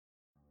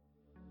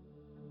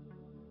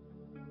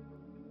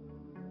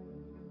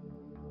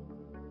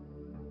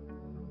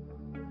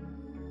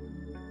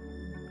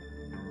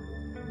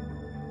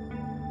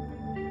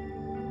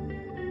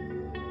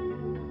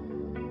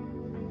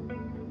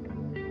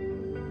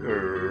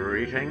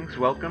Greetings,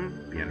 welcome,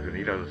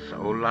 bienvenidos,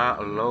 hola,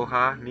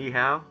 aloha, ni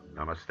hao,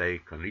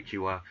 namaste,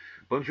 konnichiwa,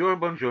 bonjour,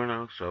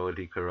 buongiorno,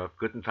 sawadee karup,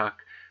 guten tag,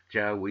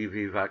 ja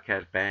weevi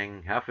vakat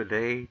bang, half a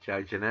day,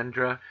 jai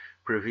janendra,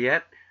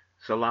 privyet,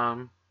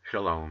 salam,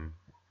 shalom,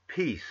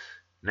 peace,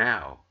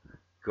 now,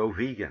 go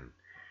vegan,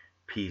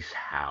 peace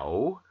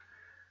how?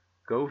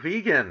 Go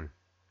vegan.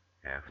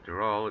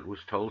 After all, it was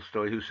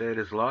Tolstoy who said,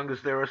 as long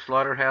as there are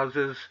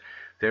slaughterhouses,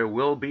 there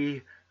will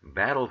be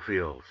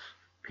battlefields.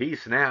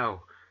 Peace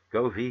now.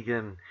 Go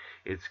vegan.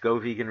 It's Go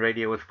Vegan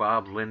Radio with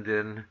Bob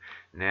Linden,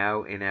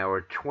 now in our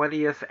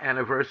 20th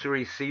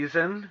anniversary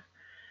season.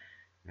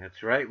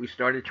 That's right, we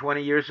started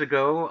 20 years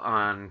ago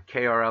on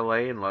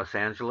KRLA in Los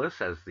Angeles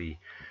as the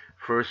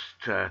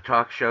first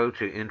talk show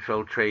to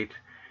infiltrate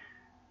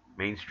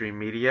mainstream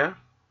media.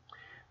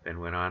 Then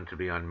went on to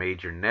be on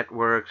major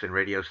networks and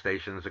radio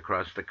stations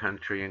across the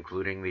country,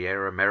 including the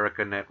Air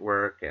America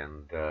Network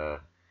and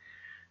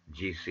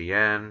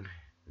GCN,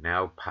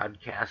 now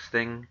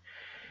podcasting.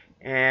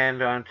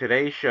 And on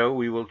today's show,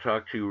 we will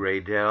talk to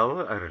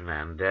Raydel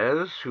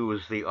Hernandez, who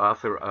is the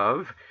author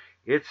of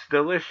It's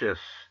Delicious,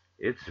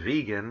 It's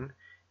Vegan,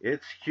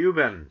 It's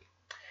Cuban.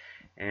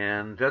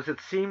 And does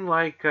it seem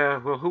like,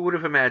 who would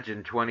have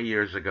imagined 20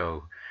 years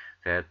ago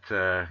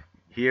that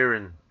here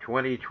in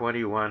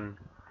 2021,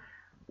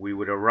 we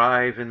would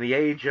arrive in the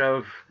age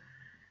of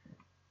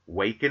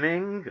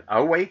awakening,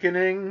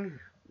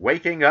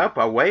 waking up,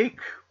 awake,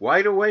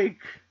 wide awake,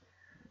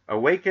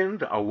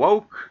 awakened,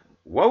 awoke,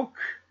 woke,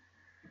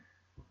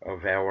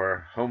 of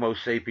our Homo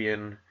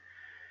sapien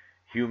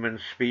human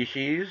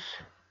species.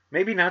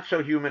 Maybe not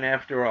so human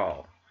after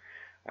all.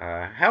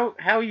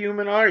 How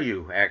human are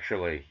you,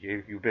 actually?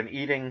 You've been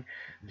eating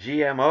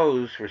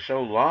GMOs for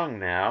so long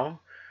now,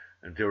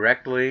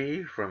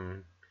 directly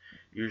from,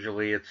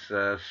 usually it's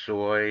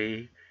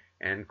soy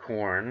and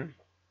corn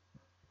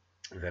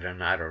that are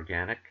not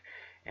organic,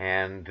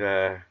 and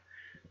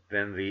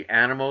then the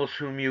animals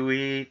whom you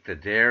eat, the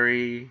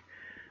dairy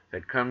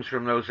that comes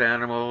from those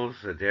animals,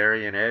 the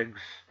dairy and eggs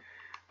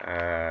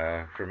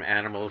from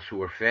animals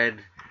who are fed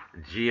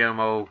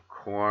GMO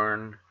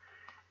corn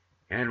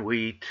and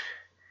wheat.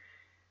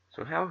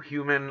 So how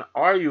human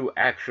are you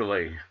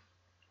actually?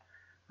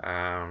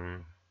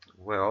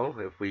 Well,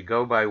 if we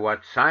go by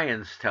what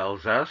science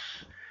tells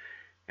us,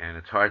 and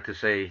it's hard to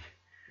say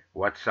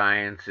what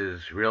science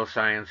is real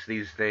science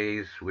these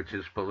days, which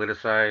is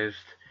politicized,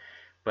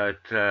 but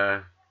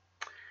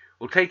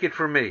well, take it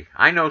from me.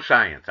 I know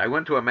science. I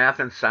went to a math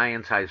and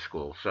science high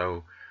school,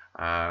 so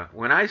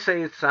when I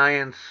say it's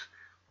science,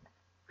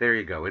 there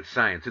you go, it's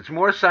science. It's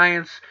more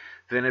science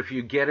than if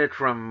you get it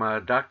from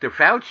Dr.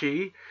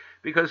 Fauci,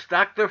 because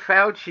Dr.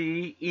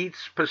 Fauci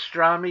eats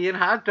pastrami and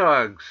hot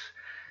dogs.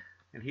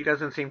 And he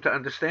doesn't seem to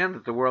understand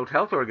that the World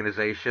Health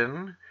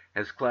Organization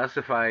has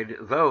classified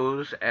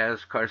those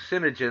as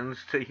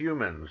carcinogens to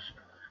humans.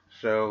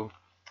 So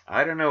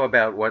I don't know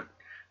about what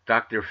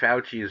Dr.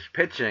 Fauci is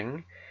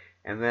pitching.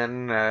 And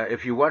then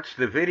if you watch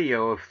the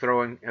video of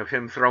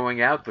him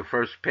throwing out the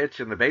first pitch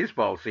in the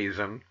baseball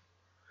season,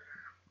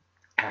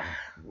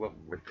 well,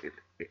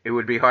 it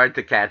would be hard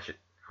to catch it,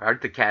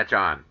 hard to catch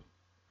on.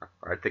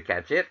 Hard to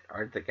catch it,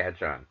 hard to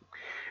catch on.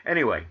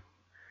 Anyway,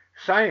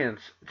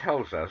 science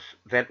tells us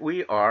that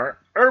we are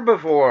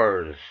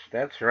herbivores.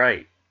 That's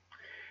right.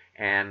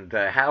 And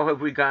how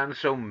have we gone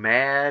so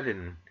mad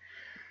and,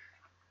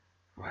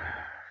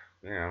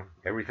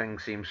 everything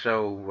seems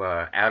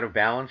so out of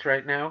balance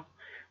right now?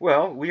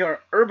 Well, we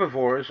are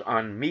herbivores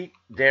on meat,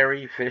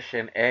 dairy, fish,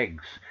 and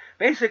eggs.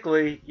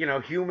 Basically,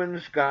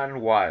 humans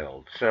gone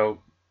wild. So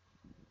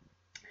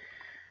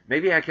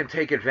maybe I can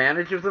take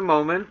advantage of the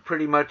moment,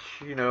 pretty much,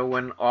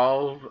 when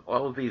all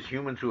of these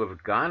humans who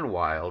have gone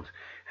wild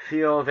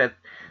feel that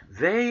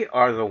they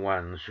are the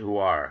ones who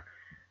are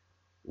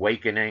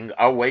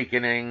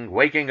awakening,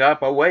 waking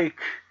up,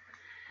 awake,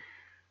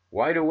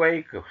 wide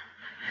awake,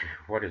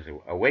 what is it,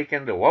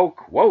 awakened,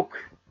 awoke, woke,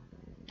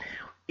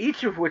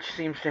 each of which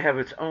seems to have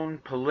its own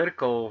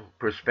political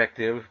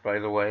perspective, by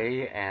the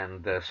way,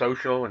 and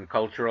social and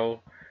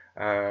cultural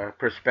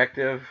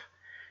perspective.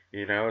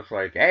 It's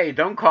like, hey,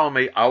 don't call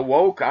me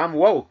awoke, I'm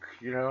woke.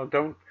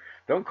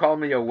 Don't call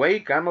me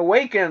awake, I'm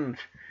awakened.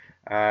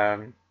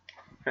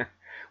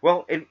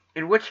 Well,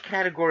 in which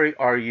category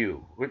are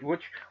you?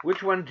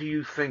 Which one do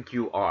you think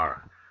you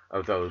are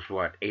of those,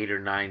 8 or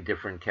 9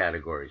 different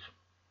categories?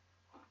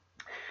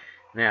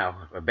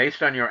 Now,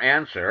 based on your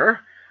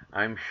answer,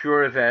 I'm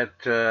sure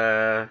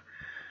that,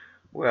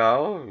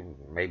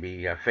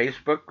 maybe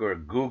Facebook or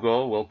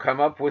Google will come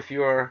up with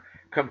your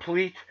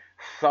complete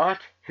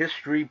thought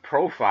history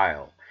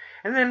profile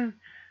and then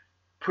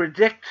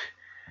predict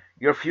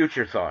your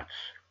future thoughts.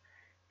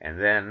 And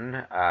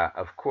then,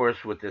 of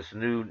course, with this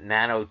new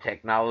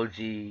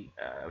nanotechnology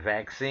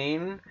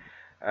vaccine,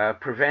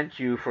 prevent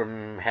you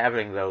from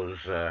having those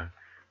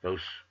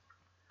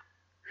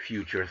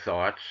future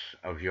thoughts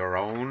of your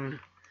own.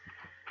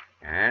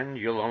 And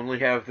you'll only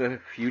have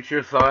the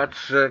future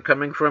thoughts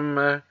coming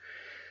from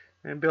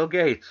Bill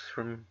Gates,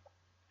 from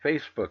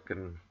Facebook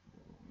and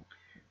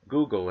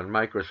Google and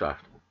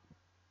Microsoft.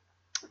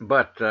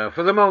 But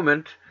for the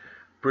moment,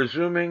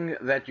 presuming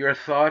that your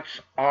thoughts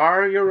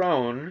are your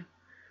own,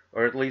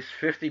 or at least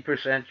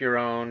 50% your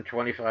own,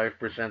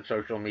 25%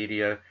 social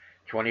media,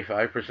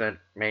 25%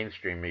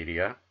 mainstream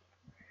media,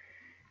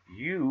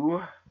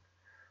 you,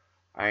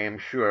 I am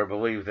sure,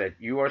 believe that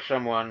you are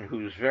someone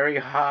who's very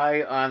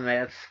high on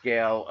that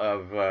scale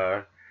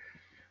of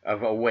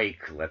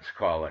awake, let's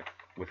call it,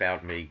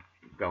 without me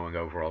going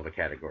over all the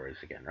categories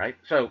again, right?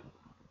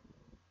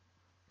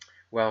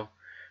 Well,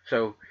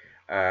 so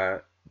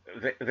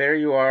there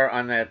you are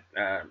on that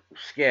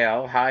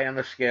scale, high on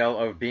the scale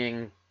of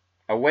being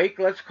awake,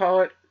 let's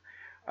call it.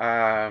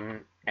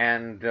 And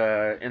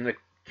in the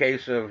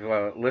case of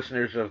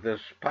listeners of this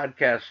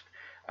podcast,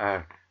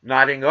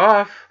 nodding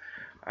off.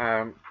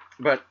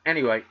 But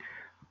anyway,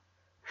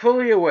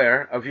 fully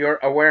aware of your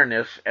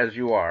awareness as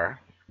you are,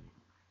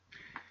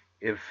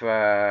 if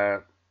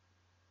it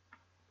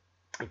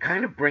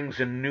kind of brings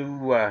a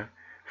new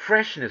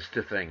freshness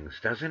to things,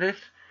 doesn't it?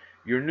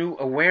 Your new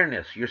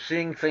awareness. You're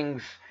seeing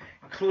things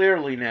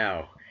clearly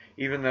now,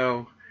 even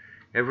though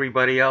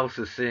everybody else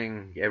is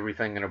seeing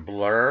everything in a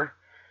blur.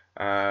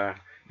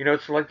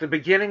 It's like the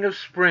beginning of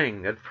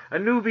spring, a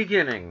new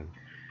beginning,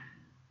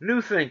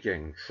 new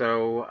thinking.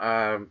 So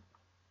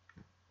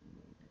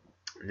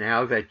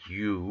now that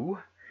you,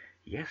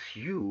 yes,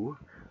 you,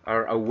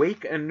 are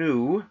awake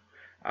anew,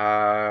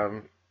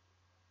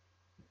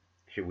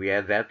 should we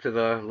add that to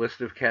the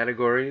list of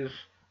categories?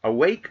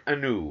 Awake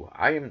anew.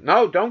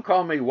 No, don't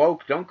call me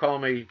woke. Don't call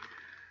me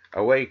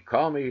awake.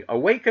 Call me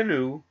awake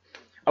anew.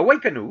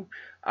 Awake anew.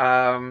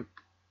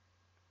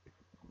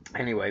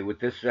 Anyway, with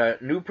this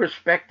new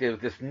perspective,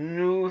 this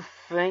new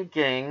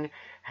thinking,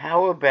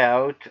 how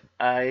about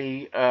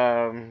I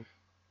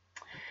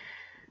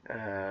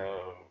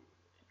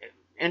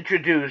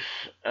introduce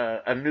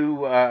a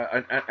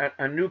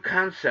new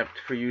concept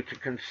for you to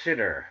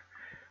consider?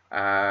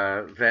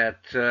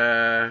 That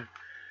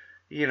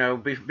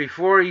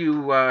before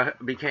you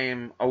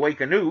became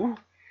awake anew,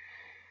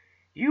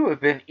 you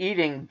have been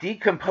eating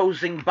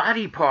decomposing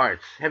body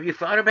parts. Have you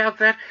thought about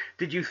that?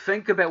 Did you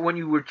think about when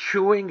you were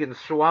chewing and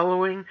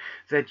swallowing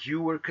that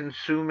you were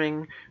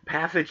consuming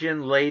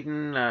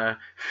pathogen-laden,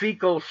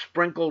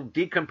 fecal-sprinkled,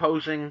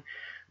 decomposing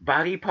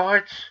body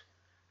parts,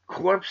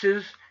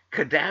 corpses,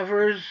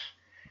 cadavers?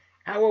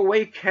 How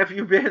awake have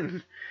you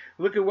been?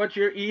 Look at what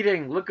you're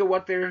eating. Look at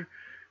what they're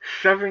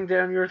shoving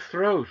down your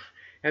throat.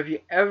 Have you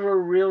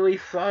ever really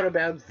thought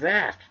about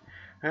that?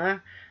 Huh?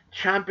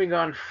 Chomping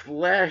on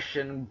flesh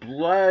and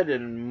blood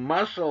and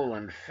muscle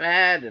and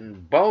fat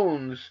and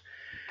bones,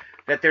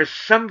 that there's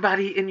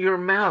somebody in your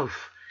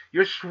mouth.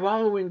 You're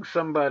swallowing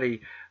somebody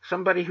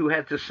who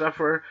had to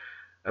suffer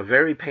a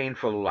very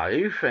painful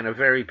life and a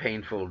very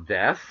painful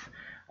death.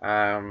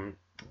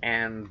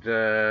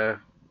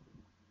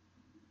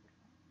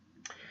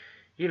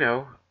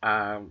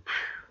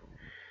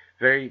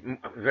 Very,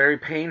 very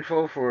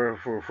painful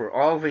for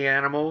all the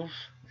animals.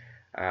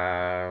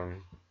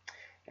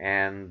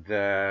 And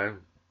then,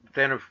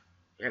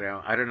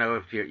 I don't know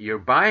if you're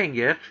buying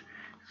it.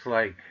 It's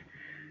like,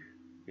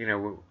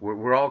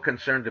 we're all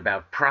concerned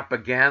about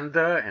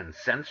propaganda and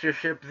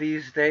censorship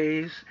these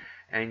days,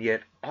 and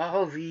yet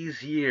all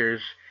these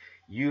years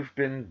you've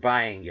been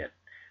buying it.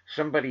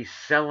 Somebody's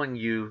selling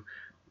you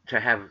to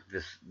have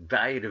this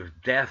diet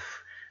of death,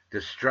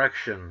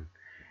 destruction,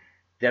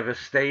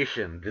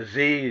 devastation,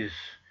 disease.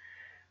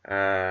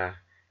 And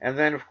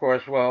then, of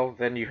course,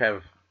 then you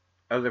have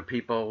other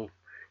people,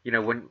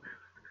 when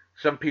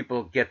some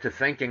people get to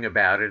thinking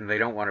about it and they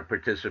don't want to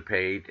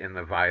participate in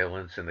the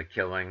violence and the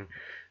killing,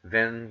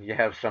 then you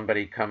have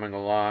somebody coming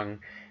along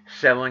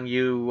selling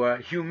you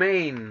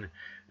humane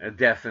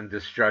death and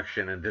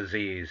destruction and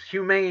disease,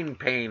 humane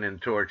pain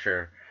and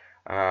torture,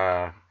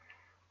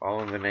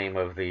 all in the name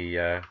of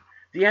the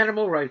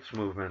animal rights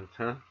movement,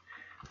 huh?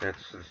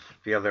 That's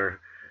the other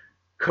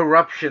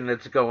corruption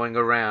that's going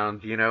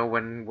around,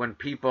 when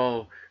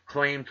people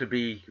claim to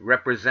be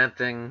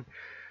representing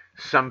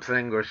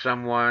something or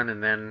someone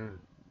and then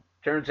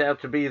turns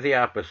out to be the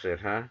opposite,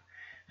 huh?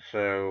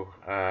 So,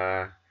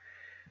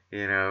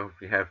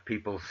 you have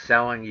people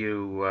selling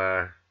you,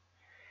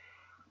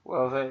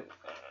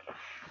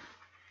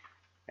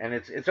 and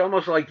it's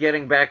almost like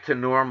getting back to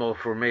normal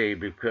for me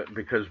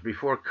because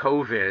before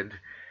COVID,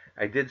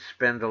 I did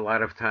spend a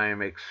lot of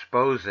time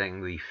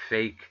exposing the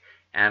fake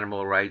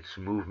animal rights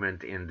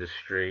movement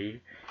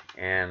industry,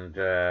 and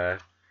on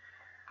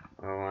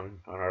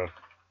our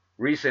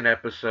recent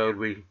episode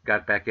we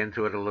got back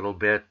into it a little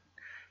bit,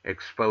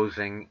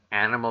 exposing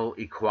animal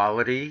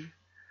equality,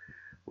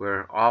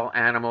 where all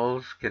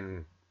animals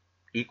can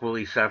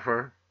equally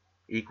suffer,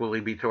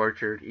 equally be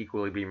tortured,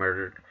 equally be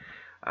murdered,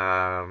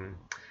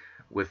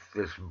 with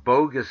this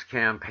bogus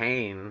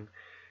campaign.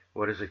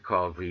 What is it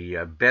called?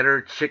 The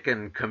Better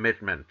Chicken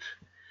Commitment.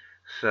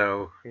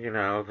 So,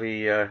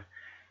 the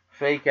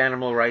fake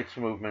animal rights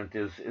movement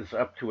is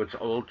up to its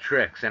old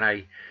tricks. And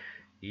I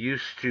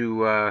used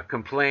to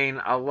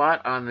complain a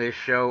lot on this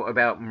show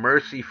about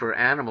Mercy for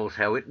Animals,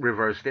 how it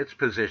reversed its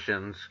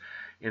positions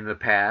in the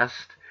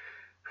past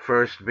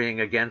first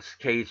being against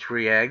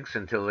cage-free eggs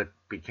until it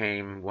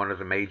became one of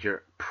the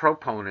major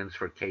proponents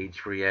for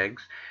cage-free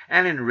eggs,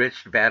 and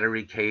enriched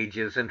battery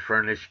cages and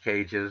furnished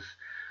cages,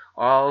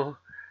 all,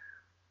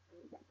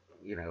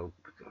 you know,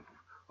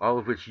 all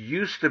of which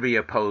used to be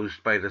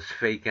opposed by this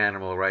fake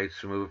animal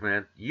rights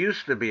movement,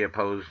 used to be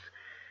opposed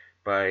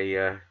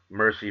by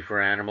Mercy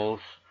for Animals,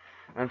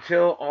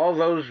 until all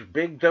those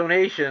big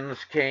donations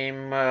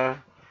came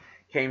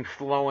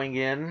flowing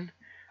in,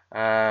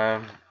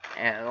 and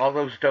all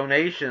those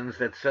donations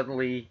that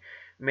suddenly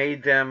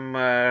made them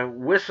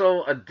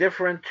whistle a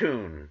different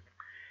tune.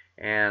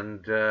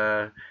 And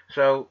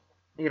so,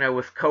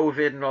 with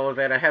COVID and all of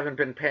that, I haven't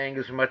been paying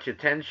as much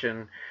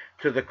attention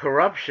to the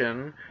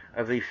corruption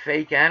of the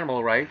fake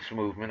animal rights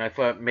movement. I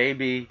thought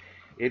maybe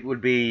it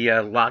would be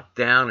locked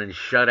down and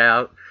shut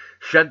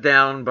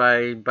down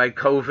by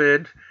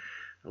COVID,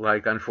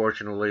 like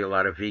unfortunately a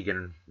lot of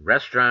vegan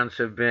restaurants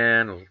have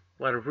been. A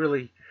lot of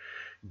really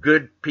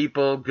good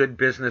people, good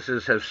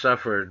businesses have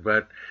suffered,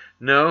 but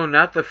no,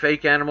 not the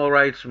fake animal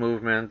rights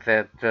movement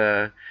that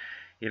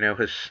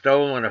has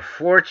stolen a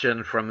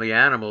fortune from the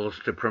animals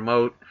to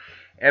promote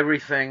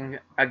everything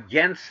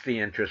against the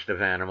interest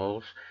of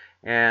animals.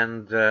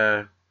 And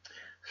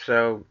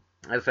so,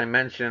 as I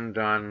mentioned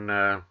on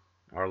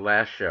our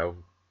last show,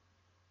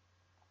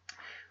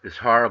 this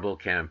horrible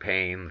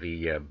campaign,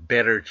 the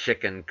Better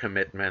Chicken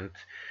Commitment,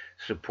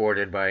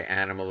 supported by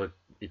Animal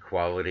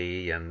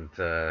Equality and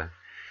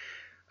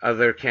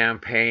other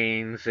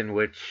campaigns in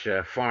which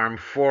Farm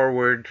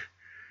Forward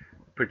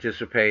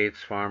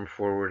participates, Farm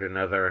Forward,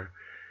 another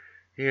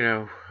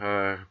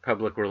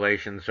public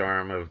relations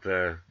arm of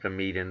the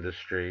meat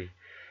industry,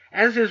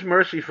 as is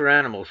Mercy for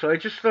Animals. So I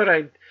just thought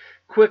I'd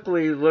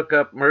quickly look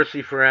up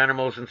Mercy for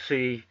Animals and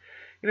see,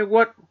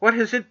 what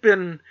has it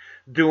been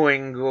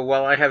doing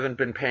while I haven't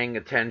been paying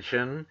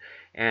attention.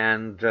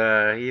 And,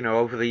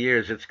 over the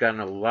years, it's gotten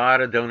a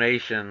lot of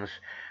donations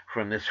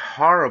from this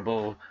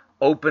horrible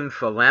open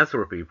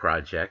philanthropy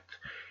project.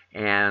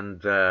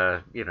 And,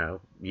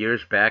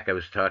 years back I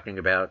was talking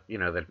about,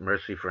 that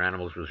Mercy for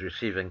Animals was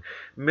receiving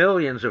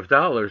millions of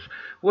dollars.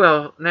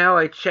 Well, now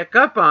I check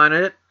up on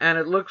it, and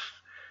it looks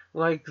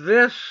like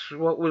this,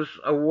 what was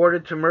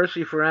awarded to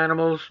Mercy for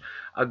Animals,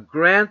 a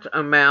grant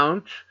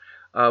amount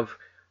of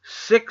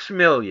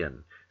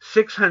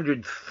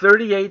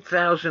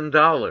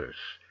 $6,638,000,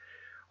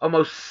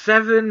 almost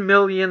 $7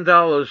 million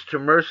to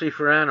Mercy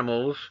for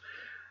Animals,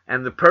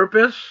 and the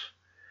purpose?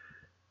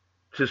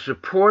 To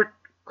support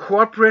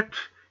corporate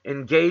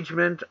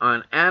engagement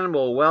on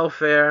animal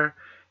welfare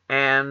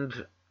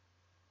and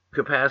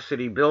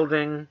capacity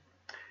building.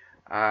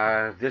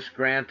 This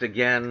grant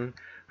again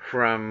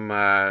from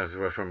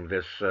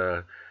this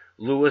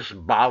Louis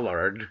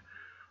Ballard,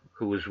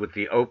 who was with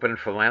the Open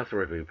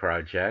Philanthropy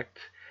Project.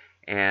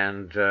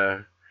 And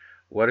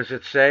what does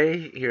it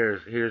say?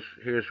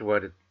 Here's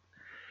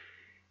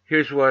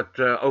what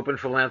Open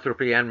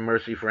Philanthropy and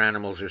Mercy for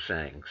Animals are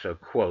saying. So,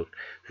 quote,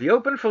 the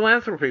Open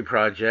Philanthropy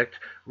Project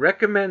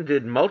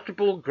recommended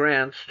multiple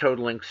grants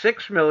totaling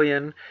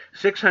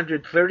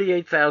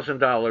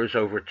 $6,638,000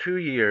 over 2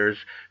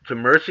 years to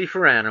Mercy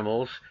for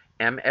Animals,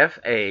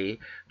 MFA,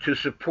 to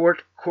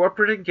support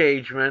corporate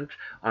engagement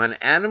on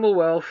animal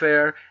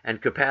welfare and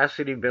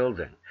capacity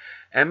building.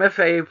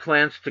 MFA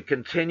plans to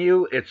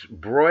continue its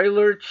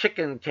broiler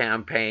chicken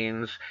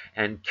campaigns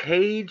and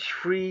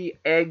cage-free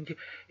egg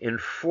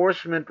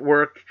enforcement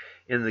work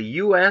in the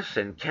U.S.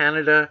 and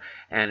Canada,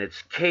 and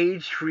its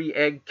cage-free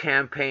egg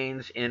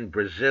campaigns in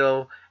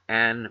Brazil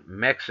and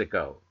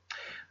Mexico.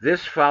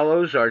 This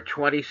follows our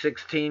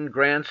 2016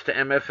 grants to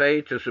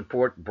MFA to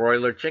support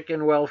broiler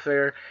chicken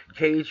welfare,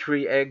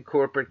 cage-free egg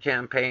corporate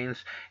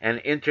campaigns, and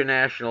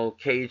international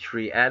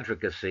cage-free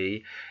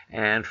advocacy,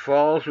 and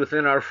falls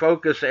within our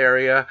focus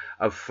area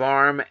of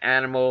farm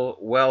animal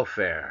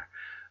welfare.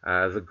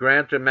 The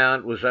grant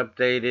amount was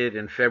updated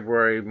in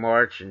February,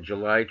 March, and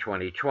July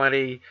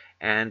 2020,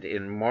 and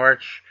in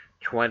March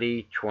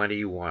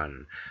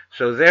 2021.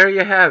 So there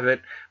you have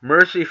it,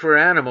 Mercy for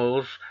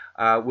Animals,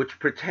 which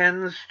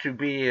pretends to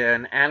be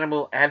an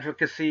animal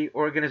advocacy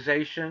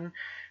organization,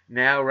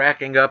 now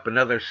racking up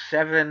another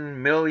 $7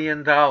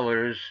 million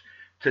to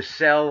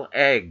sell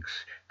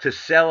eggs, to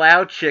sell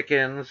out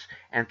chickens,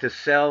 and to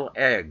sell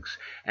eggs.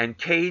 And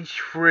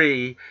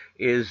cage-free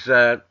is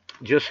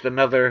just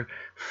another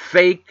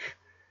fake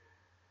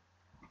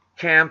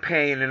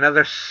campaign,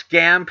 another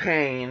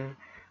scampaign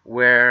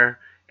where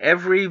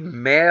every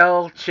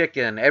male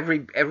chicken,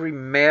 every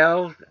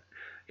male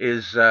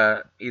is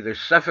either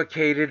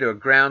suffocated or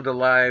ground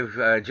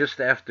alive just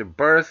after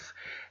birth.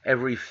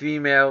 Every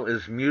female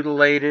is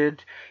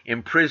mutilated,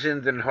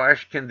 imprisoned in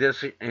harsh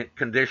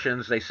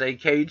conditions. They say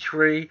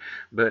cage-free,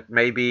 but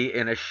maybe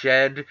in a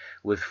shed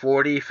with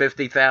 40,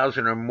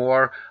 50,000 or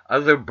more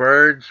other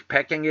birds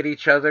pecking at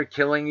each other,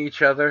 killing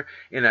each other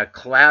in a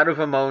cloud of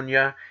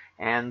ammonia.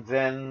 And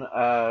then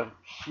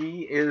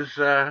she's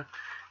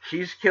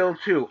killed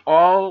too.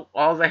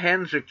 All the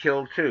hens are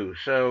killed too.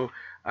 So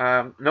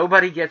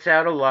nobody gets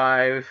out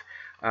alive.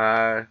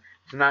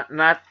 It's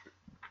not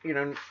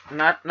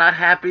not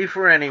happy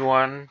for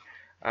anyone.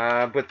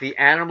 But the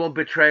animal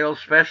betrayal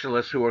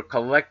specialists who are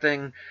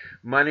collecting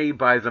money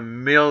by the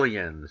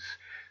millions.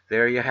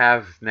 There you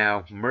have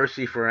now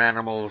Mercy for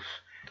Animals,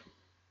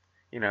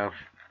 you know,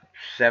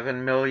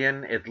 7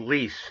 million at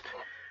least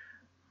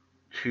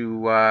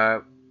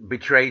to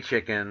betray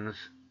chickens,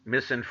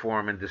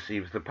 misinform, and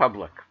deceive the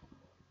public.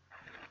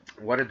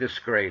 What a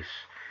disgrace.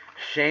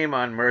 Shame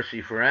on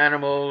Mercy for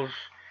Animals.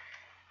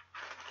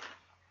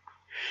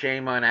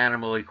 Shame on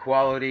animal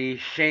equality.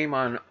 Shame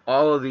on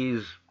all of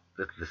this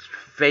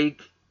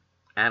fake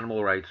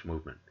animal rights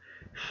movement.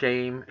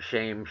 Shame,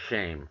 shame,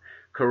 shame.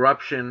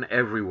 Corruption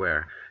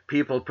everywhere.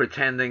 People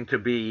pretending to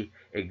be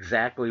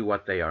exactly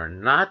what they are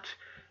not,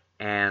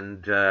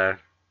 and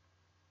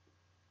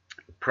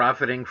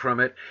profiting from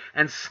it,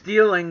 and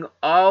stealing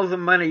all the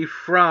money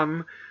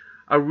from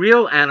a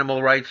real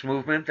animal rights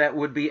movement that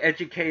would be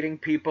educating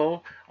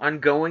people on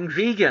going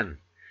vegan.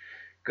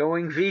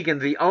 Going vegan,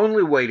 the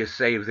only way to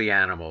save the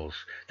animals.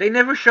 They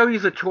never show you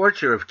the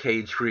torture of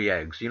cage-free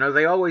eggs.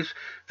 They always,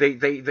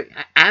 they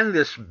and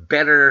this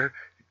better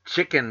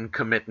chicken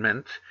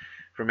commitment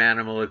from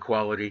animal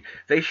equality.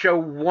 They show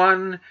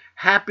one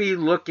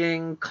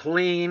happy-looking,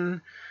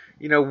 clean,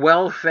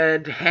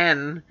 well-fed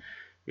hen.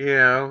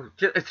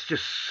 It's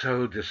just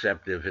so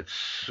deceptive. It's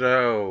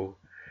so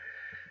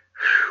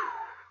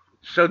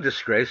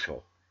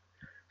disgraceful.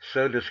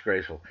 So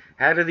disgraceful.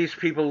 How do these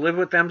people live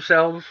with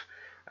themselves?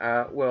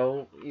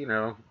 Well,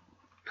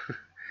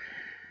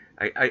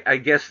 I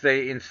guess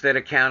instead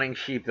of counting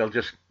sheep, they'll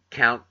just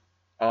count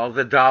all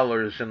the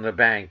dollars in the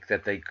bank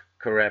that they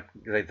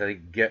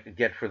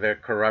get for their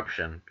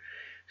corruption.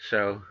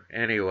 So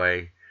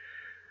anyway,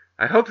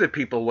 I hope that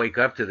people wake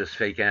up to this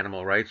fake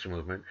animal rights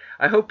movement.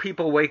 I hope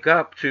people wake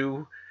up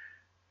to,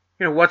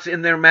 what's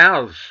in their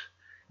mouths.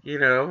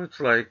 It's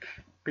like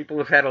people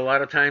have had a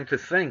lot of time to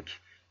think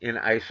in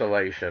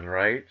isolation,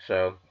 right?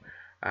 So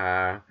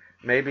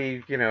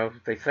maybe,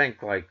 they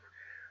think like,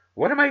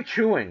 what am I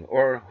chewing?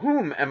 Or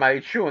whom am I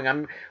chewing?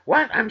 I'm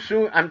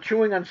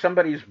chewing on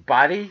somebody's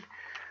body?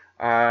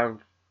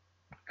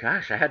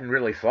 Gosh, I hadn't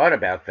really thought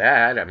about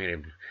that. I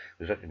mean,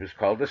 it was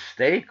called a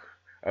steak,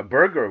 a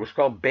burger. It was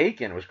called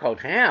bacon. It was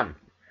called ham.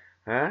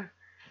 Huh?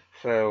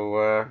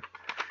 So,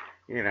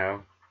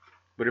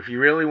 but if you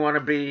really want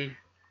to be,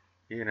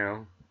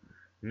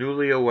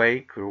 newly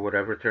awake, or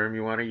whatever term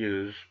you want to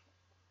use,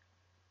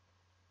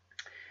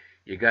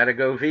 you got to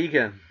go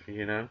vegan.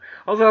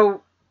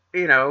 Although,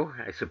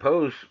 I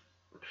suppose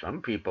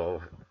some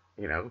people,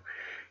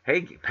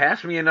 hey,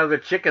 pass me another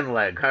chicken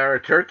leg, or a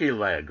turkey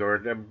leg, or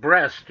the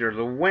breast, or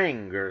the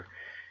wing, or,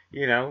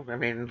 I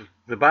mean,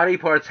 the body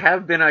parts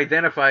have been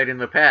identified in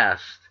the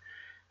past.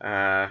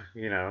 I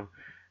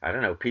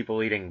don't know,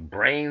 people eating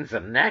brains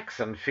and necks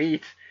and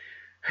feet.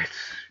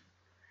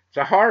 It's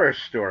a horror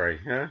story.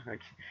 Huh? I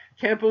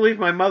can't believe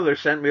my mother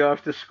sent me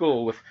off to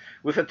school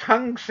with a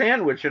tongue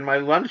sandwich in my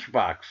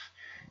lunchbox.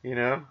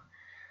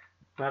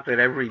 Not that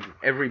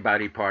every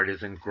body part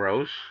isn't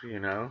gross.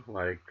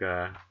 Like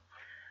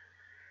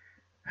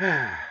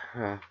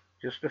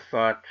just a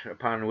thought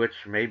upon which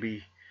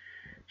maybe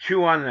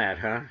chew on that,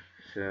 huh?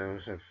 So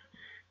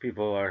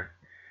people are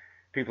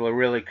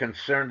really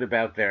concerned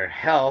about their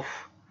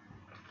health.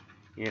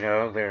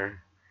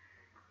 They're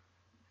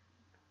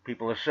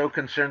People are so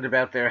concerned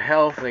about their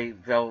health,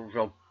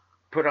 they'll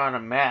put on a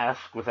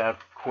mask without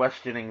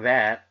questioning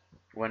that,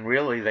 when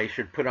really they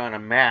should put on a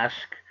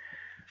mask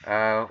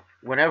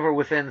whenever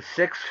within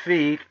 6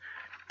 feet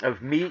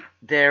of meat,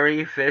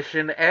 dairy, fish,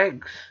 and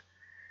eggs.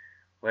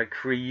 Like,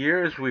 for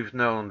years we've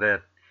known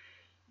that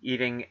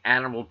eating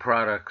animal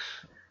products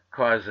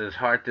causes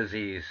heart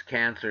disease,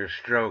 cancer,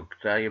 stroke,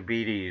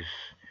 diabetes,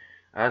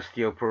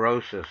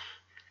 osteoporosis.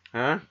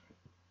 Huh?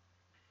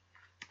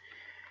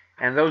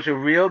 And those are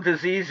real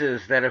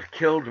diseases that have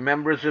killed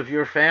members of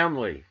your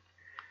family.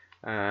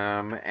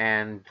 But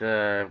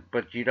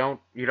you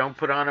don't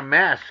put on a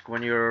mask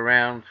when you're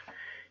around,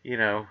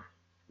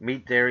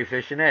 meat, dairy,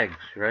 fish, and eggs,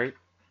 right?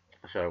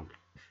 So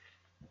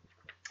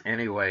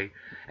anyway,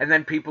 and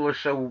then people are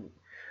so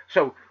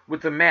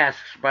with the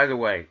masks. By the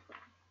way,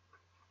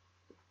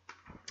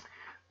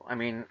 I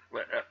mean,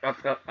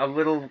 a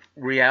little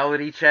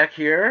reality check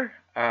here.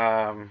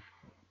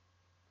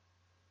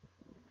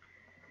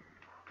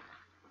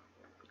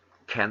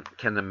 Can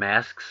the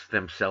masks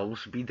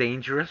themselves be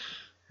dangerous?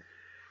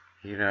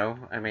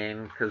 I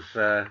mean, because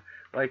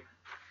like,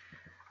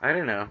 I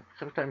don't know.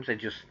 Sometimes I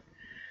just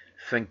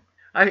think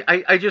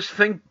I just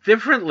think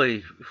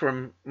differently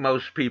from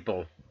most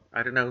people.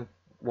 I don't know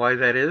why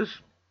that is.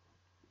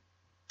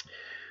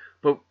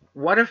 But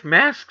what if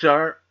masks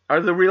are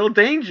the real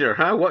danger,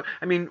 huh? What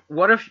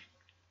if,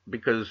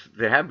 because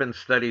there have been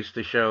studies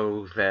to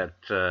show that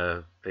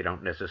they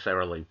don't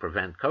necessarily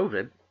prevent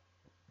COVID.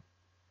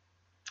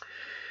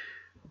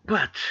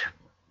 But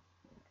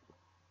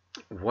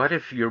what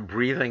if you're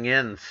breathing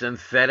in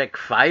synthetic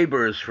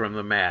fibers from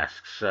the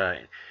masks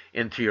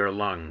into your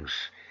lungs?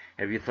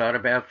 Have you thought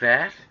about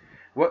that?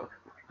 What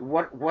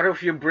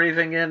if you're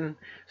breathing in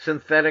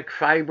synthetic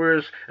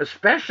fibers,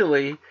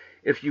 especially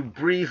if you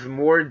breathe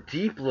more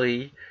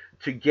deeply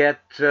to get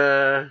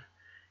the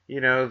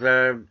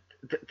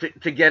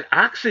to get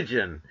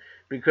oxygen,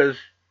 because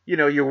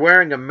you're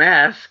wearing a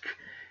mask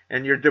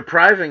and you're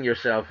depriving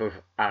yourself of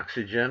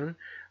oxygen.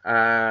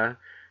 Uh,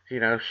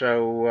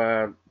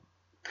 so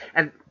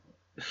and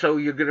so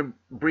you're going to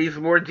breathe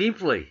more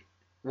deeply.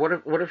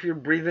 What if you're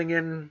breathing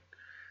in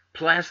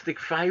plastic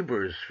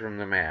fibers from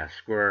the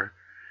mask, or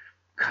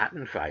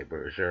cotton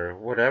fibers, or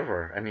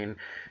whatever? I mean,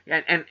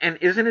 and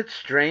isn't it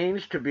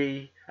strange to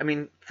be? I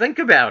mean, think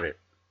about it.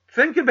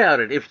 Think about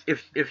it.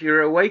 If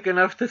you're awake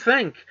enough to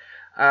think,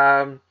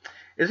 um,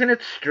 isn't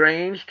it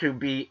strange to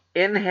be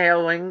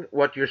inhaling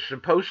what you're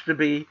supposed to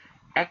be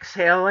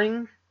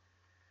exhaling?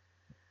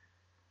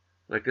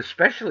 Like,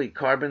 especially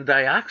carbon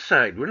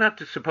dioxide. We're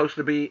not supposed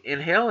to be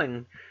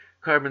inhaling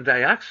carbon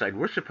dioxide.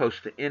 We're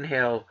supposed to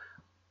inhale,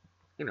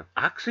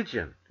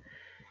 oxygen.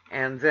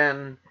 And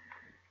then,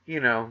 you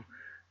know,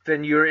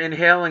 then you're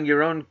inhaling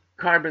your own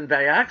carbon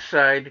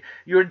dioxide.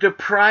 You're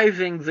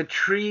depriving the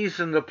trees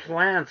and the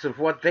plants of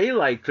what they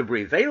like to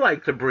breathe. They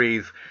like to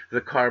breathe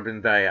the carbon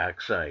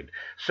dioxide.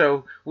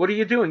 So what are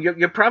you doing?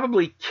 You're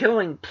probably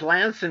killing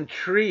plants and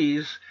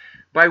trees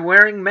by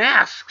wearing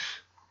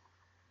masks.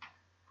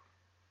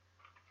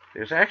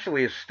 There's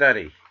actually a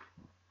study.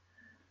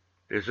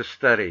 There's a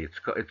study.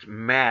 It's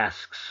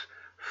Masks,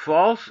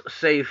 False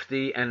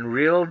Safety and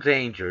Real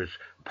Dangers,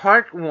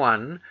 Part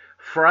 1,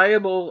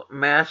 Friable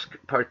Mask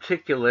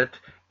Particulate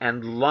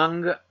and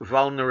Lung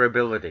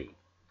Vulnerability.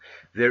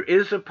 There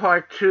is a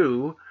Part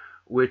 2,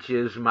 which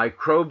is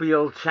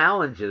Microbial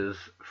Challenges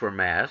for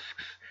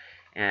Masks,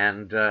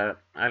 and I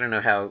don't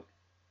know how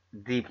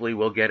deeply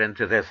we'll get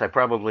into this. I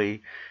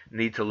probably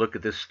need to look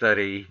at this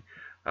study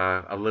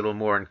a little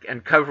more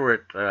and cover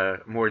it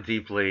more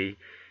deeply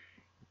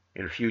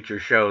in future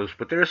shows.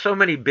 But there are so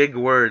many big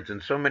words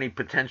and so many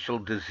potential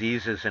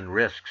diseases and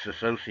risks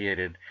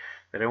associated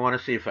that I want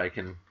to see if I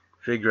can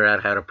figure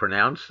out how to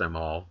pronounce them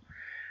all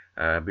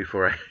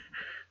before I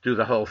do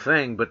the whole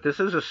thing. But this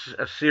is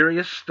a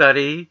serious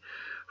study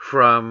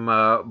from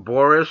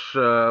Boris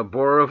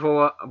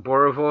Borovoy,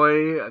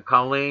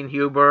 Colleen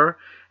Huber,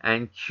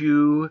 and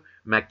Q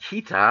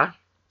Makita.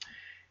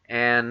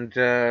 And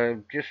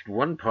just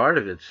one part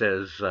of it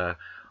says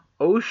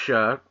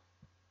OSHA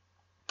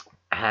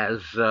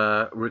has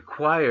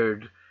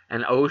required,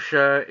 and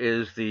OSHA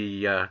is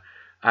the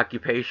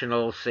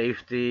Occupational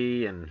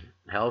Safety and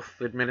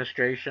Health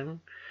Administration.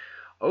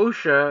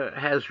 OSHA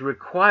has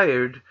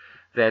required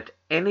that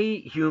any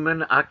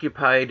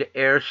human-occupied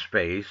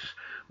airspace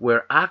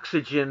where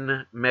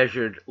oxygen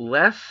measured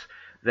less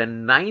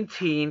than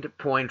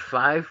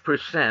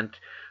 19.5%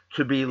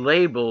 to be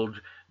labeled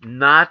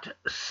not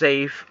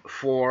safe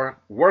for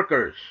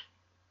workers.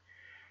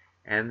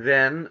 And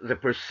then the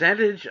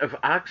percentage of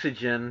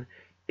oxygen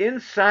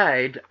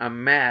inside a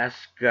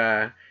mask,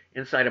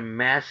 inside a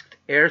masked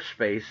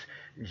airspace,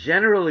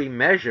 generally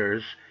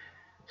measures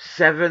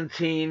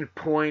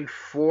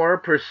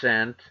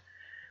 17.4%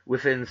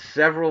 within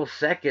several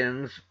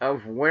seconds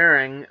of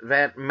wearing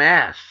that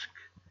mask.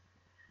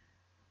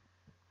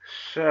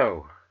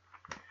 So,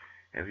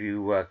 have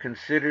you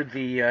considered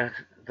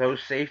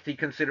those safety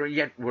considerations?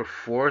 Yet we're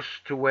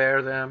forced to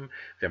wear them.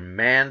 They're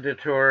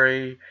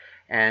mandatory.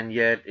 And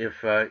yet,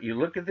 if you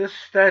look at this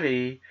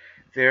study,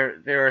 there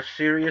are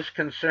serious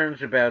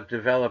concerns about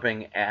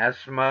developing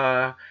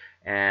asthma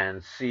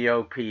and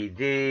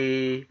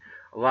COPD.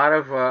 A lot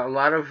of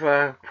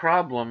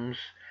problems.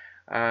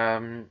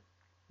 So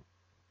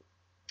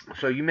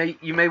you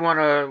may want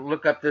to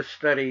look up this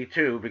study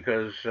too,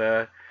 because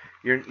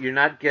you're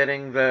not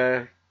getting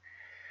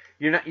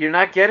you're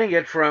not getting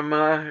it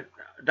from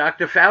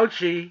Dr.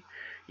 Fauci.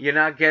 You're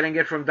not getting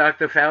it from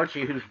Dr.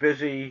 Fauci, who's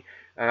busy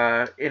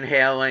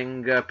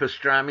inhaling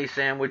pastrami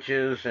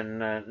sandwiches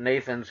and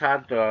Nathan's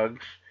hot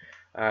dogs.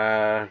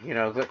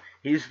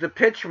 He's the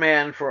pitch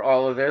man for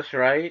all of this,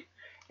 right?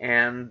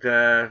 And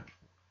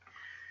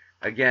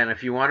again,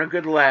 if you want a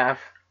good laugh,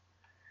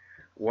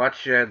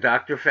 watch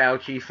Dr.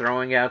 Fauci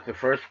throwing out the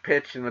first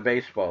pitch in the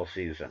baseball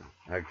season.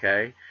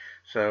 Okay,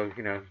 so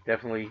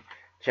definitely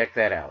check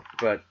that out.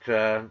 But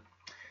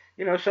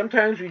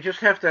sometimes we just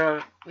have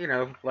to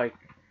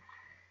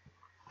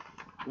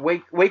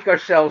wake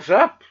ourselves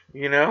up,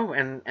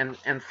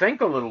 and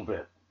think a little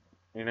bit,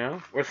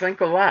 or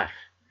think a lot.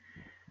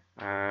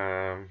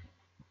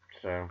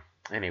 So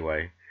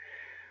anyway,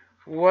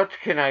 what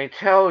can I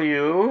tell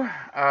you?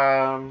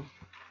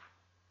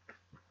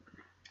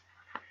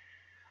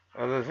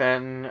 Other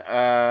than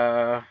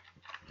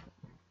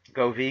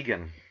go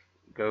vegan,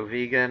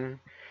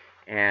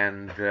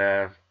 and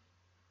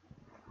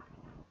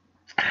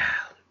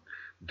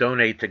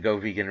donate to Go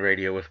Vegan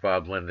Radio with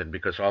Bob Linden,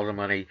 because all the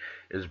money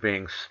is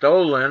being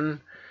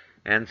stolen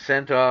and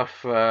sent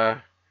off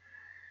to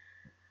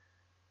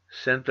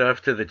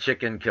the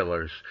chicken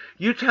killers.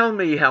 You tell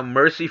me how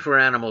Mercy for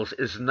Animals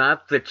is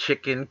not the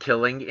chicken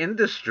killing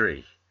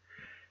industry.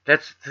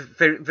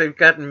 They've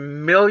got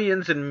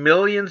millions and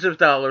millions of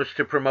dollars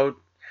to promote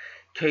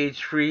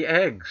cage-free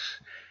eggs,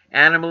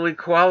 animal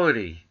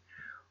equality.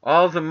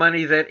 all the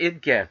money that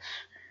it gets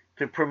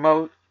to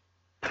promote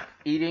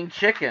eating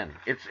chicken.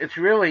 It's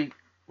really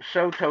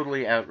so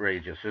totally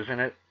outrageous, isn't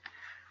it?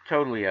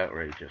 Totally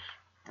outrageous.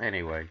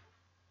 Anyway,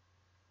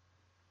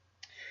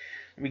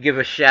 let me give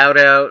a shout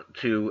out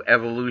to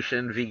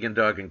Evolution Vegan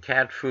Dog and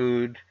Cat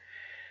Food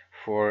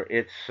for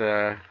its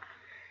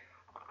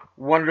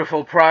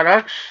wonderful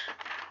products.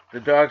 The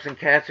dogs and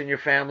cats in your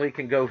family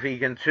can go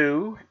vegan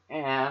too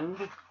and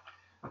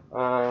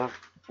uh,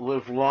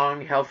 live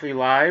long, healthy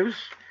lives.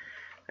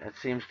 That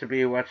seems to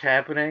be what's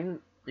happening.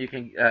 You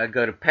can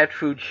go to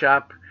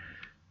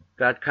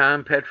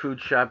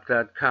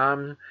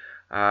petfoodshop.com.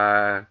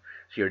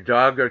 Is your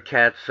dog or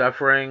cat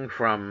suffering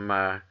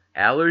from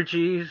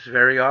allergies?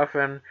 Very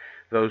often,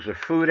 those are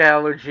food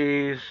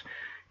allergies,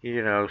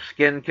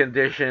 skin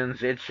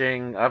conditions,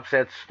 itching,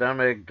 upset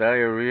stomach,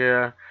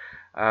 diarrhea.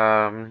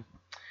 Um,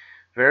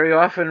 Very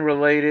often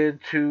related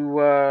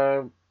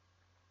to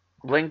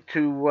linked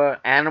to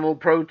animal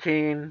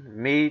protein,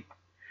 meat,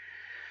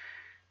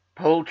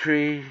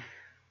 poultry,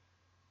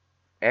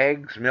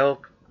 eggs,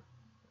 milk.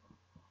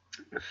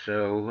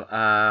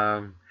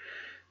 So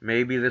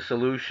maybe the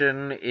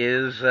solution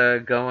is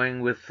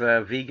going with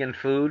vegan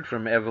food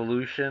from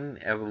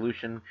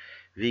Evolution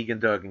Vegan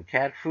Dog and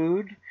Cat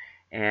Food.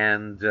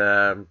 And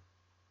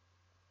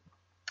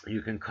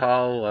you can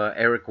call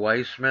Eric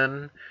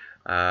Weissman.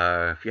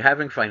 If you're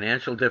having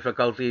financial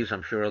difficulties,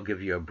 I'm sure he'll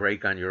give you a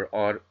break on your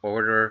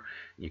order.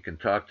 You can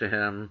talk to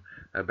him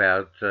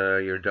about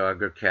your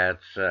dog or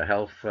cat's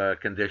health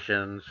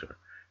conditions,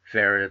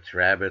 ferrets,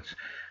 rabbits.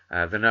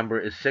 The number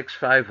is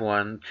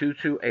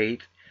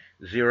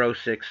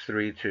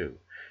 651-228-0632.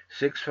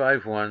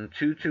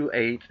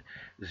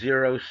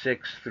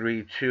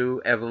 651-228-0632.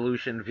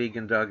 Evolution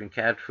Vegan Dog and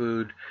Cat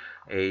Food,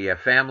 a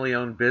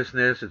family-owned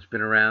business. It's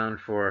been around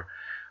for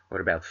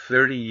about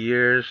 30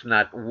 years,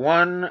 not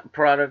one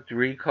product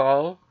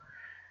recall.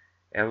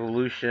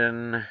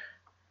 Evolution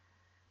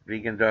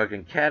Vegan Dog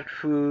and Cat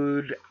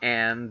Food.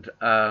 And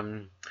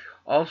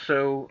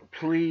also,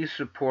 please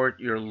support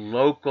your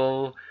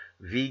local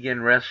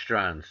vegan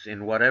restaurants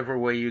in whatever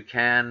way you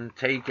can.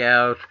 Take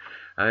out,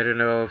 I don't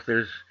know if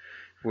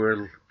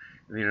we're,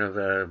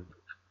 the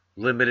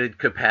limited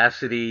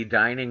capacity,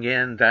 dining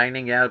in,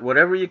 dining out,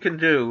 whatever you can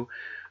do.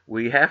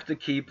 We have to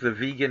keep the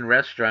vegan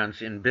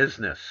restaurants in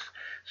business.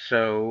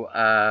 So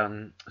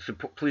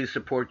please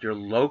support your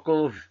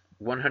local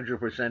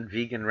 100%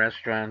 vegan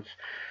restaurants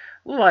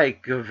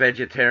like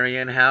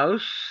Vegetarian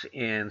House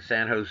in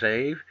San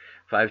Jose,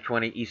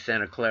 520 East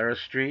Santa Clara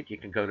Street. You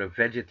can go to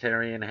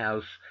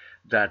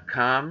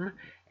vegetarianhouse.com,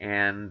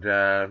 and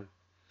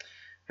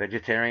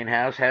Vegetarian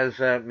House has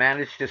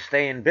managed to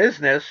stay in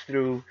business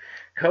through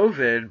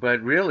COVID,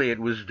 but really it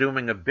was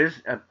doing a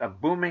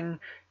booming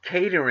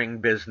catering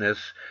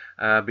business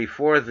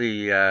before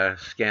the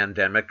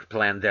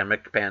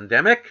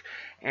pandemic,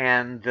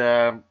 and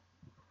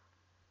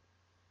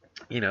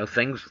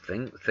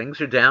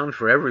things are down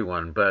for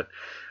everyone, but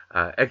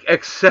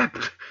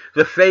except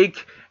the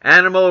fake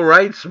animal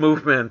rights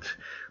movement,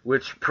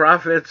 which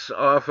profits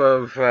off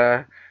of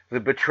the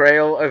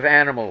betrayal of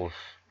animals.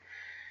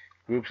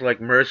 Groups like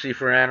Mercy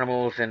for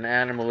Animals and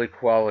Animal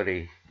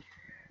Equality.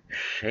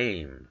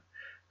 Shame.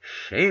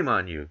 Shame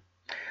on you.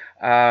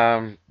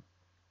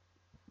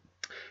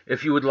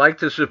 If you would like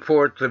to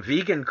support the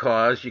vegan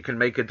cause, you can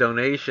make a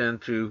donation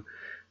to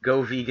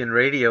Go Vegan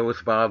Radio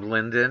with Bob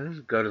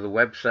Linden. Go to the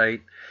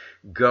website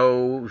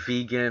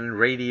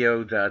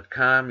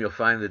goveganradio.com. You'll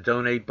find the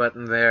donate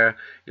button there.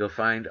 You'll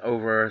find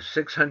over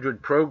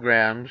 600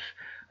 programs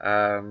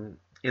in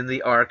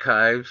the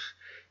archives,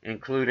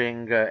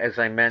 including, as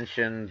I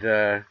mentioned,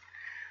 our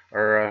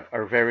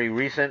very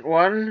recent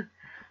one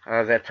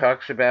that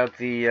talks about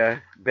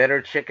the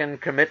Better Chicken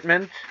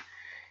Commitment,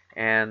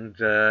 and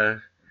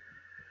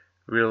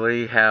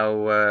really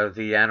how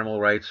the animal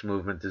rights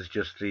movement is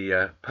just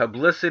the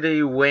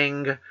publicity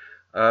wing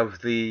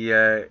of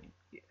the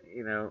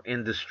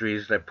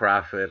industries that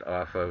profit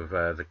off of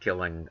the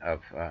killing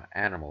of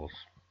animals.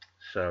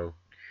 So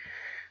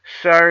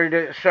sorry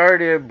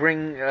to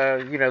bring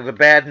the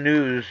bad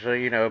news,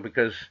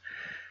 because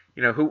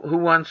who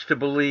wants to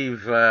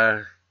believe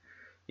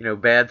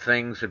bad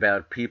things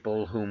about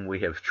people whom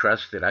we have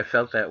trusted. I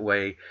felt that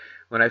way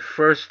when I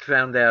first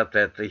found out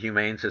that the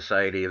Humane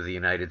Society of the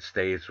United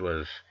States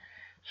was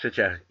such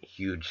a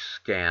huge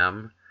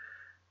scam,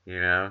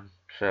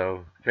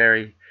 so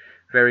very,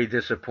 very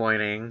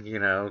disappointing,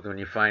 when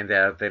you find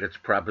out that its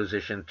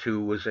Proposition 2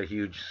 was a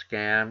huge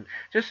scam.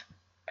 Just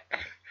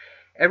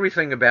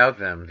everything about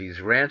them,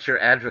 these rancher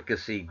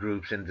advocacy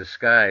groups in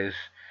disguise.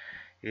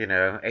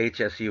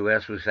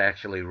 HSUS was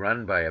actually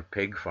run by a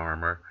pig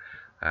farmer,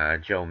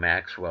 Joe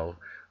Maxwell,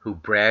 who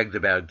bragged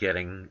about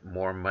getting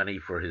more money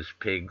for his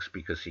pigs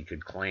because he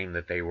could claim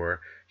that they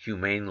were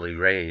humanely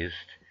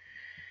raised.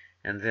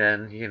 And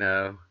then,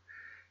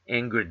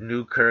 Ingrid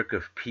Newkirk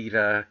of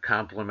PETA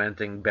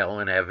complimenting Bell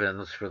and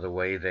Evans for the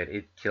way that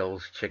it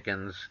kills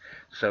chickens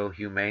so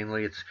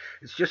humanely. It's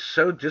just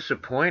so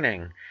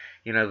disappointing.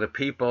 The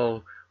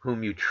people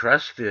whom you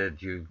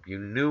trusted, you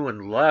knew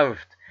and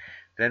loved,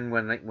 then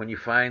when you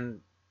find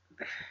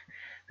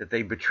that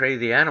they betray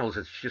the animals,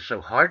 it's just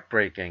so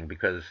heartbreaking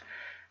because,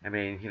 I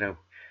mean,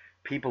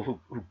 people who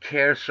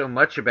care so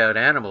much about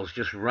animals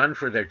just run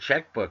for their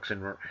checkbooks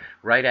and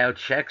write out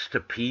checks to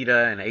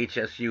PETA and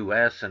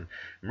HSUS and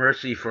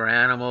Mercy for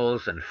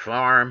Animals and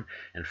Farm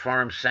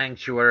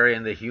Sanctuary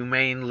and the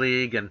Humane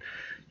League and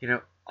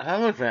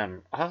all of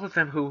them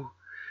who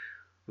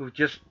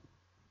just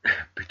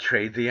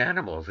betrayed the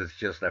animals. It's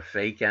just a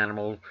fake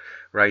animal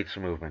rights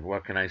movement.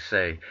 What can I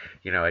say?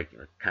 I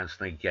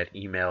constantly get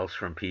emails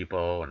from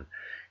people and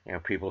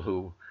people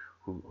who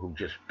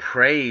just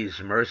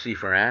praise Mercy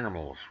for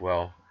Animals.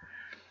 Well,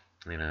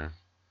 you know,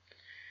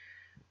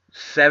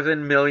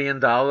 $7 million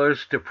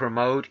to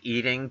promote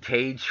eating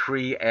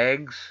cage-free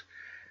eggs.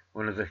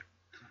 One of the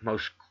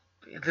most.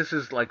 This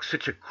is like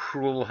such a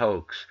cruel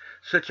hoax.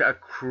 Such a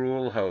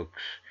cruel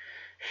hoax.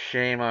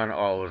 Shame on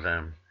all of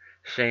them.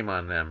 Shame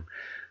on them.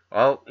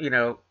 Well,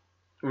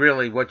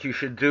 really, what you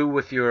should do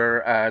with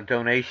your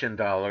donation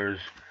dollars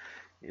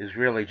is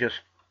really just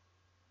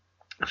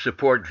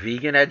support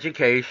vegan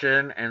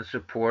education and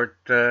support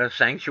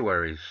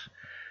sanctuaries.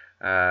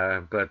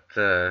 But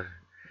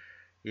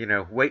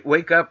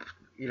wake up.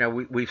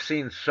 We've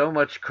seen so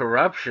much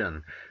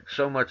corruption,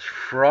 so much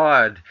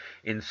fraud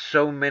in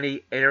so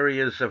many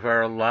areas of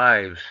our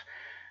lives.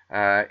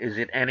 Is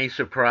it any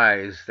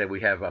surprise that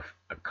we have a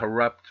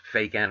corrupt,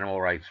 fake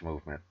animal rights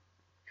movement?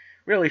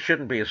 Really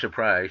shouldn't be a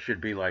surprise.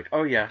 Should be like,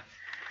 oh yeah,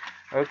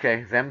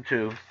 okay, them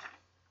too.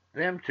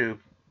 Them too.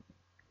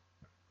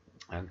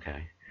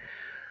 Okay.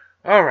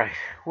 All right.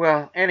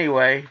 Well,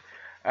 anyway,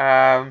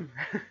 um,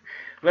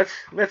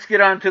 let's get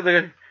on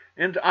to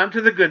onto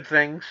the good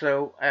things.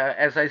 So,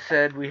 as I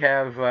said, we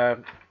have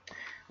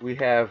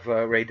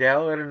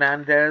Raydel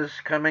Hernandez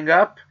coming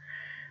up,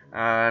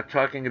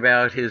 talking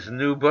about his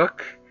new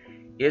book.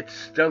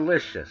 It's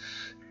delicious.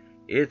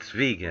 It's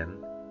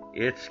vegan.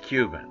 It's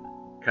Cuban.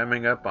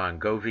 Coming up on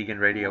Go Vegan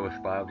Radio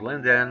with Bob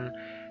Linden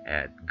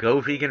at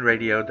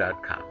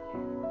goveganradio.com.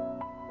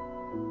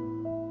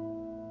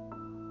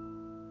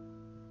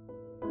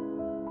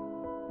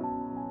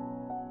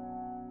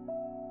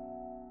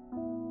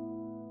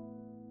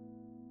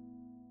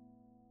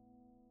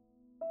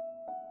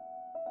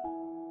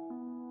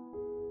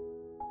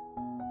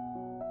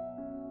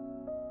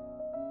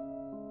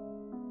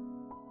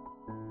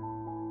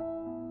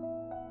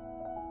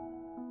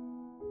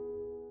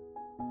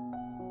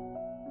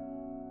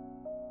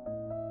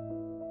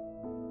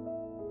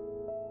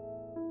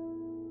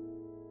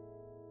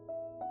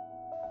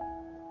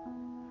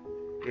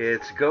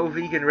 It's Go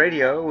Vegan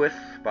Radio with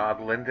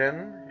Bob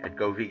Linden at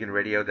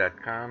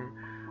goveganradio.com.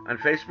 On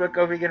Facebook,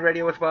 Go Vegan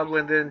Radio with Bob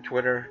Linden.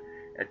 Twitter,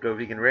 at Go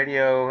Vegan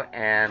Radio.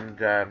 And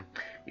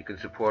you can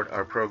support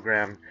our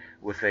program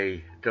with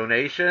a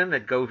donation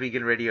at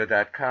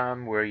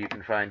goveganradio.com, where you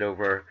can find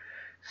over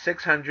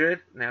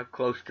 600, now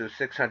close to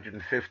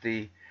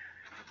 650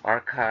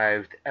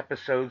 archived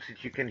episodes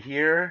that you can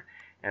hear,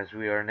 as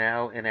we are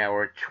now in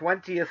our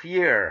 20th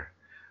year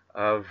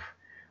of,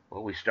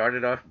 well, we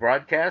started off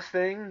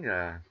broadcasting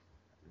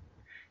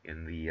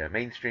in the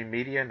mainstream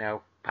media,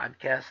 now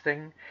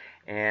podcasting,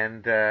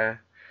 and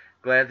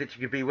glad that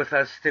you could be with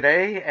us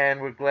today,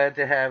 and we're glad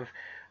to have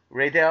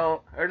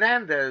Raydel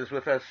Hernandez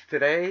with us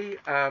today.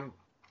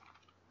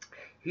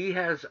 He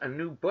has a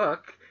new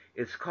book.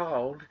 It's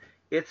called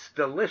It's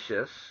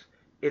Delicious,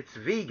 It's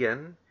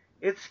Vegan,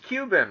 It's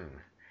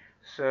Cuban.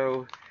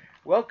 So,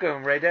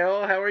 welcome,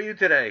 Raydel. How are you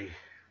today?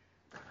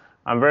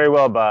 I'm very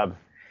well, Bob.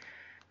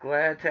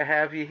 Glad to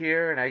have you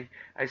here. And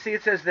I see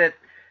it says that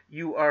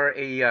you are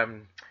a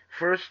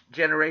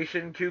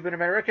first-generation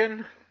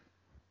Cuban-American?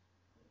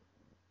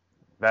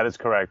 That is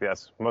correct,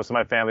 yes. Most of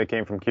my family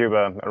came from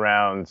Cuba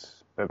around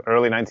the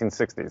early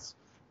 1960s.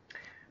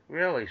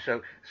 Really?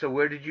 So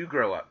where did you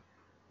grow up?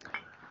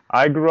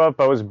 I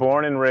was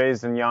born and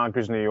raised in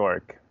Yonkers, New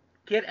York.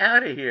 Get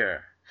out of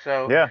here.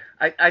 So yeah.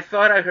 I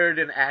thought I heard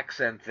an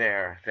accent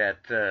there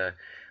that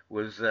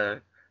was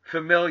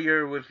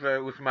familiar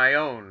with my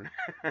own.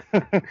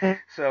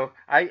 So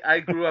I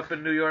grew up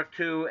in New York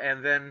too,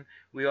 and then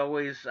we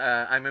always,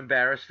 I'm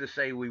embarrassed to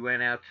say, we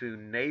went out to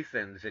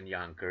Nathan's in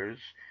Yonkers.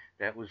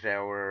 That was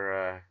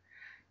our,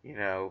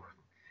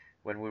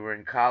 when we were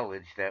in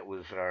college, that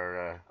was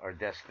our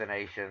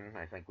destination.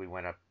 I think we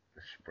went up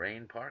the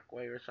Sprain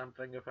Parkway or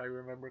something, if I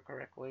remember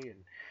correctly.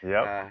 And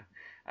yep.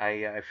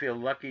 I feel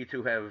lucky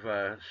to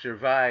have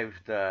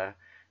survived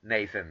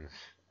Nathan's,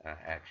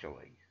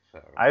 actually.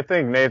 So I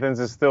think Nathan's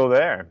is still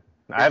there.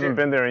 I haven't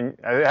been there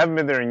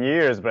in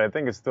years, but I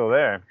think it's still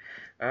there.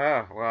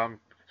 Oh, well, I'm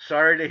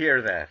sorry to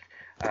hear that.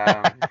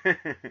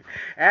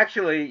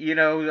 Actually,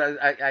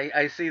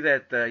 I see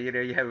that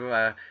you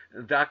have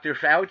Dr.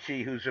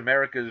 Fauci, who's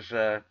America's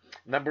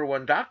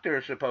 #1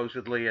 doctor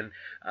supposedly, and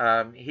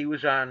he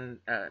was on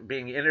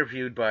being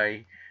interviewed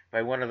by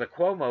one of the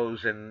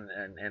Cuomos,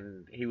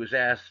 and he was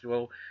asked,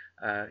 well,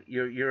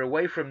 you're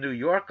away from New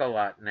York a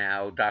lot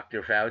now,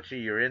 Dr.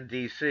 Fauci. You're in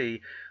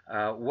D.C.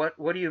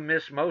 What do you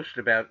miss most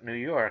about New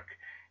York?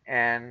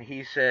 And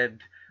he said,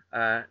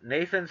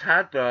 Nathan's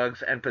Hot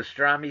Dogs and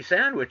Pastrami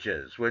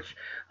Sandwiches, which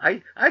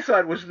I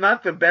thought was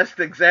not the best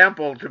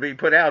example to be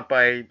put out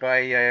by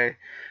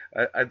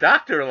a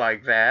doctor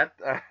like that.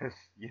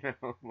 You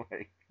know,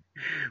 like,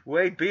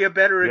 wait, be a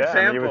better Yeah, I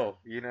mean, you would example,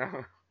 you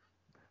know.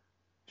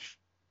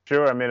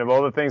 sure. I mean, of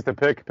all the things to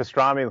pick,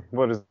 pastrami,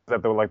 what is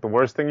that? The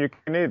worst thing you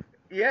can eat?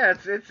 Yeah,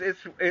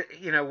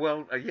 you know,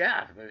 well,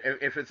 yeah.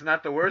 If it's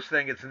not the worst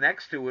thing, it's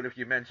next to it if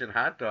you mention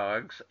hot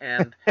dogs,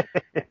 and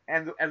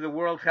the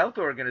World Health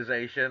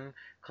Organization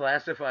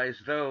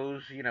classifies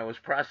those, you know, as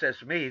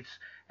processed meats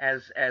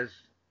as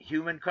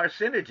human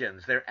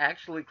carcinogens. They're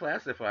actually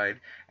classified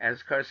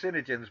as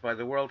carcinogens by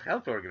the World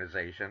Health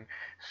Organization.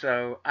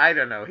 So I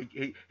don't know.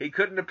 He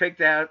couldn't have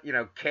picked out, you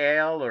know,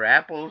 kale or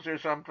apples or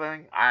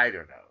something. I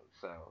don't know.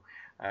 So,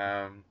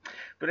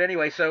 but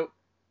anyway, so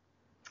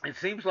it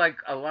seems like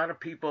a lot of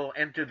people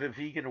enter the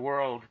vegan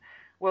world.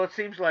 Well, it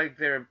seems like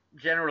there are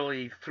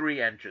generally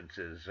three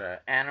entrances: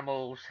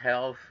 animals,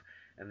 health,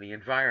 and the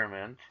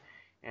environment.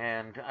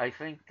 And I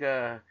think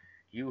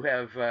you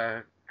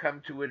have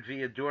come to it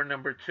via door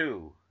number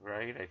two,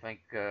 right? I think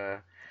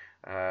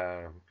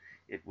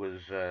it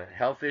was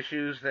health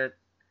issues that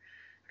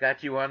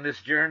got you on this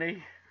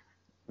journey.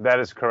 That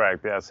is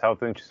correct. Yes,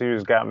 health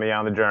issues got me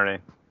on the journey.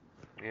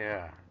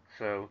 Yeah.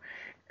 So,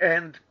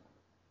 and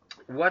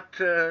what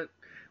uh,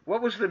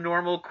 what was the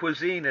normal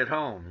cuisine at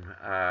home?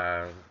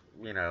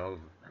 You know,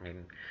 I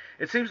mean,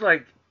 it seems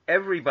like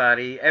every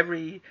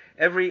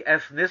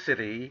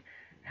ethnicity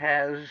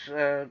has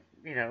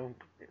you know,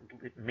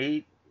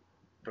 meat,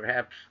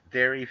 perhaps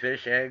dairy,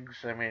 fish,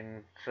 eggs. I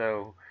mean,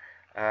 so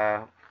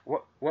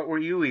what were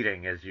you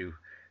eating as you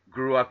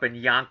grew up in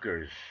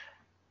Yonkers?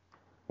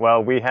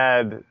 Well,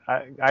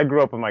 I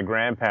grew up with my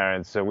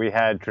grandparents, so we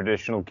had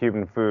traditional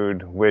Cuban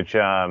food, which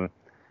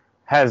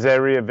has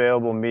every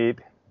available meat,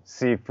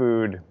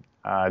 seafood,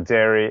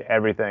 dairy,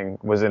 everything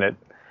was in it.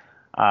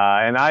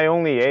 And I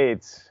only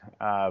ate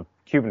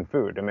Cuban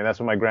food. I mean, that's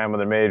what my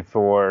grandmother made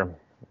for,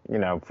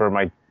 for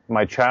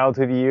my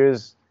childhood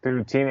years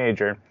through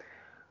teenager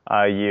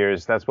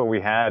years. That's what we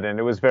had, and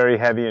it was very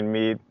heavy in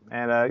meat.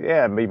 And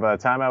yeah, by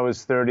the time I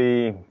was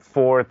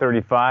 34,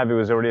 35, it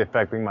was already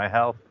affecting my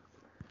health.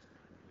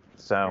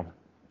 So,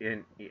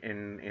 In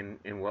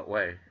what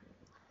way?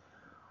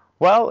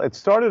 well, it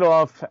started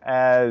off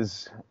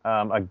as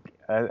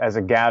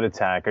a gout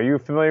attack. Are you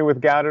familiar with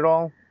gout at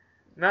all?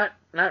 Not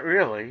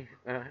really.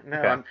 No,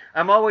 Okay.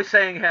 I'm always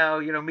saying how,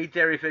 you know, meat,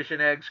 dairy, fish,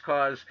 and eggs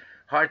cause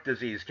heart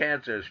disease,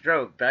 cancer,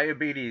 stroke,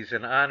 diabetes,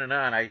 and on and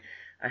on. I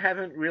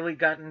haven't really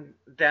gotten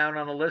down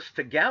on the list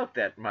to gout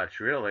that much,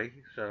 really.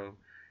 So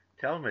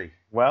tell me.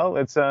 Well,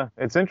 it's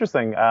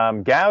interesting.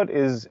 Gout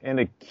is an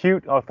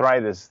acute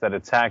arthritis that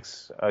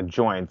attacks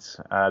joints.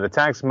 It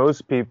attacks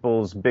most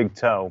people's big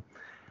toe,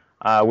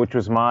 which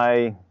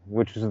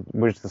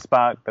the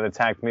spot that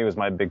attacked me was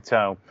my big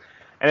toe,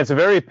 and it's a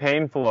very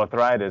painful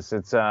arthritis.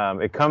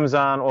 It comes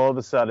on all of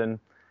a sudden.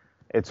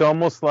 It's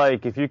almost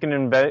like if you can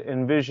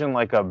envision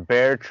like a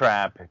bear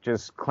trap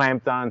just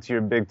clamped onto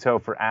your big toe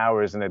for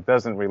hours and it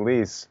doesn't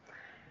release.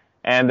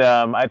 And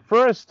at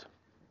first,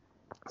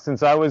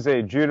 since I was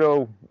a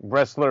judo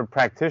wrestler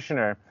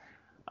practitioner,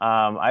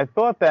 I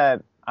thought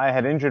that I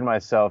had injured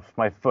my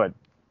foot.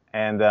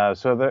 And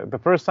so the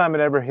first time it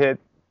ever hit,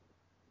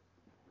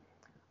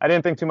 I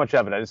didn't think too much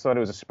of it. I just thought it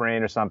was a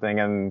sprain or something.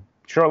 And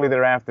shortly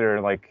thereafter,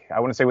 like I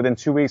want to say within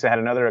 2 weeks, I had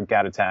another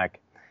gout attack.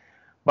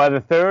 By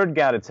the third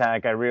gout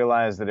attack, I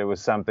realized that it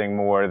was something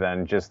more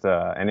than just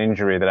an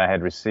injury that I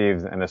had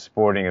received in a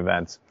sporting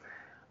event.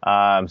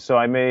 So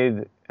I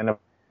made an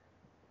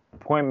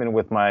appointment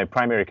with my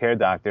primary care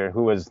doctor,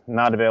 who was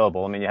not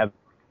available. I mean, you have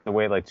to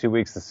wait like 2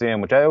 weeks to see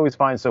him, which I always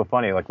find so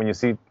funny. Like when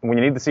you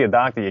need to see a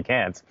doctor, you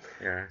can't.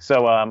 Yeah.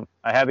 So I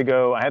had to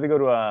go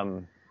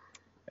to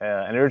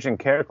an urgent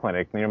care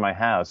clinic near my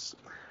house,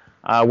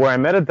 where I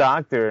met a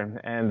doctor,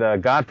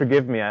 and God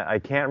forgive me, I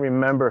can't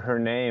remember her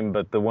name,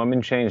 but the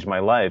woman changed my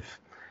life.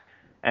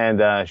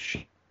 And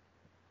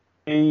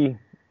she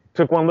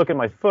took one look at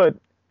my foot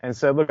and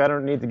said, "Look, I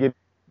don't need to give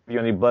you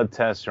any blood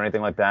tests or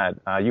anything like that.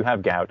 You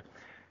have gout."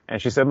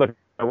 And she said, "Look,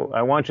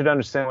 I want you to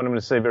understand what I'm going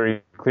to say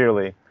very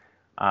clearly.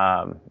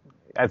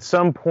 At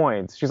some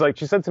point," she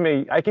said to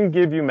me, "I can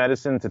give you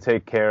medicine to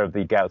take care of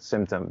the gout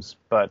symptoms,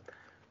 but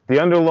the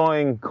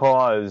underlying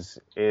cause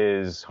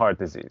is heart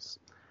disease."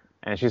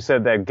 And she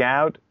said that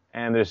gout,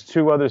 and there's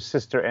two other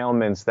sister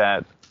ailments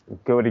that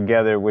go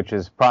together, which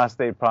is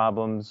prostate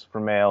problems for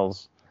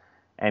males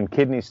and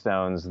kidney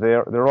stones.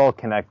 They're all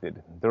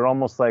connected. They're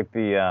almost like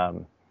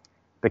the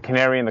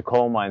canary in the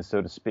coal mine,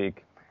 so to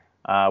speak,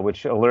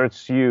 which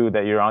alerts you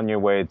that you're on your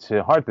way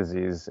to heart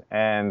disease.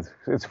 And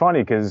it's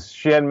funny because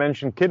she had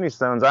mentioned kidney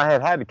stones. I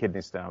had a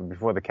kidney stone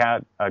before the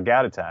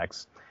gout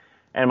attacks,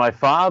 and my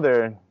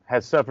father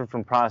had suffered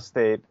from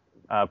prostate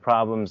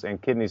problems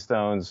and kidney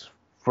stones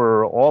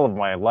for all of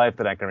my life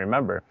that I can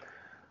remember.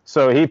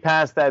 So he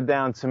passed that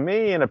down to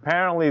me, and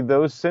apparently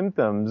those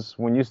symptoms,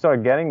 when you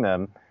start getting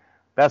them,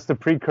 that's the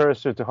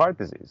precursor to heart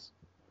disease.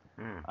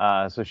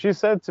 Mm. So she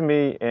said to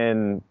me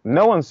in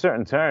no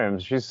uncertain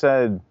terms, she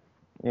said,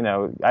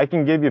 I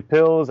can give you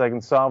pills, I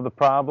can solve the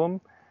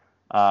problem.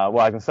 Well,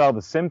 I can solve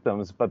the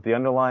symptoms, but the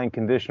underlying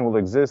condition will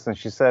exist. And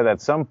she said,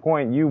 at some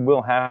point, you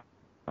will have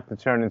to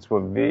turn into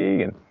a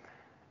vegan.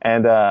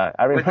 And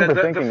I But remember the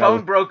thinking I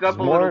phone broke was up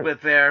a little more,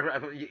 bit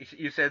there.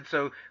 You said,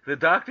 so the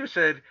doctor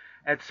said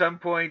at some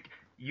point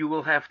you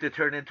will have to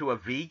turn into a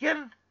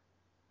vegan?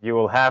 you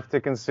will have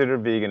to consider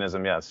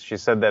veganism. Yes, she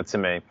said that to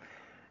me.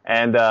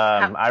 And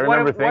I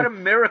remember What a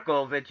thinking,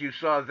 miracle that you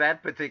saw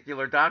that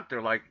particular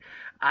doctor. Like,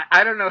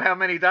 I don't know how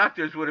many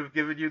doctors would have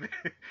given you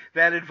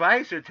that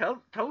advice or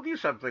told you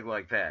something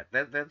like that.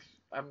 That's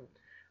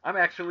I'm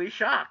actually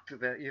shocked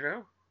that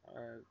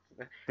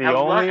the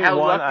only how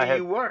one I lucky had,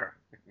 you were.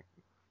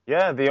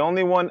 yeah, the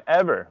only one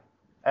ever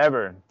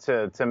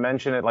to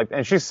mention it like,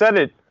 and she said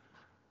it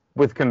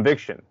with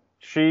conviction.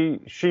 She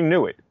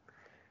knew it.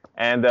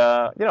 And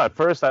at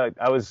first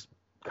I was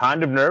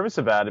kind of nervous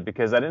about it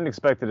because I didn't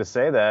expect her to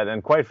say that,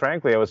 and quite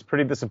frankly, I was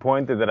pretty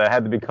disappointed that I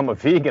had to become a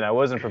vegan. I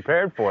wasn't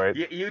prepared for it.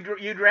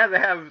 You'd rather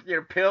have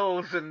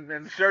pills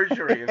and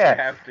surgery if you Yeah,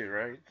 have to,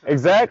 right?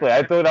 exactly.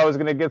 I thought I was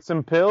going to get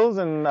some pills,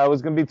 and I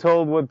was going to be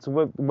told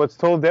what's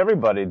told to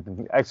everybody: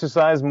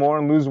 exercise more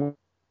and lose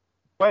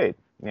weight.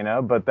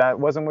 But that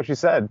wasn't what she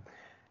said,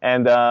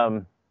 and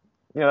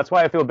that's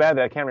why I feel bad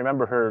that I can't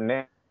remember her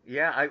name.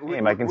 Yeah, I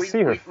can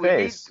see her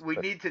face. we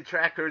need to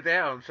track her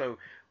down. So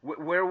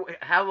where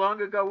how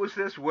long ago was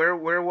this? Where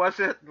was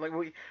it?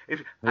 Like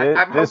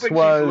I'm This hoping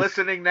she's was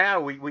listening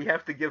now. We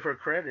have to give her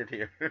credit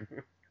here.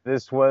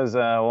 this was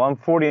well, I'm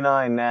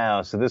 49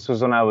 now, so this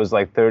was when I was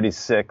like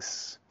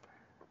 36.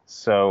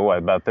 So what,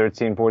 about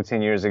 13,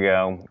 14 years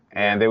ago,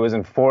 and Yeah. it was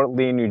in Fort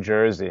Lee, New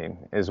Jersey,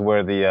 is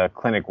where the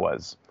clinic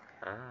was.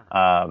 Ah.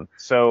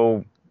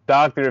 So,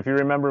 doctor, if you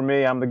remember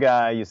me, I'm the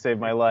guy. You saved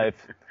my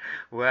life.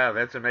 Wow,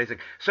 that's amazing.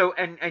 So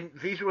and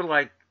these were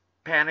like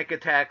panic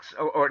attacks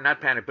or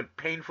not panic, but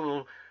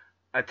painful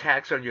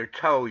attacks on your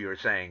toe. You're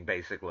saying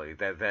basically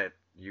that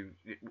you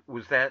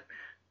was that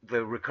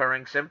the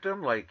recurring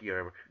symptom, like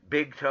your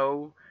big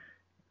toe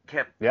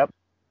kept. Yep.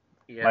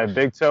 My Yes.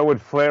 big toe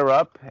would flare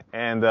up,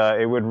 and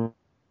it would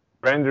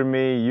render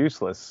me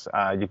useless.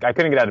 I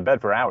couldn't get out of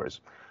bed for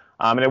hours.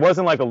 And it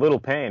wasn't like a little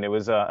pain. It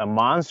was a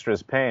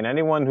monstrous pain.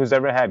 Anyone who's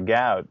ever had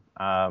gout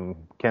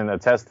can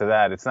attest to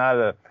that. It's not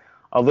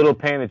a little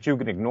pain that you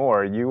can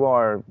ignore. You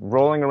are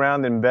rolling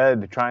around in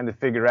bed trying to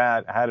figure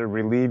out how to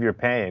relieve your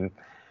pain.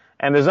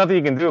 And there's nothing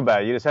you can do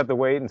about it. You just have to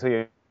wait until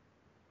your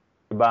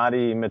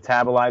body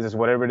metabolizes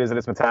whatever it is that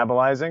it's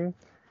metabolizing,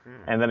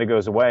 Hmm. and then it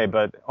goes away,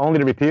 but only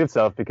to repeat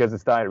itself because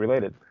it's diet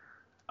related.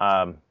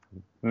 Um,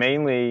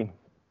 Mainly,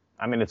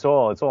 I mean, it's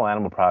all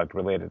animal product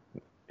related.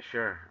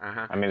 Sure.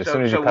 Uh-huh. I mean, as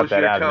soon as you cut Was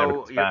that your out, it never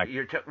toe comes back.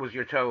 was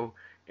your toe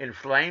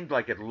inflamed,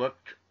 like it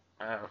looked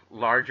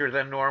larger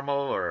than normal,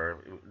 or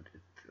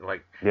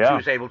like she Yeah,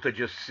 was able to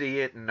just see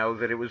it and know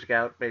that it was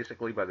gout,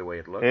 basically by the way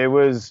it looked?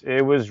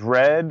 it was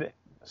red,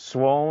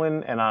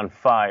 swollen, and on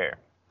fire.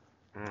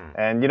 Mm.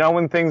 And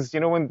when things,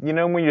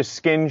 when your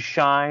skin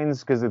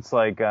shines because it's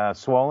like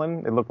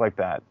swollen, it looked like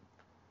that.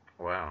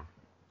 Wow.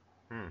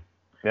 Hmm.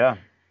 Yeah.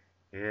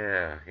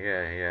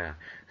 Yeah.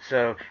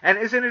 So, and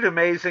isn't it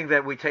amazing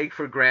that we take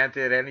for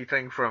granted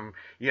anything from,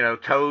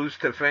 toes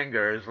to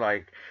fingers,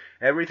 like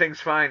everything's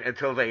fine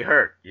until they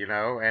hurt,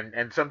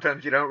 and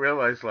sometimes you don't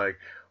realize like,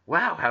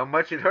 wow, how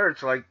much it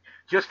hurts, like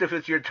just if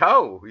it's your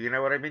toe, you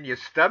know what I mean? You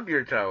stub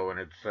your toe and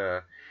it's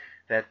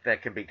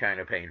that can be kind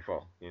of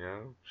painful.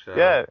 So,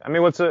 Yeah, I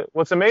mean,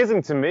 what's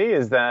amazing to me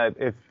is that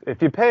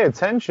if you pay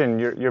attention,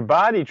 your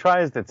body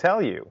tries to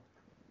tell you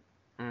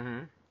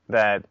mhm.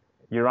 that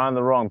you're on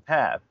the wrong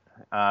path.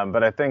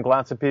 But I think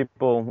lots of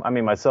people, I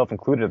mean, myself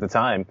included at the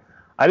time,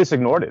 I just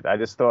ignored it. I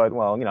just thought,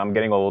 well, I'm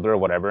getting older or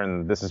whatever,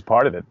 and this is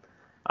part of it.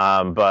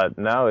 But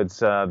no,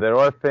 there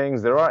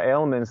are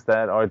ailments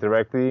that are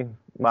directly,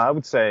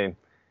 well,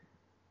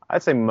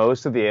 I'd say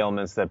most of the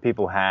ailments that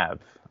people have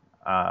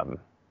um,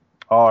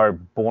 are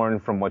born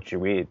from what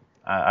you eat.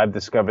 I've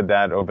discovered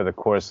that over the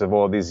course of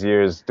all these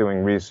years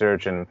doing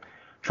research and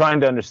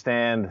trying to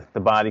understand the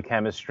body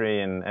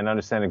chemistry and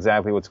understand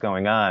exactly what's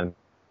going on.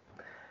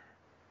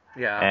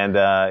 Yeah. And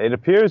it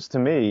appears to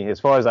me, as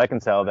far as I can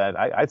tell, that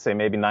I'd say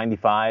maybe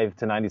 95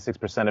 to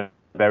 96% of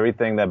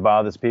everything that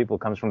bothers people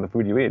comes from the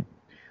food you eat.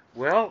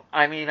 Well,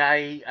 I mean,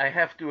 I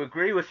have to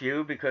agree with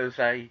you because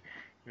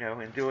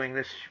in doing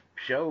this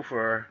show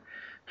for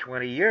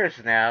 20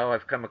 years now,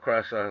 I've come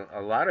across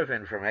a lot of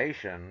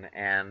information.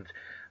 And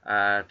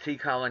T.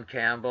 Colin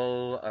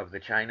Campbell of the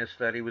China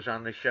Study was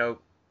on the show,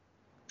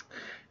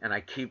 and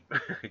I keep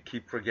I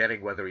keep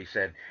forgetting whether he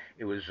said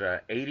it was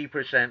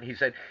 80%. He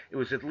said it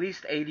was at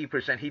least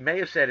 80%. He may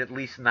have said at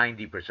least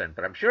 90%,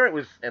 but I'm sure it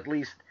was at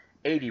least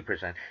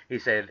 80%. He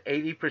said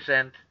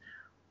 80%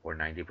 or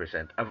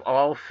 90% of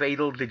all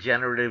fatal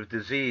degenerative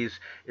disease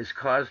is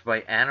caused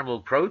by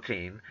animal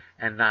protein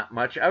and not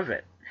much of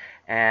it.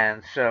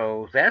 And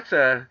so that's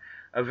a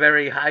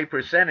very high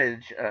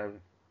percentage,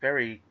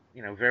 very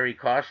very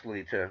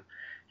costly to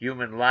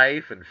human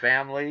life and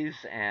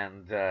families,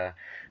 and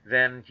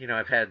then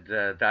I've had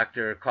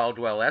Dr.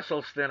 Caldwell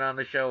Esselstyn on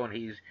the show, and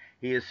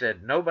he has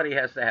said nobody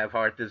has to have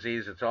heart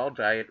disease; it's all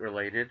diet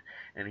related,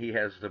 and he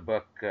has the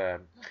book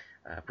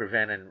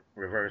Prevent and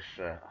Reverse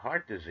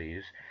Heart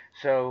Disease.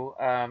 So,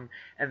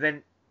 and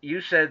then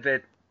you said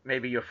that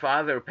maybe your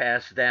father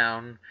passed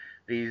down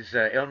these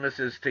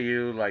illnesses to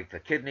you, like the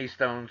kidney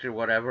stones or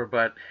whatever,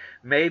 but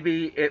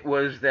maybe it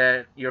was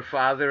that your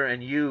father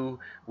and you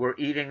were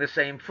eating the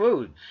same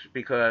foods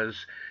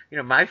because,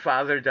 my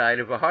father died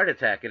of a heart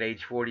attack at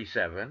age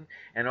 47,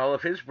 and all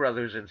of his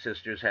brothers and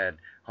sisters had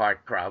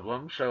heart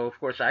problems. So, of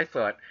course, I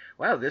thought,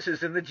 wow, this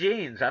is in the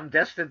genes. I'm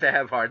destined to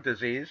have heart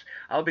disease.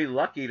 I'll be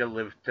lucky to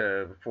live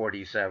to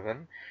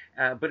 47.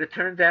 But it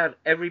turned out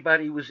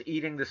everybody was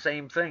eating the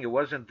same thing. It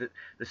wasn't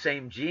the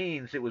same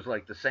genes. It was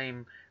like the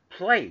same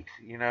plate.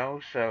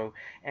 So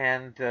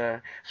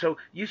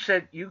you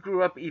said you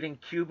grew up eating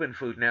Cuban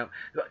food. Now,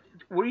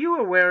 were you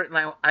aware?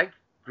 Now, I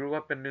grew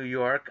up in New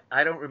York.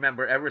 I don't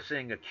remember ever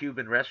seeing a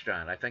Cuban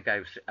restaurant. I think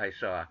I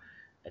saw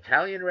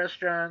Italian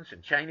restaurants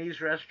and Chinese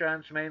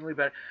restaurants mainly,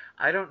 but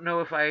I don't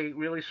know if I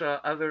really saw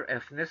other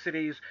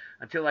ethnicities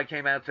until I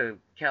came out to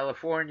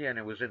California and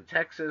it was in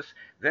Texas.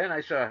 Then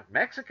I saw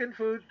Mexican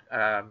food,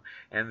 and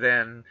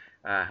then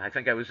I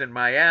think I was in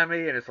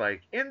Miami and it's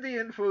like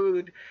Indian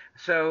food.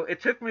 So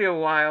it took me a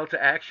while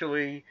to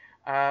actually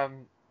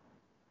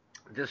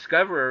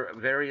discover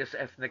various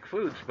ethnic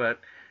foods. But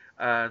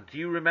do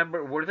you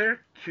remember, were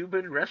there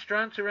Cuban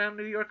restaurants around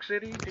New York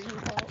City? Do you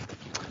recall?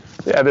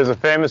 Yeah, there's a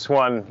famous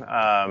one.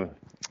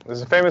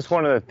 There's a famous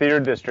one in the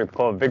theater district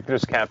called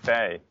Victor's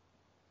Cafe.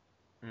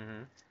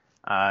 Mm-hmm.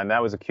 And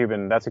that was a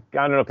Cuban. I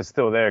don't know if it's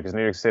still there because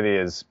New York City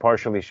is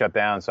partially shut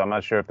down, so I'm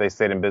not sure if they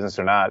stayed in business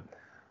or not.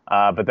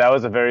 But that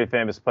was a very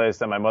famous place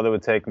that my mother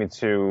would take me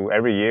to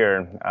every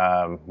year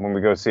when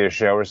we go see a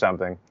show or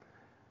something.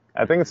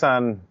 I think it's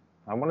on,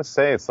 I want to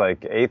say it's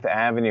like 8th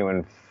Avenue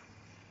and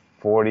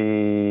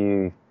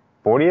 40th,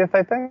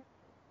 I think.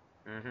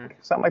 Mm-hmm.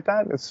 Something like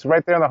that. It's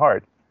right there in the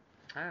heart.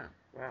 Ah,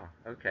 wow.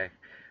 Okay.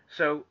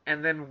 So,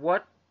 and then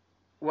what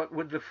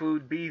would the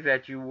food be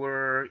that you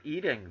were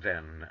eating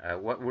then?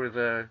 What were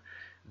the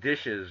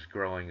dishes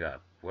growing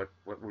up? What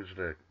was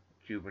the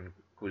Cuban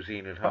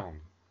cuisine at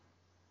home?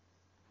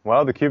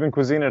 Well, the Cuban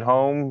cuisine at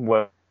home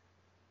was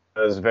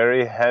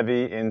very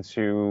heavy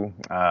into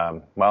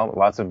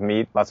lots of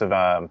meat, lots of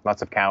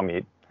cow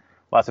meat,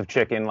 lots of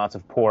chicken, lots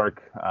of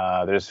pork.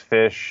 There's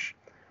fish.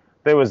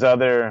 There was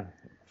other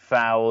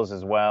fowls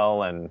as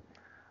well, and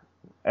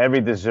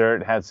every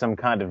dessert had some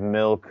kind of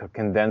milk,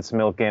 condensed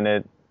milk in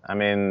it. I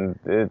mean,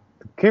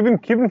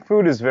 Cuban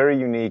food is very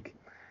unique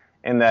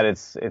in that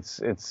it's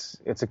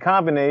a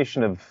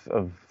combination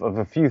of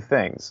a few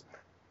things.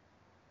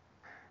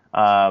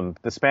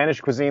 The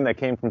Spanish cuisine that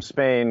came from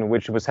Spain,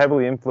 which was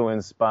heavily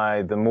influenced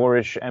by the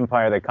Moorish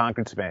Empire that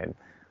conquered Spain.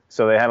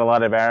 So they had a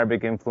lot of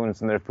Arabic influence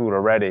in their food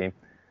already.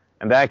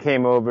 And that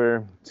came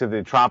over to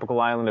the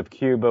tropical island of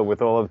Cuba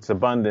with all of its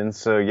abundance.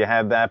 So you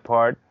had that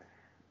part.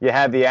 You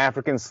had the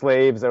African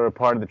slaves that were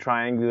part of the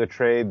triangular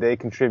trade. They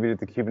contributed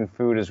to Cuban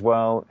food as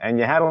well. And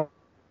you had a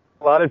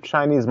lot of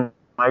Chinese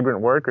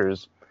migrant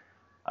workers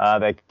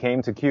that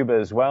came to Cuba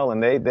as well,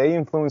 and they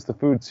influenced the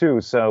food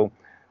too. So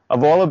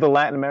of all of the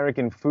Latin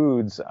American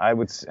foods,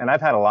 and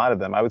I've had a lot of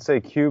them, I would say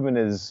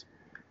Cuban's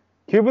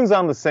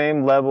on the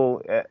same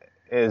level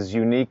as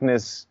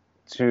uniqueness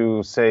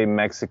to, say,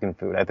 Mexican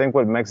food. I think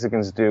what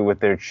Mexicans do with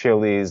their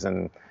chilies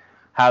and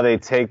how they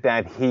take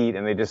that heat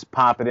and they just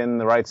pop it in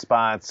the right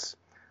spots,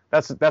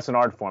 that's an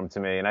art form to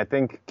me. And I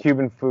think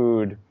Cuban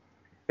food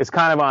is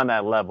kind of on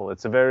that level.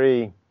 It's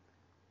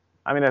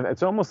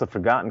almost a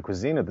forgotten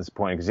cuisine at this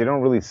point because you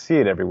don't really see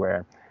it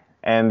everywhere.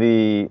 And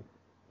the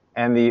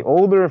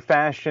older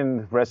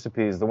fashioned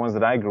recipes, the ones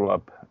that I grew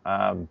up,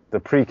 the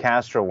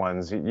pre-Castro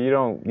ones, you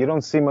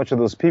don't see much of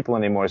those people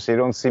anymore, so you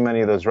don't see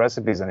many of those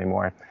recipes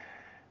anymore.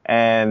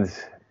 And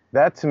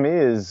that to me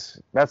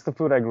that's the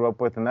food I grew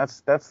up with, and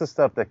that's the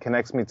stuff that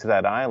connects me to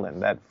that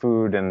island, that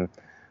food and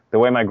the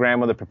way my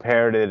grandmother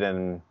prepared it,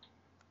 and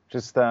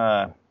just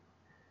I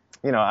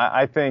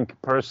think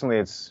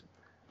personally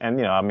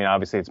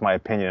obviously it's my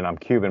opinion and I'm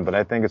Cuban, but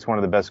I think it's one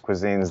of the best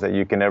cuisines that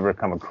you can ever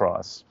come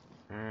across.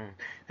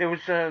 There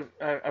was a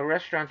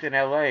restaurant in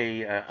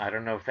L.A. I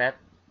don't know if that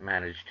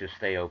managed to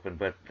stay open,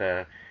 but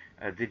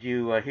did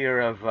you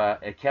hear of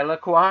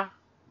Equilaqua?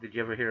 Did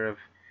you ever hear of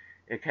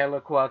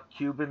Equilaqua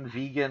Cuban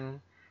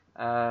vegan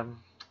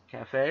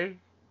cafe?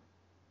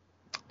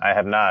 I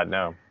have not,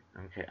 no.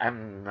 Okay,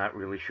 I'm not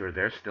really sure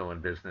they're still in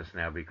business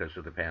now because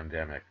of the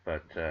pandemic,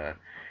 but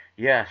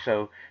yeah.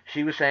 So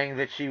she was saying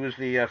that she was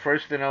the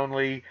first and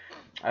only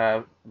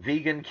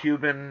vegan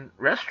Cuban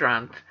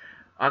restaurant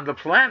on the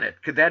planet.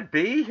 Could that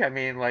be? I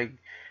mean, like,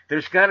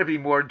 there's got to be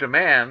more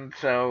demand.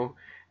 So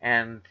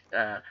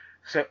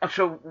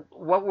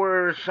what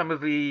were some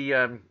of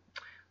the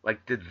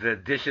like? Did the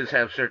dishes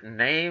have certain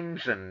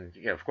names? And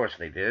yeah, of course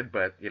they did.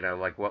 But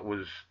like, what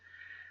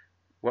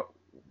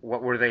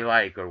were they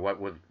like, or what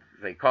were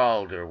they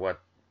called, or what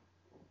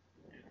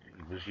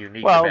was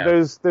unique about it?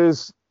 Well,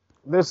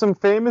 there's some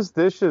famous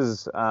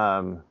dishes.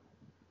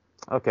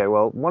 Okay,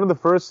 well, one of the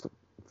first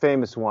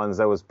famous ones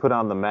that was put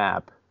on the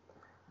map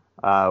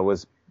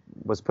was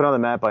put on the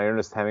map by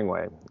Ernest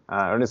Hemingway.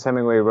 Ernest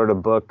Hemingway wrote a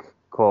book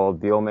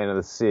called The Old Man of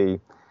the Sea,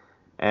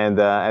 and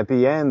at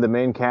the end, the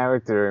main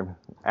character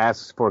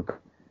asks for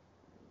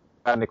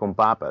carne con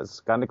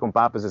papas. Carne con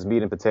papas is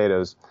meat and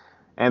potatoes,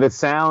 and it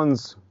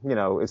sounds,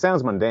 it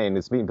sounds mundane.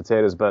 It's meat and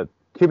potatoes, but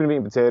Cuban meat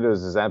and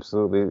potatoes is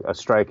absolutely a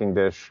striking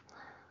dish.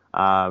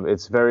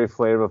 It's very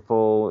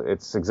flavorful.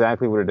 It's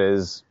exactly what it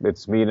is.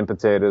 It's meat and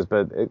potatoes,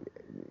 but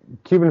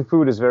Cuban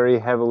food is very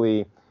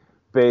heavily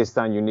based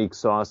on unique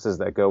sauces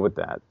that go with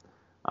that.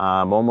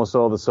 Almost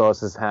all the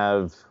sauces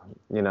have,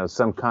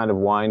 some kind of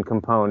wine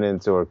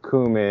component or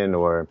cumin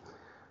or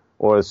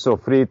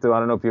sofrito. I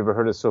don't know if you ever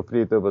heard of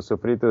sofrito, but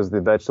sofrito is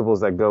the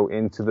vegetables that go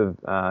into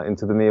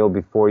the meal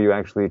before you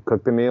actually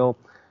cook the meal,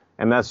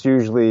 and that's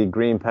usually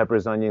green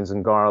peppers, onions,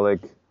 and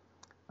garlic.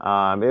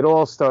 It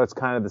all starts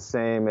kind of the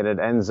same, and it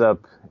ends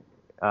up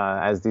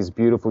as these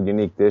beautiful,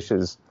 unique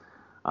dishes.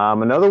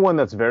 Another one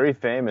that's very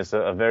famous,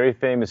 a very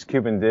famous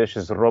Cuban dish,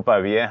 is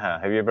ropa vieja.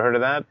 Have you ever heard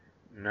of that?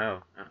 No.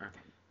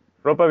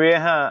 Ropa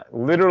vieja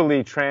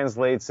literally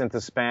translates into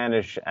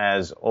Spanish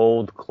as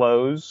old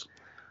clothes.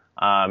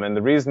 And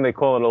the reason they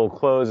call it old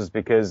clothes is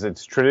because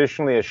it's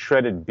traditionally a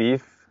shredded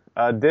beef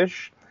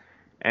dish.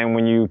 And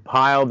when you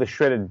pile the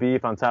shredded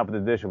beef on top of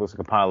the dish, it looks like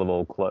a pile of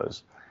old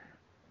clothes.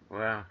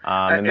 Wow.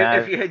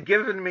 If you had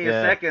given me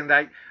a second,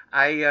 I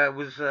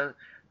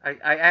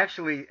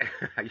actually,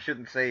 I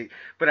shouldn't say,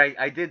 but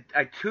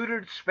I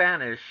tutored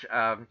Spanish.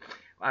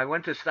 I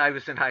went to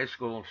Stuyvesant High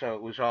School, so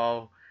it was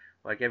all,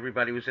 like,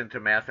 everybody was into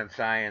math and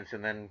science.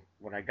 And then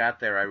when I got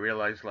there, I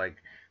realized, like,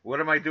 what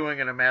am I doing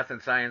in a math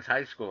and science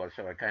high school?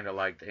 So I kind of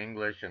liked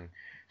English and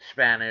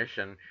Spanish,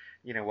 and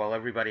while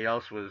everybody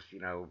else was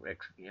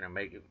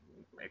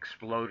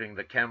exploding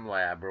the chem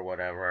lab or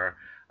whatever,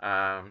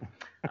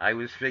 I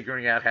was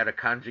figuring out how to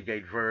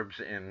conjugate verbs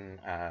in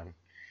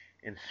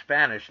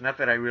Spanish. Not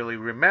that I really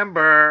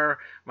remember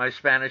my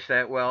Spanish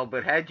that well,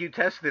 but had you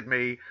tested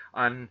me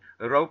on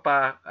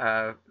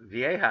ropa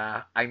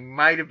vieja, I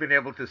might have been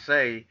able to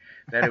say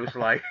that it was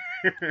like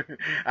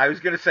I was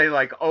going to say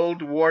like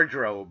old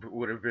wardrobe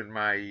would have been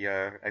my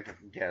I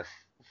guess.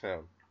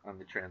 So on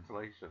the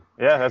translation.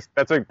 Yeah,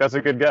 that's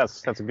a good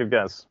guess. That's a good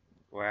guess.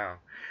 Wow.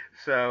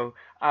 So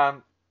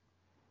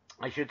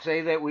I should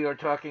say that we are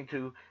talking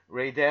to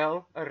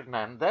Raydel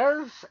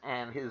Hernandez,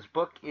 and his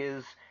book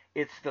is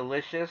It's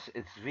Delicious,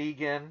 It's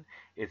Vegan,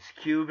 It's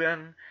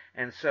Cuban.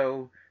 And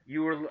so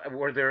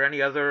were there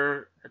any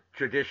other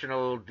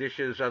traditional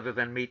dishes other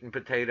than meat and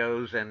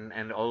potatoes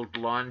and old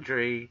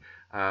laundry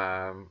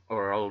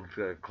or old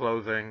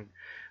clothing?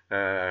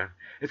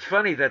 It's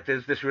funny that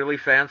there's this really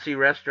fancy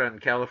restaurant in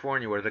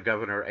California where the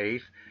governor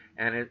ate,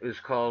 and it was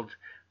called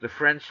the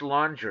French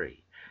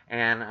Laundry.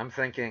 And I'm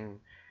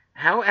thinking,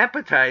 how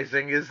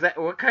appetizing is that?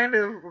 What kind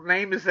of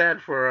name is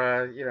that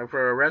for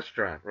for a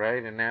restaurant,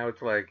 right? And now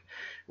it's like,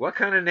 what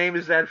kind of name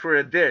is that for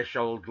a dish?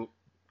 Old, old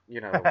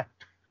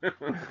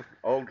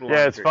laundry.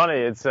 Yeah, it's funny.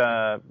 It's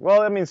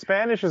well, I mean,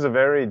 Spanish is a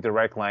very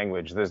direct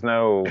language. There's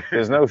no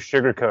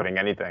sugarcoating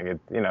anything. It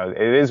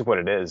is what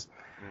it is.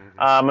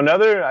 Mm-hmm.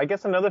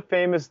 Another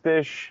famous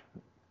dish.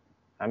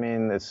 I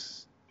mean,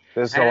 there's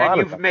a and lot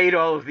you've of made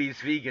all of these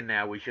vegan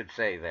now. We should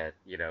say that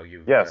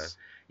you've yes.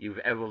 You've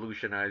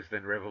evolutionized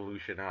and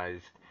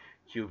revolutionized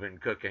Cuban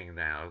cooking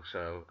now.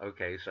 So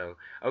okay,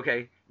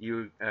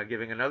 you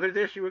giving another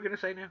dish you were going to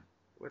say now?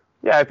 What?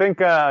 Yeah, I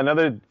think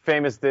another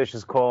famous dish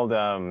is called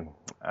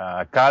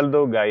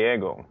caldo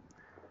gallego,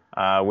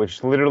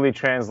 which literally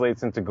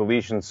translates into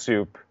Galician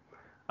soup.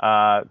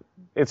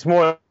 It's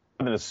more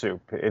than a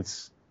soup.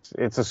 It's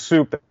a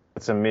soup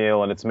that's a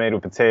meal, and it's made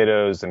with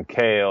potatoes and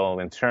kale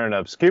and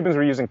turnips. Cubans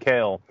were using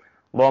kale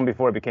long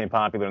before it became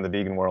popular in the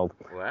vegan world.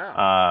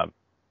 Wow.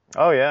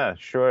 Oh yeah,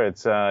 sure.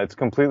 It's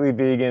completely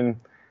vegan.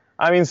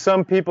 I mean,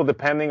 some people,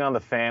 depending on the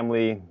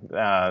family,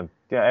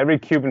 every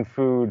Cuban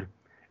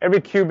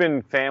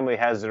family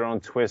has their own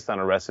twist on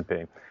a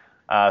recipe.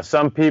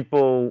 Some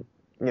Cuban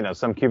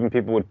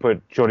people would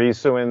put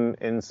chorizo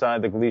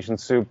inside the Galician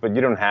soup, but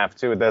you don't have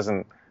to. It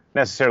doesn't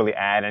necessarily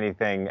add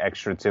anything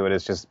extra to it.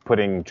 It's just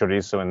putting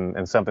chorizo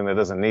in something that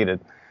doesn't need it.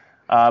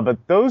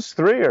 But those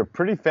three are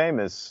pretty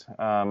famous.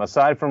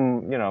 Aside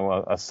from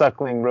a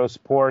suckling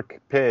roast pork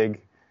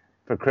pig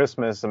for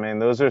Christmas, I mean,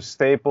 those are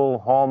staple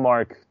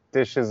hallmark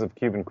dishes of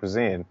Cuban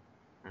cuisine.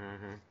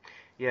 Mm-hmm.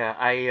 Yeah,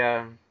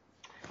 I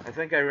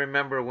think I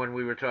remember when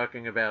we were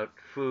talking about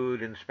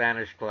food in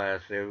Spanish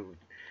class.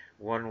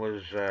 One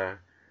was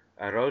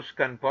arroz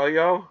con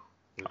pollo.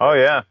 Oh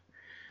yeah.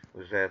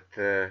 Was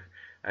that?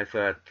 I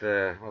thought,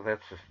 well,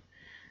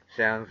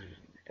 sounds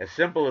as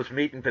simple as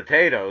meat and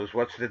potatoes.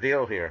 What's the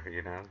deal here?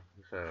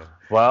 So.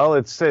 Well,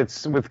 it's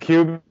with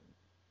Cuban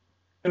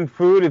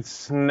food,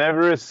 it's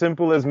never as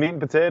simple as meat and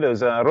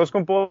potatoes. Arroz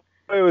con pollo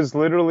is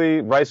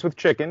literally rice with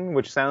chicken,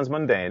 which sounds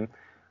mundane,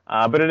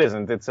 but it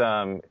isn't.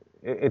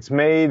 It's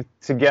made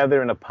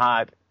together in a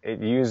pot. It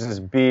uses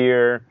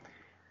beer.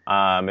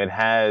 It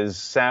has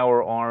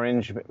sour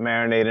orange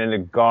marinated in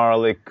it,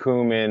 garlic,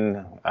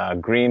 cumin,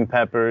 green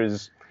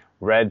peppers,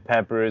 red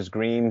peppers,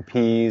 green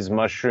peas,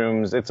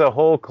 mushrooms. It's a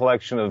whole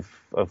collection of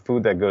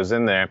food that goes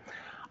in there.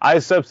 I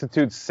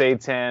substitute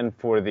seitan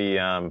for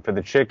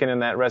the chicken in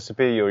that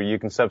recipe, or you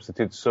can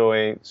substitute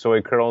soy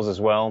curls as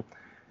well.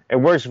 It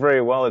works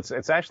very well.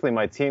 It's actually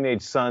my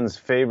teenage son's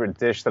favorite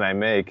dish that I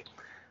make.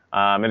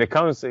 And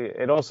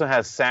it also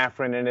has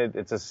saffron in it.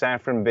 It's a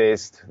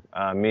saffron-based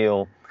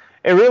meal.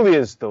 It really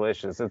is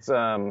delicious.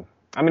 I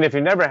mean, if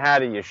you've never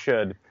had it, you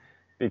should,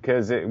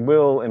 because it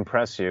will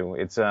impress you.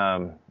 It's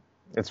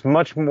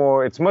much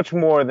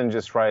more than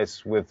just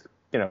rice with,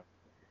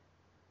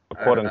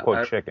 quote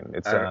unquote chicken.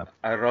 It's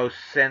arroz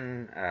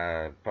sin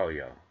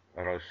pollo,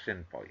 arroz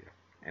sin pollo.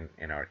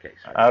 In our case,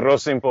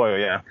 arroz sin pollo,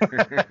 yeah.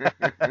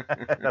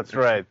 That's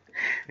right.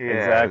 Yeah.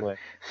 Exactly.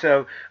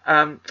 So,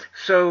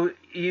 so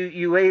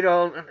you ate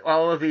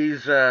all of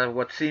these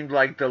what seemed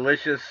like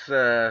delicious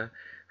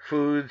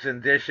foods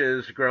and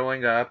dishes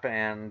growing up,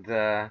 and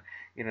now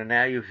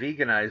you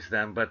veganize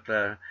them. But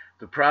the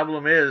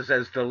problem is,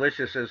 as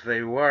delicious as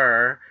they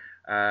were,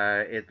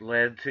 it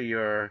led to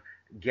your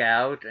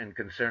gout and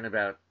concern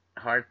about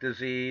heart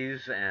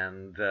disease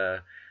and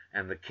the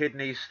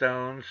kidney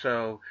stones.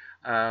 So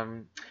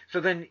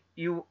then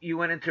you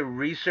went into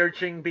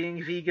researching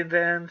being vegan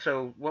then.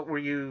 So what were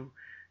you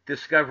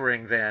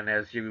discovering then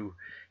as you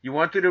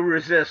wanted to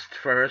resist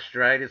first,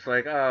 right? It's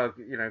like, oh,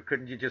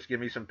 couldn't you just give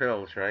me some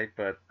pills, right?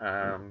 But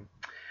so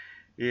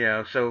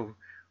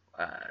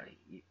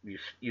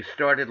you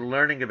started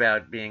learning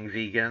about being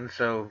vegan.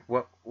 So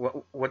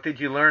what did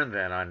you learn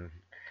then on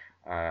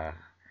on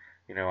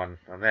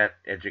that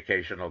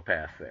educational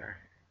path there?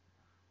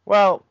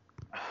 Well,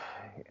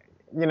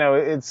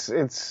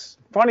 it's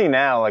funny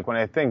now, like when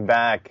I think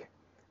back,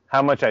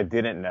 how much I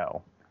didn't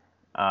know,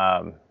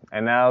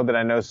 and now that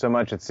I know so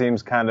much, it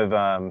seems kind of,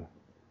 I don't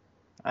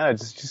know, it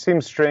just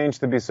seems strange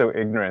to be so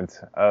ignorant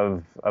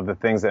of the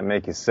things that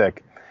make you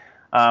sick.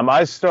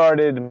 I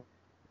started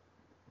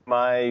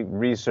my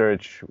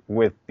research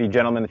with the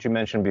gentleman that you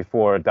mentioned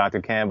before,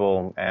 Dr.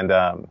 Campbell, and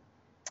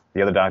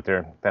the other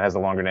doctor that has a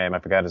longer name. I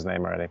forgot his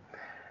name already.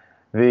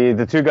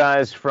 The two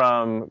guys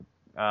from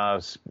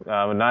Forks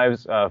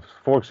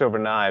Over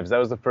Knives. That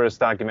was the first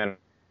documentary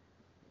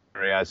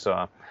I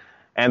saw,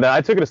 and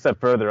I took it a step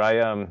further.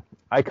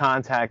 I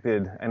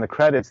contacted, in the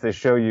credits they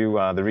show you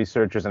the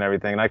researchers and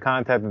everything, and I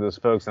contacted those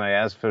folks and I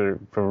asked for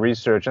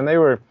research, and they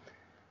were,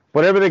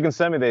 whatever they can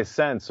send me, they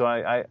sent. So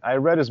I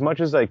read as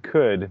much as I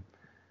could,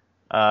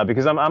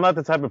 because I'm not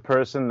the type of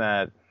person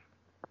that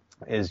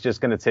is just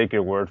going to take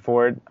your word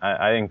for it.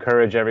 I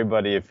encourage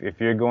everybody,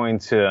 if you're going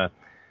to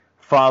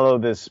follow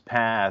this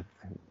path,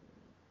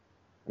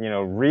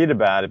 read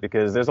about it,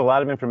 because there's a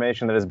lot of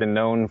information that has been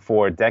known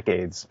for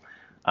decades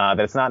that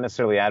it's not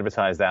necessarily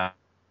advertised out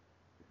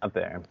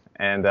there.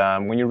 And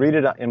when you read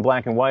it in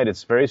black and white,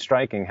 it's very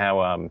striking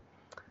how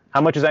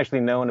much is actually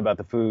known about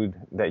the food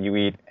that you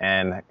eat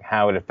and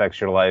how it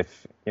affects your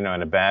life, in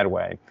a bad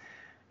way.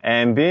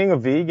 And being a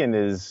vegan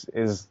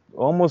is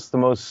almost the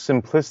most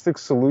simplistic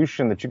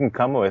solution that you can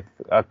come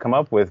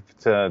up with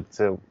to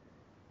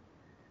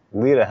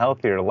lead a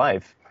healthier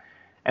life.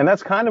 And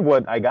that's kind of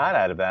what I got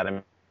out of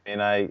that.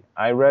 I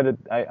read it.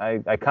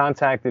 I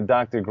contacted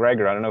Dr.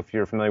 Greger. I don't know if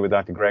you're familiar with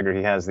Dr. Greger.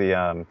 He has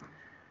the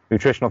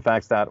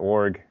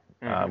nutritionalfacts.org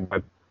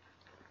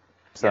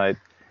website,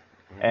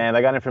 and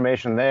I got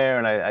information there.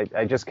 And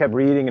I just kept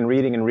reading and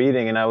reading and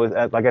reading. And I was,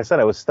 like I said,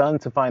 I was stunned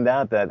to find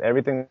out that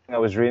everything I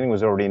was reading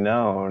was already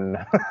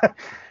known.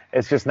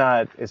 It's just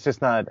not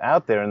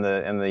out there in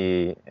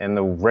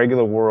the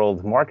regular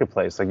world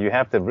marketplace. Like, you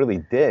have to really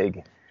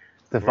dig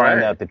to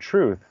find out the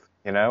truth,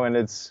 and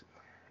it's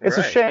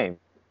a shame.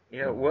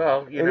 Yeah,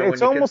 well,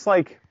 it's almost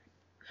like.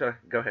 Sorry,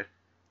 go ahead.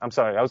 I'm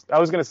sorry. I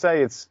was going to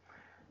say it's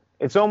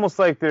almost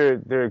like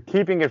they're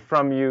keeping it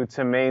from you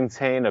to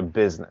maintain a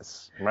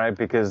business, right?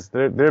 Because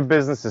their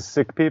business is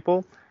sick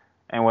people,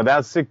 and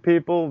without sick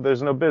people,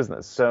 there's no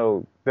business.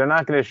 So they're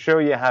not going to show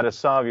you how to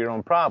solve your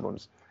own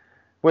problems,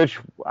 which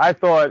I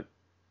thought,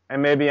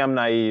 and maybe I'm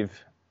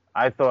naive,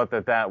 I thought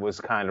that was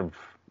kind of,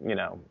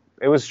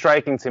 it was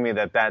striking to me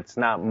that that's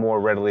not more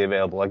readily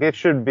available. Like, it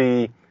should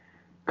be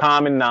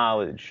common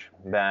knowledge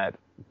that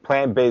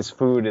plant-based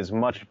food is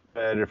much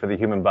better for the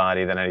human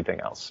body than anything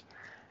else,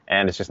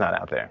 and it's just not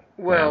out there.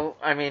 Well,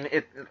 I mean,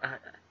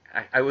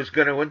 I was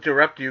going to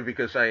interrupt you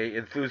because I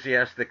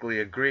enthusiastically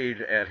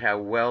agreed at how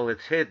well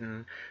it's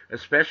hidden,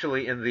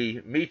 especially in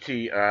the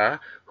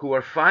media, who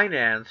are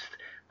financed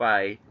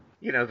by,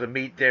 the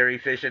meat, dairy,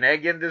 fish, and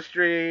egg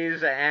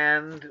industries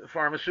and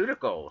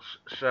pharmaceuticals.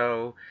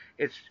 So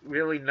it's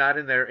really not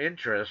in their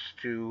interest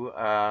to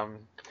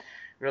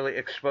really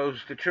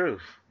expose the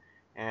truth.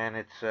 And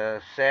it's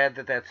sad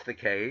that that's the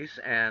case,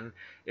 and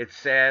it's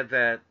sad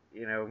that,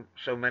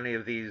 so many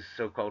of these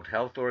so-called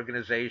health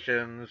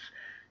organizations,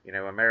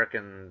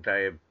 American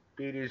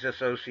Diabetes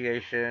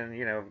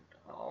Association,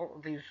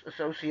 all these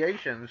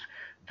associations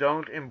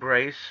don't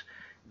embrace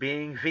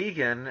being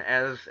vegan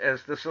as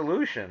the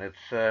solution.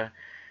 It's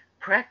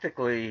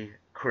practically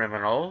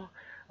criminal.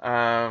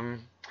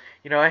 Um,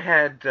 I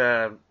had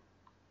the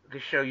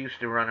show used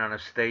to run on a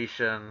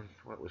station.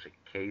 What was it?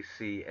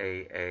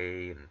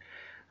 KCAA,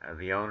 and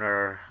the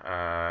owner,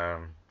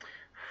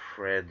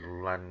 Fred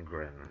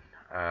Lundgren.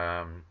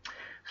 Um,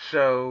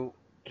 so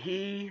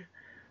he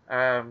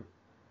um,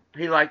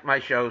 he liked my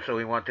show, so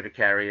he wanted to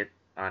carry it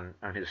on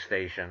his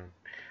station.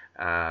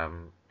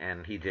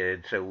 And he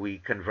did. So we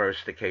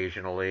conversed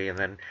occasionally. And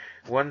then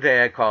one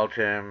day I called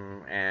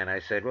him and I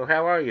said, "Well,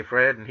 how are you,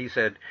 Fred?" And he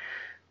said,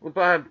 "Well,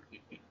 Bob,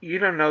 you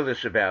don't know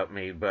this about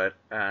me, but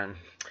I'm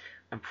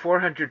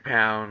 400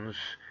 pounds.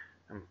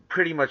 I'm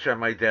pretty much on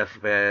my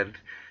deathbed.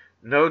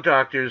 No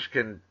doctors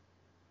can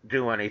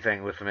do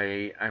anything with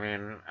me. I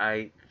mean,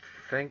 I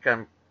think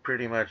I'm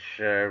pretty much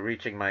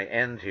reaching my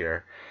end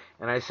here."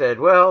 And I said,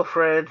 "Well,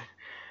 Fred,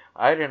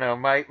 I don't know.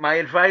 My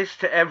advice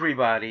to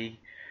everybody,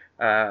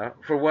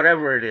 for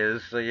whatever it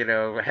is,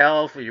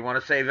 health, or you want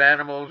to save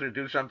animals or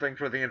do something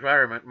for the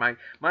environment,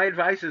 my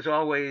advice is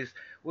always,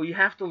 well, you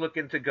have to look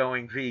into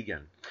going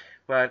vegan.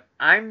 But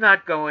I'm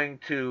not going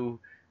to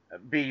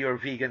be your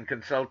vegan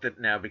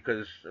consultant now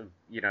because of,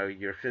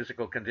 your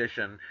physical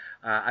condition.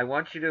 I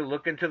want you to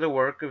look into the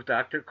work of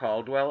Dr.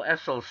 Caldwell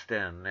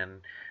Esselstyn.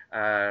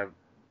 And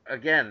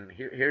again,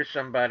 here's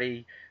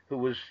somebody who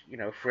was,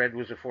 Fred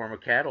was a former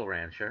cattle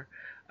rancher.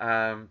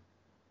 Um,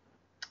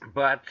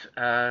 but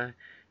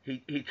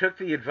he took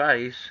the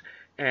advice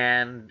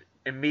and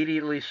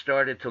immediately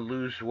started to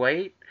lose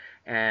weight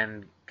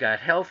and got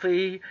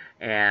healthy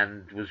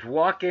and was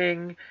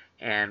walking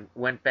and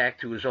went back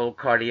to his old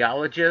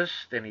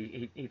cardiologist. And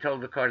he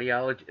told the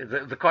cardiologist,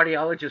 the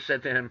cardiologist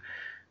said to him,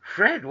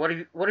 "Fred, what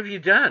have you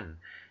done?"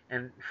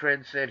 And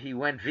Fred said he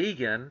went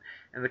vegan.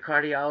 And the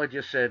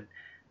cardiologist said,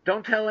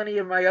 "Don't tell any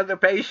of my other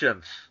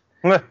patients."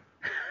 Yeah,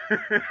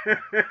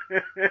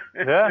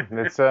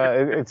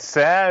 it's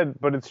sad,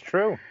 but it's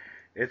true.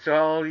 It's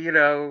all,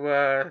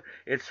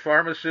 it's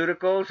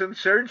pharmaceuticals and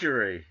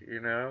surgery,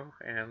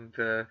 and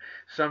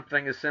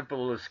something as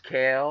simple as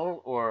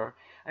kale, or,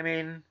 I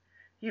mean,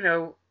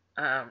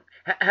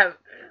 have,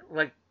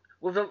 like,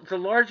 well, the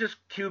largest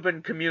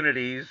Cuban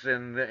communities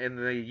in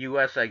the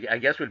U.S., I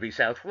guess, would be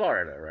South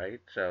Florida,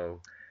 right?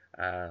 So,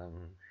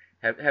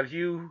 have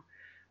you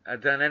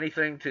done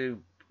anything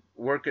to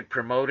work at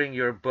promoting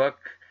your book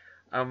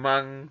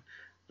among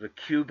the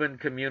Cuban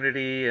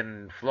community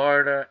in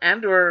Florida,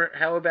 and or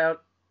how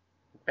about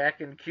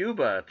back in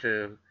Cuba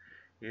to,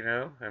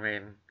 I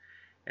mean,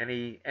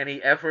 any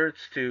efforts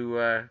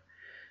to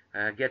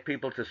get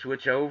people to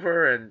switch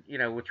over, and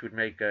which would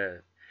make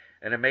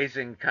an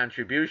amazing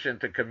contribution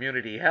to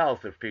community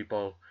health if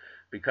people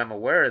become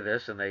aware of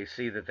this and they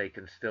see that they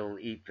can still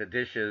eat the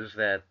dishes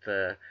that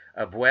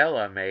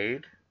Abuela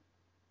made.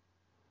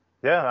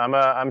 Yeah,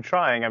 I'm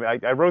trying.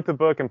 I wrote the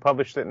book and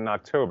published it in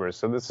October,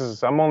 so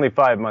I'm only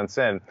 5 months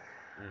in.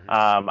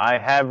 I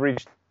have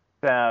reached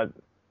out.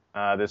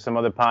 There's some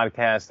other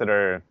podcasts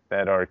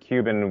that are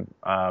Cuban.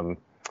 But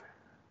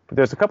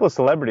there's a couple of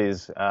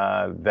celebrities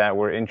that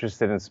were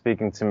interested in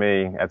speaking to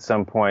me at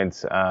some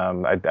point.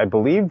 I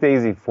believe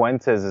Daisy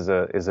Fuentes is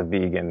a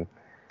vegan,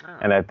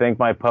 and I think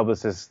my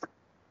publicist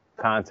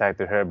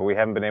contacted her, but we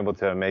haven't been able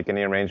to make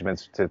any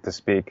arrangements to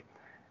speak.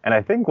 And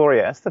I think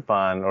Gloria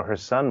Estefan or her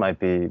son might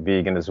be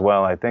vegan as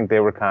well. I think they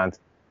were contacted.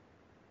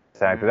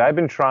 I've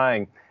been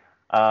trying.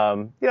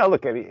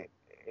 Look, I mean,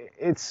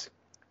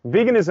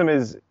 veganism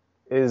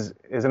is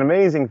an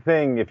amazing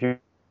thing if you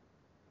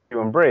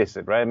embrace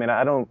it, right? I mean,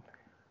 I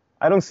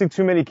don't see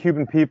too many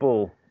Cuban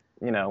people,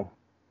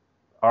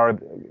 are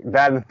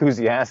that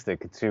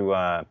enthusiastic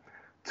to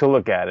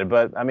look at it.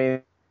 But I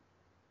mean,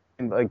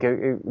 but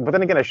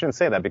then again, I shouldn't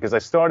say that because I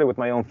started with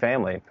my own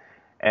family,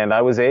 and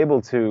I was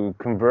able to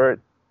convert,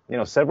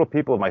 several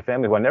people of my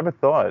family who I never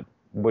thought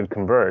would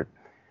convert.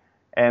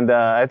 And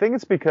I think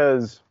it's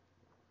because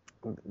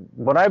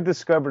what I've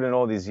discovered in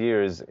all these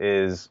years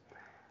is,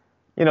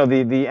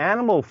 the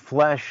animal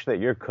flesh that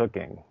you're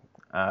cooking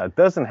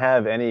doesn't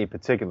have any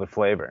particular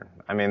flavor.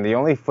 I mean, the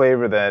only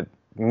flavor that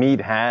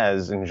meat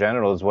has in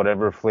general is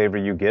whatever flavor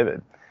you give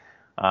it.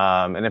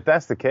 And if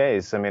that's the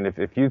case, I mean,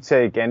 if you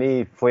take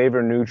any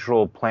flavor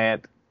neutral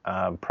plant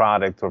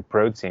product or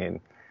protein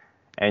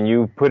and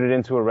you put it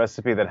into a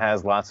recipe that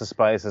has lots of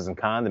spices and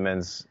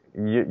condiments,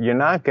 you're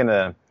not going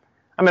to,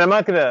 I mean, I'm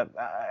not going to,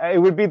 it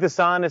would be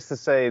dishonest to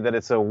say that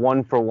it's a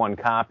one-for-one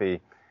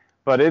copy,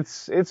 but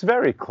it's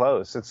very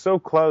close. It's so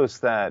close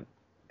that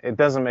it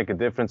doesn't make a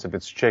difference if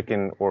it's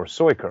chicken or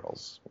soy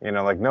curls.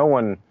 Like no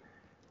one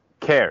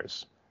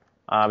cares.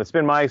 It's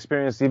been my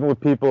experience, even with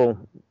people,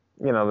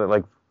 that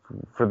like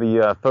for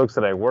the folks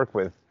that I work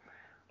with,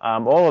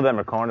 all of them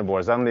are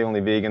carnivores. I'm the only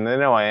vegan. They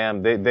know I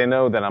am. They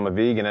know that I'm a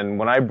vegan. And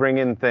when I bring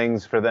in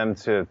things for them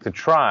to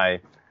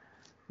try,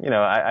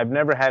 I've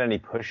never had any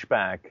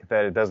pushback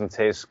that it doesn't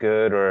taste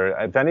good, or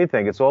if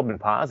anything, it's all been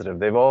positive.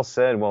 They've all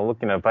said, well, look,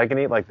 if I can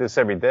eat like this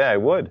every day, I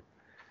would.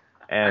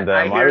 And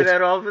I hear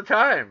that all the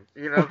time.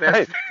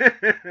 That's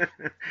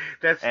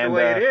that's the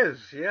way it is.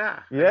 Yeah.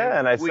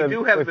 Yeah, and we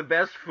do have the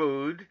best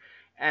food,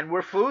 and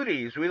we're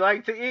foodies. We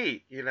like to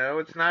eat.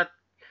 It's not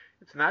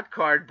It's not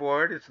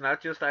cardboard. It's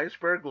not just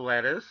iceberg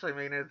lettuce. I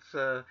mean, it's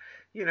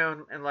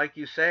and like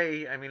you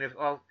say, I mean, if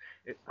all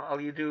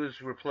you do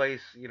is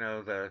replace,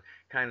 the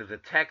kind of the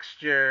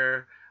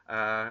texture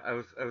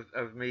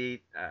of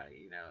meat, a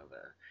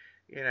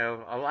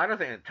lot of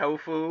things,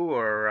 tofu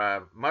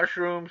or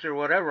mushrooms or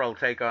whatever will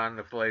take on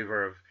the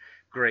flavor of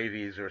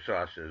gravies or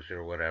sauces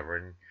or whatever,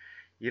 and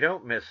you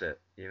don't miss it,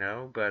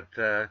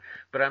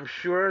 But I'm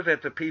sure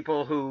that the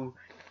people who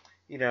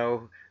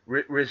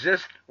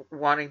resist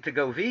wanting to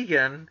go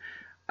vegan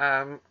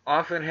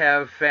often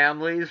have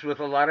families with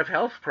a lot of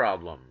health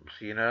problems,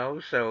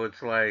 So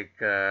it's like,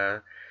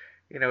 it's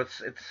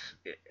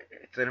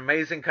an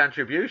amazing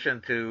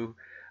contribution to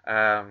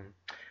um,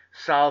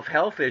 solve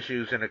health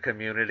issues in a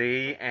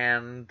community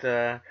and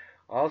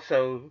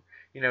also,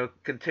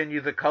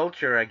 continue the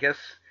culture. I guess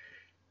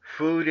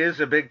food is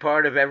a big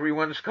part of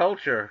everyone's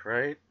culture,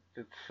 right?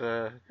 It's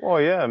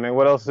Well, yeah. I mean,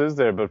 what else is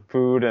there but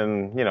food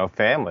and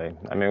family?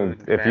 I mean, food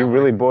and if you family.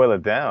 really boil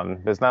it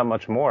down, there's not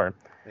much more.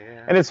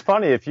 Yeah. And it's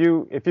funny if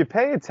you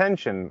pay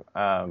attention,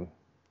 and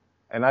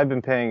I've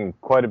been paying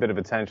quite a bit of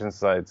attention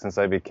since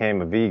I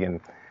became a vegan.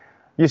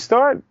 You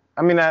start.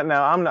 I mean,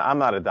 now I'm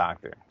not a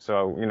doctor,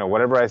 so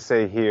whatever I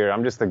say here,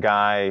 I'm just a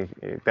guy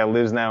that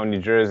lives now in New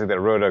Jersey that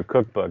wrote a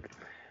cookbook.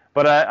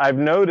 But I've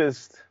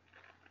noticed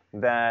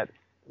that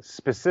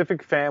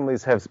specific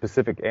families have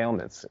specific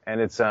ailments,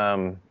 and it's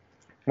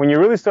when you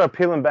really start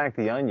peeling back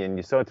the onion,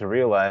 you start to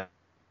realize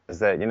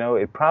that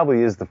it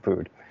probably is the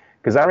food.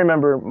 Because I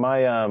remember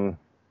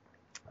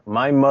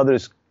my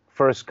mother's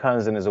first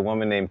cousin is a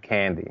woman named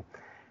Candy,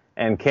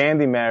 and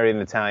Candy married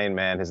an Italian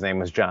man. His name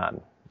was John,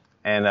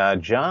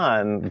 and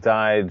John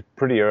died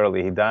pretty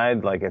early. He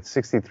died like at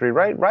 63,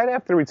 right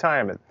after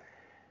retirement,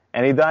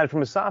 and he died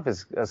from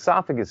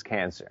esophagus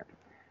cancer.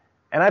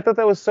 And I thought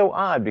that was so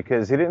odd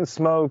because he didn't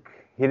smoke.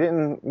 He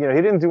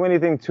didn't do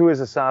anything to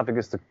his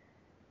esophagus to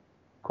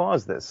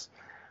cause this.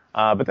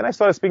 But then I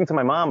started speaking to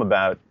my mom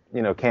about,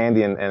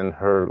 Candy and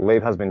her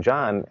late husband,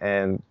 John.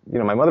 And,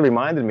 my mother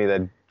reminded me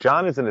that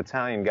John is an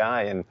Italian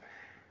guy. And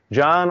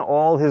John,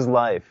 all his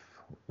life,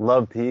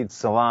 loved to eat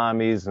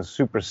salamis and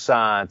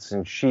supersats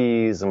and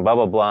cheese and blah,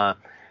 blah, blah.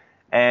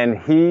 And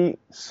he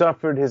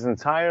suffered his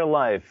entire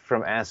life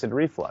from acid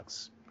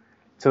reflux,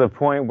 to the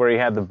point where he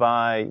had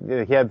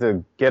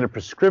to get a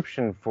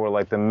prescription for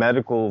like the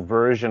medical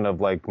version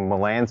of like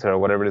Melanta or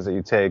whatever it is that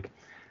you take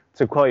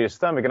to quell your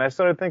stomach. And I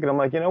started thinking, I'm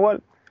like, you know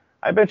what?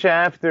 I bet you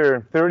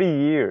after 30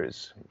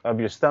 years of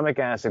your stomach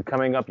acid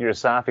coming up your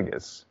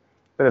esophagus,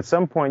 that at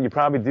some point you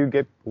probably do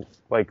get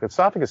like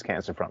esophagus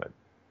cancer from it.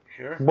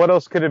 Sure. What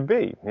else could it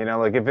be?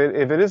 Like if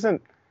it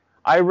isn't,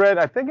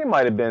 I think it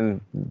might have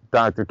been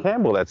Dr.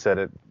 Campbell that said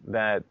it,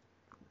 that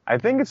I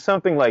think it's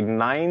something like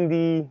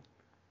 94%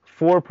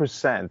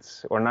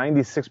 or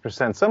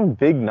 96%, some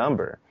big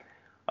number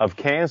of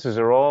cancers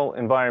are all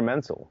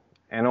environmental,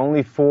 and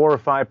only 4 or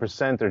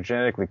 5% are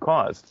genetically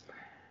caused.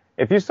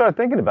 If you start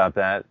thinking about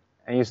that,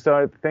 and you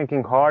start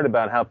thinking hard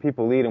about how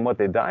people eat and what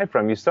they die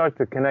from, you start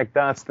to connect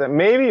dots that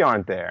maybe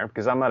aren't there,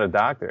 because I'm not a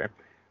doctor,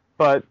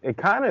 but it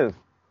kind of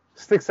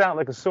sticks out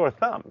like a sore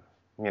thumb.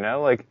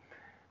 Like,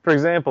 for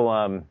example,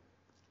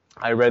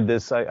 I read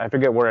this, I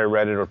forget where I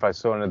read it or if I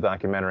saw it in a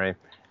documentary,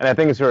 and I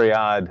think it's very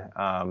odd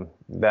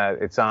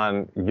that it's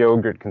on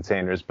yogurt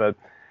containers, but,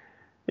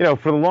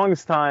 for the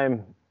longest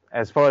time,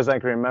 as far as I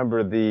can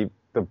remember, the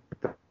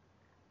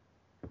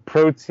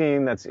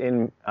protein that's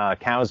in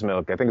cow's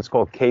milk, I think it's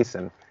called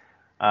casein.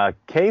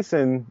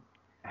 Casein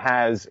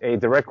has a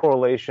direct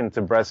correlation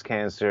to breast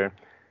cancer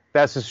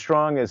that's as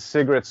strong as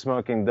cigarette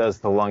smoking does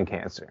to lung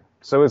cancer.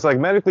 So it's like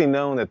medically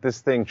known that this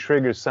thing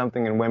triggers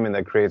something in women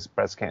that creates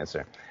breast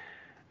cancer.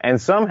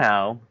 And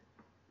somehow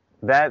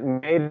that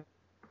made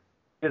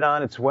it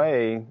on its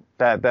way,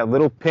 that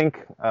little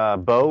pink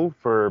bow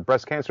for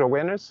breast cancer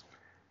awareness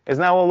is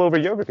now all over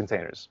yogurt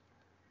containers,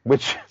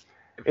 which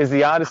is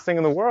the oddest thing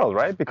in the world,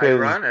 right? Because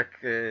Ironic,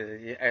 yeah,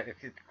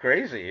 it's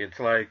crazy. It's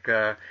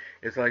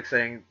like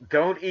saying,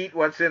 "Don't eat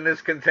what's in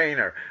this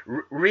container.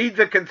 Read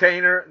the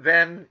container,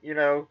 then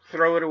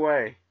throw it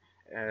away."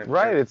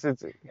 right, it's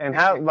and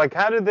how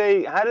do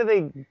they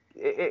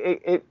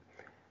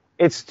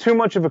it's too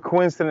much of a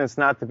coincidence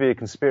not to be a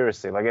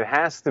conspiracy. Like, it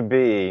has to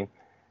be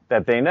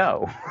that they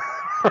know.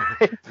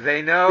 Right?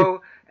 They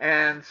know,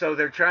 and so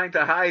they're trying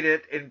to hide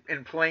it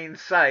in plain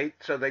sight.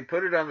 So they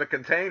put it on the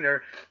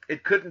container.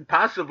 It couldn't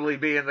possibly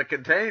be in the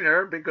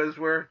container because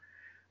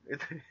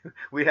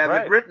we have it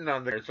Right. written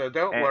on there. So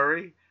don't And,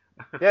 worry.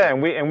 yeah,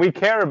 and we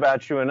care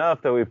about you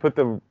enough that we put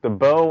the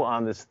bow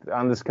on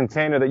this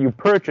container that you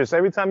purchase.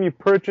 Every time you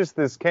purchase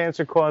this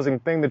cancer causing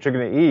thing that you're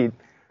going to eat,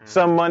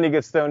 some money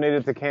gets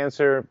donated to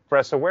cancer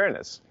breast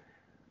awareness.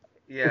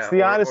 It's Yeah,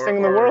 the oddest thing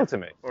in the world to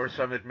me. or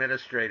some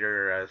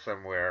administrator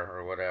somewhere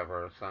or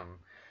whatever,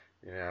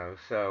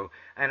 So,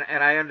 and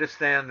I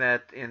understand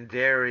that in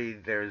dairy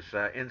there's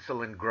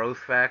insulin growth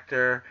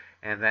factor,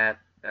 and that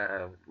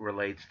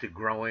relates to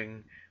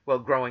growing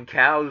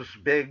cows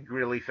big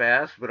really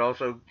fast, but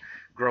also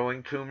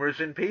growing tumors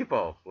in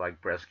people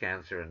like breast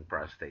cancer and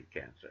prostate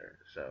cancer.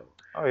 So,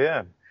 Oh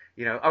yeah.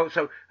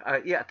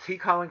 Yeah, T.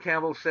 Colin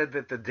Campbell said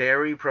that the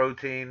dairy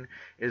protein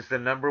is the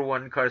number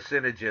one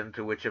carcinogen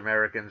to which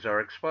Americans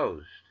are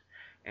exposed.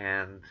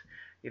 And,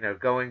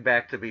 going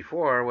back to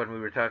before when we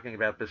were talking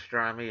about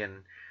pastrami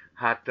and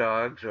hot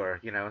dogs, or,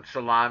 and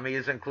salami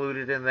is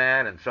included in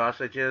that, and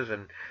sausages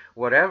and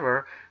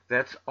whatever,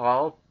 that's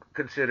all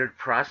considered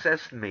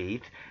processed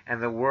meat,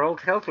 and the World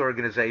Health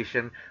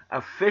Organization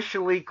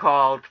officially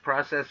called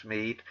processed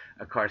meat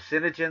a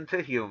carcinogen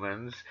to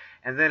humans.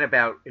 And then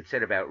it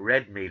said about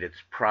red meat,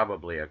 it's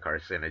probably a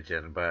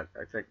carcinogen, but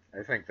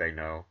I think they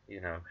know.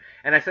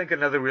 And I think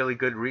another really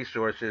good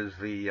resource is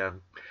the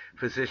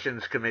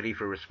Physicians Committee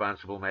for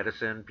Responsible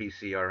Medicine,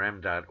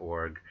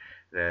 PCRM.org,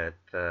 that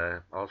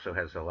also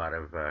has a lot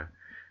of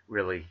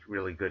really,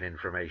 really good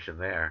information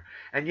there.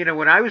 And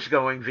when I was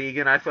going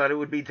vegan, I thought it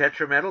would be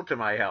detrimental to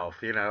my health.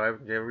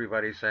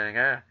 Everybody's saying,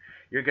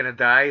 you're going to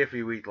die if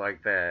you eat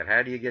like that.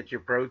 How do you get your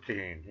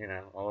protein?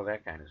 All of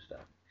that kind of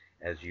stuff,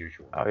 as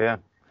usual. Oh yeah.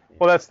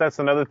 Well, that's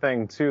another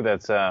thing too.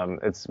 That's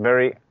it's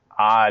very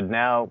odd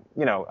now.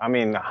 I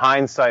mean,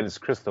 hindsight is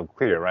crystal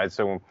clear, right?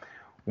 So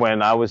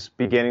when I was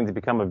beginning to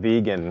become a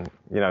vegan,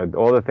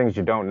 all the things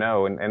you don't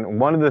know, and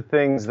one of the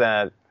things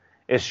that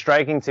is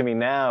striking to me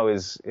now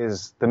is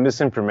the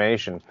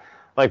misinformation.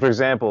 Like, for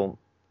example,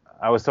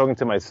 I was talking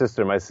to my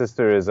sister. My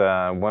sister is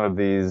one of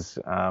these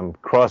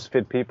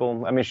CrossFit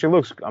people. I mean, she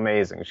looks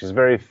amazing. She's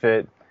very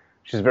fit.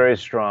 She's very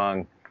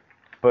strong.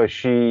 But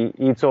she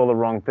eats all the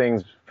wrong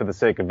things for the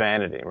sake of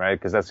vanity, right?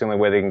 Because that's the only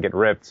way they can get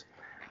ripped.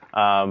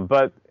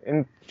 But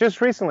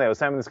just recently, I was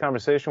having this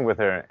conversation with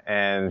her,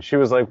 and she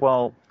was like,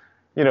 well,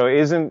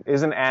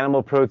 isn't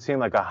animal protein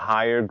like a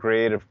higher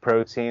grade of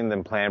protein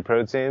than plant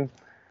protein?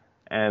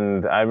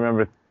 And I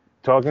remember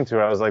talking to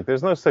her, I was like,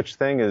 there's no such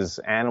thing as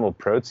animal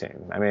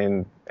protein. I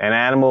mean, an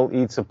animal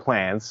eats a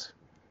plant,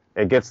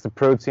 it gets the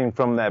protein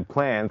from that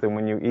plant, and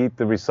when you eat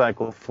the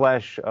recycled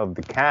flesh of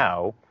the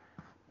cow,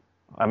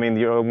 when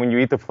you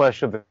eat the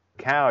flesh of the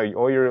cow,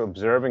 all you're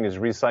observing is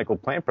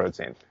recycled plant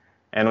protein.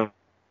 And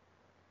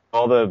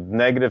all the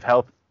negative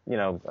health,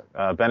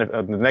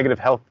 the negative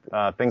health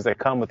things that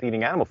come with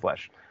eating animal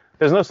flesh.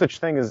 There's no such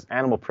thing as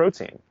animal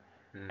protein.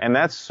 And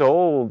that's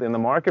sold in the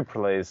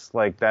marketplace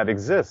like that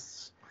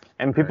exists.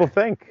 And people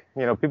think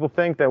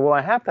that, well,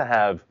 I have to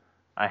have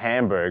a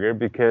hamburger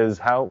because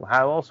how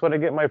else would I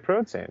get my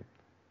protein?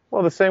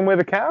 Well, the same way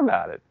the cow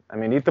got it. I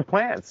mean, eat the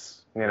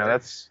plants.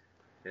 That's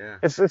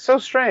it's so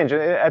strange.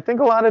 I think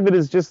a lot of it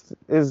is just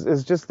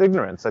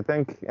ignorance. I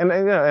think, and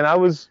I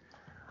was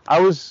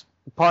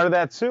part of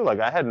that too. Like,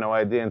 I had no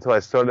idea until I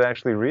started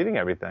actually reading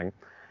everything. And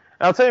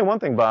I'll tell you one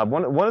thing, Bob.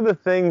 One of the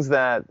things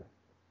that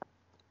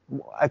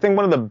I think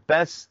one of the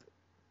best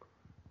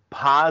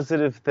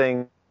positive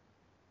things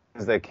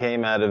that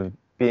came out of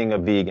being a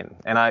vegan,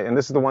 and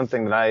this is the one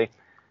thing that I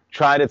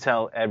try to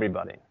tell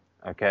everybody,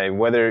 okay,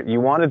 whether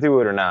you want to do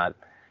it or not,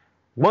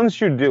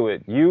 once you do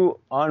it, you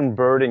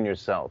unburden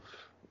yourself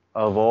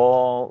of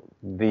all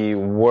the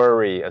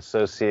worry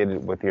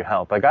associated with your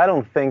health. Like, I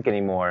don't think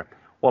anymore,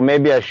 well,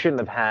 maybe I shouldn't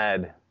have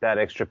had that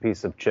extra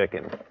piece of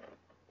chicken,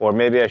 or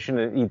maybe I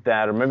shouldn't eat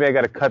that, or maybe I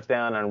got to cut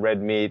down on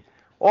red meat.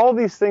 All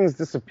these things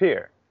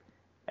disappear.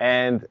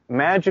 And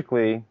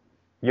magically,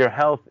 your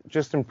health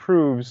just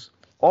improves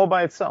all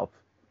by itself.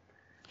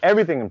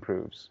 Everything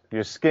improves.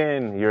 Your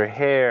skin, your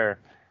hair,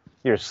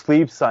 your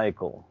sleep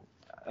cycle.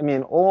 I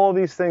mean, all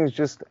these things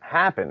just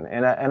happen.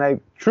 And I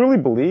truly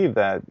believe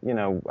that,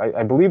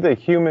 I believe that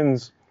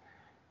humans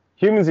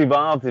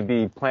evolved to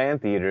be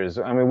plant eaters.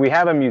 I mean, we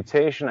have a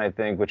mutation, I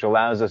think, which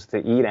allows us to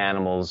eat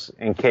animals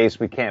in case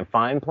we can't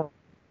find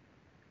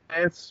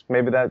plants.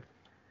 Maybe that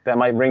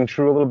might ring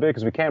true a little bit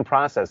because we can't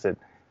process it.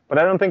 But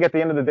I don't think at the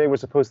end of the day we're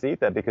supposed to eat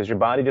that, because your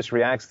body just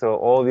reacts to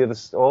all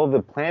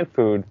the plant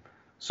food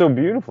so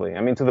beautifully.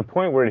 I mean, to the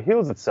point where it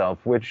heals itself,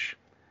 which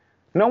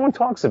no one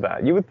talks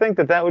about. You would think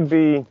that would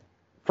be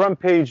front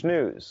page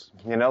news.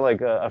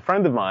 Like a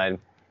friend of mine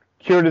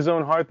cured his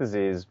own heart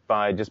disease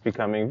by just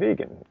becoming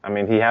vegan. I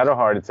mean, he had a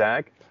heart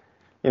attack.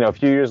 A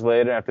few years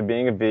later, after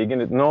being a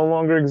vegan, it no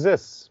longer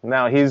exists.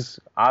 Now, he's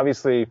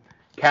obviously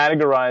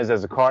categorized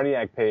as a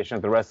cardiac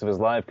patient the rest of his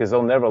life, because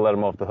they'll never let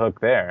him off the hook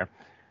there.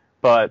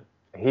 But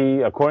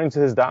he, according to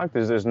his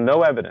doctors, there's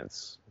no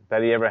evidence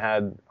that he ever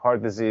had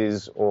heart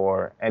disease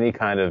or any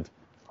kind of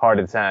heart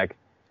attack.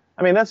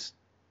 I mean,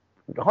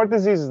 heart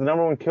disease is the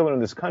number one killer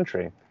in this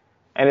country,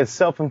 and it's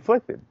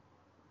self-inflicted.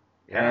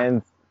 Yeah.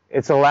 And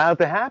it's allowed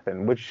to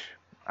happen, which,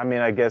 I mean,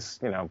 I guess,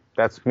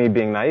 that's me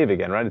being naive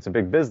again, right? It's a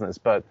big business.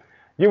 But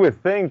you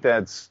would think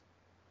that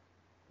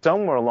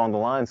somewhere along the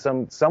line,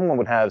 some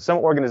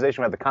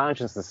organization would have the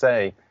conscience to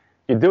say,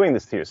 you're doing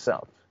this to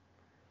yourself,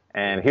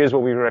 and here's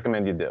what we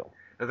recommend you do.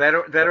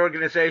 That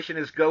organization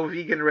is Go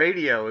Vegan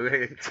Radio.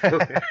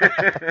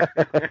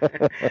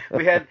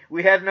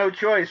 We had no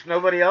choice.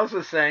 Nobody else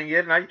was saying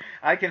it, and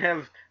I can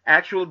have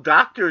actual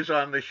doctors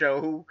on the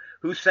show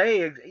who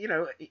say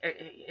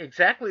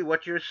exactly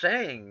what you're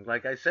saying.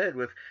 Like I said,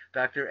 with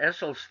Dr.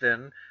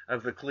 Esselstyn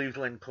of the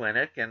Cleveland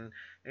Clinic, and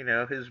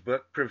his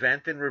book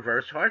Prevent and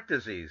Reverse Heart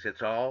Disease.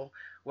 It's all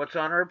what's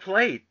on our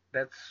plate.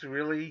 That's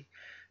really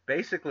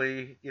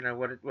basically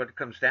what it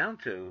comes down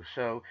to.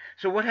 So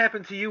what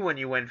happened to you when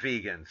you went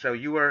vegan? So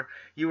you were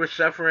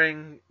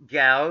suffering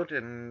gout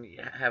and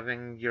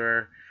having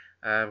your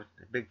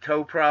big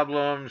toe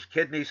problems,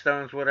 kidney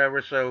stones,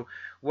 whatever. So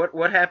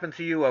what happened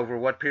to you over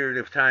what period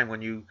of time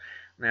when you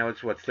now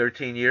it's what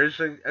 13 years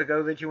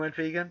ago that you went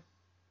vegan?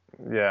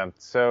 Yeah.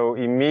 So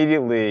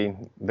immediately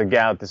the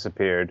gout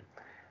disappeared.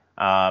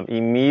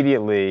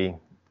 Immediately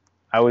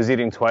I was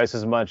eating twice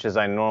as much as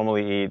I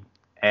normally eat,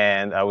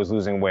 and I was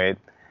losing weight.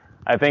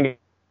 I think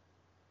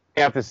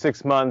after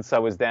 6 months, I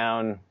was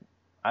down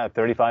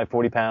 35,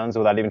 40 pounds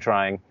without even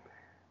trying.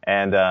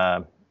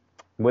 And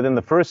within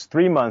the first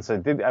 3 months,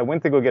 I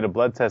went to go get a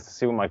blood test to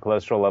see what my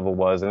cholesterol level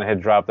was, and it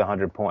had dropped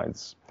 100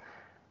 points.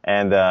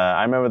 And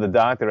I remember the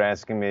doctor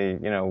asking me,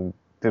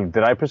 did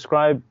I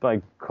prescribe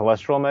like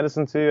cholesterol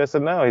medicine to you? I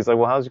said, no. He's like,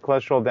 well, how's your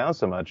cholesterol down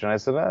so much? And I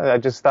said, I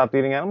just stopped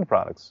eating animal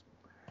products.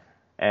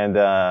 And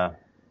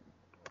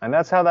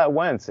that's how that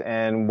went.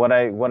 And what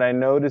I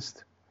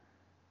noticed,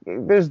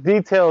 there's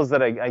details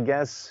that I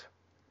guess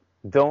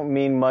don't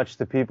mean much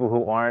to people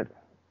who aren't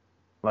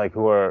like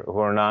who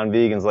are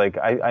non-vegans. Like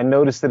I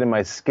noticed it in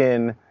my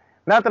skin.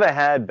 Not that I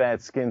had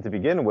bad skin to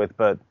begin with,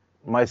 but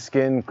my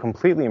skin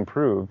completely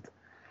improved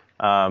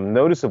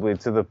noticeably,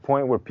 to the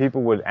point where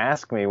people would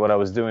ask me what I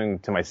was doing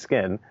to my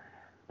skin.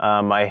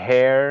 My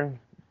hair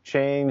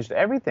changed.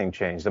 Everything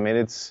changed. I mean,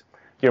 it's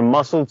your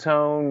muscle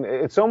tone.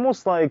 It's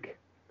almost like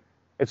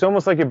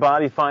your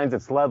body finds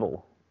its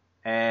level,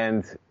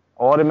 and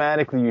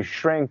automatically you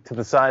shrink to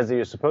the size that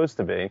you're supposed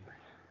to be,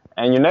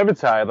 and you're never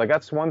tired. Like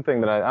that's one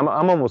thing that I'm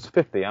almost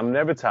 50. I'm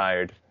never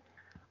tired.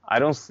 I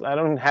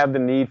don't have the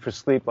need for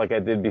sleep like I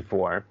did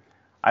before.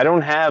 I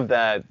don't have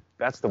that.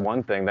 That's the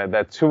one thing,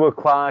 that 2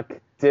 o'clock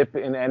dip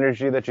in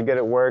energy that you get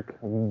at work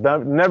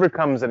never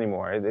comes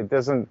anymore. It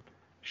doesn't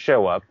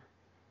show up.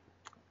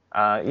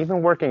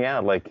 Even working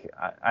out, like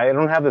I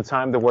don't have the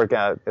time to work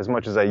out as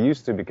much as I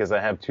used to because I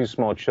have 2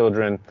 small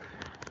children,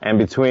 and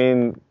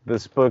between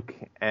this book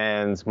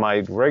and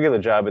my regular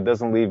job, it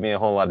doesn't leave me a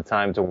whole lot of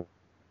time to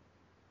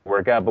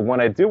work out. But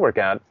when I do work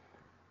out,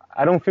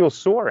 I don't feel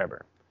sore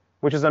ever,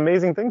 which is an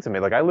amazing thing to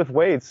me. Like I lift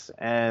weights,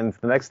 and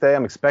the next day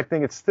I'm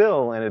expecting it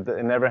still, and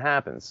it never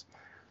happens.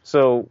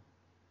 So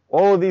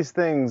all of these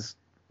things,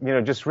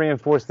 just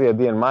reinforce the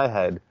idea in my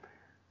head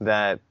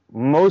that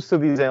most of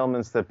these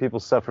ailments that people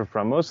suffer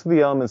from, most of the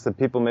ailments that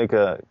people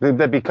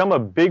that become a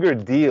bigger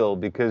deal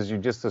because you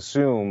just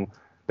assume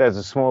that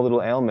the small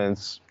little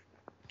ailments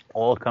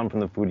all come from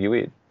the food you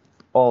eat,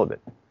 all of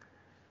it.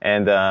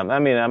 And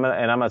I'm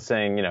not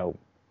saying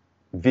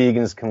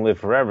vegans can live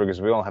forever,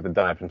 because we all have to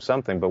die from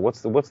something. But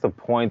what's the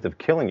point of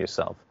killing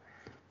yourself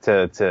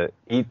to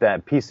eat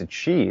that piece of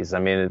cheese? I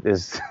mean,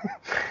 is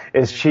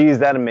cheese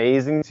that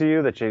amazing to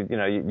you that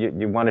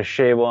you want to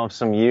shave off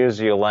some years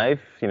of your life,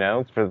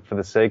 for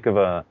the sake of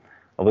a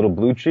little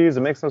blue cheese?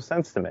 It makes no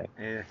sense to me.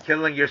 Yeah,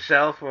 killing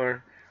yourself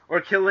or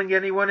killing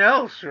anyone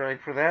else, right?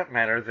 For that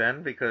matter,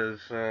 then, because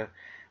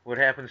what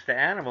happens to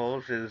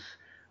animals is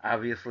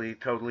obviously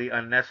totally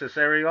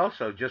unnecessary.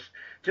 Also,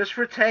 just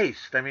for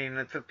taste. I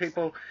mean, for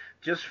people,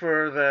 just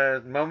for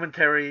the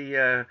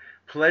momentary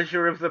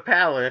pleasure of the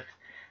palate.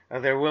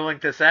 They're willing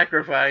to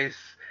sacrifice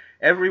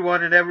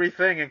everyone and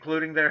everything,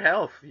 including their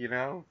health,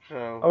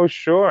 So. Oh,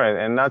 sure,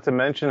 and not to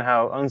mention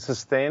how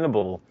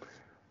unsustainable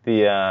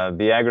the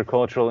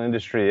agricultural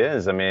industry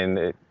is. I mean,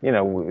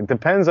 it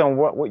depends on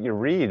what you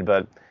read,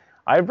 but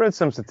I've read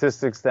some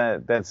statistics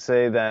that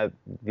say that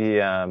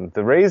the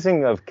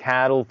raising of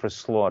cattle for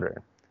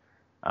slaughter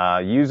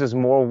uses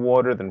more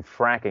water than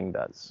fracking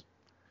does.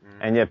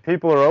 And yet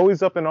people are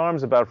always up in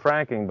arms about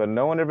fracking, but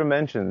no one ever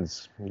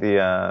mentions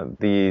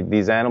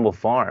these animal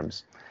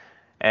farms.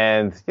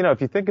 And,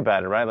 if you think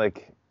about it, right,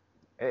 like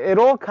it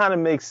all kind of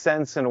makes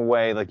sense in a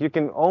way. Like you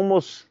can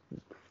almost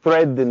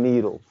thread the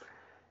needle.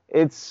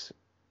 It's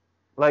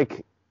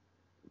like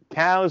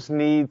cows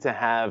need to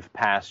have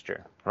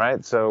pasture,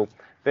 right? So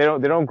they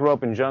don't grow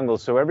up in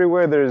jungles. So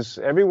everywhere there's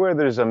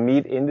a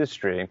meat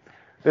industry,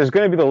 there's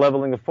going to be the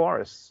leveling of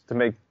forests to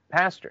make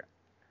pasture.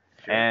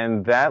 Sure.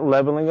 And that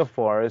leveling of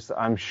forests,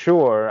 I'm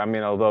sure, I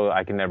mean, although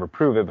I can never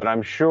prove it, but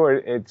I'm sure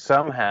it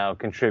somehow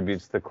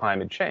contributes to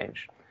climate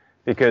change,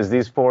 because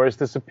these forests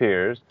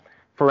disappears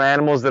for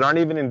animals that aren't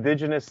even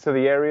indigenous to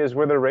the areas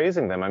where they're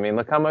raising them. I mean,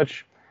 look how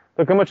much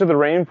of the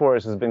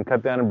rainforest has been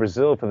cut down in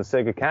Brazil for the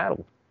sake of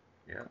cattle.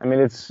 Yeah. I mean,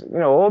 it's,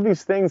 all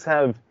these things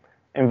have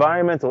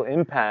environmental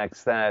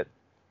impacts that,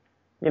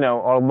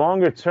 are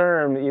longer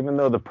term, even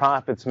though the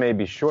profits may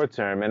be short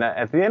term. And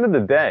at the end of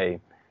the day,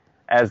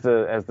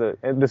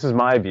 this is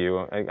my view.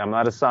 I'm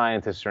not a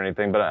scientist or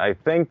anything, but I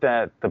think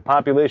that the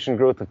population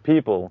growth of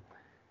people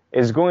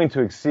is going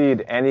to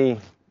exceed any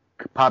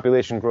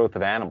population growth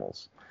of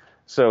animals.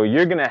 So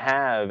you're going to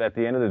have, at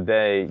the end of the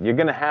day, you're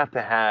going to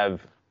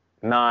have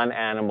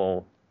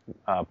non-animal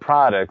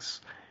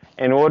products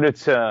in order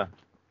to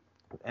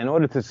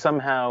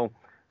somehow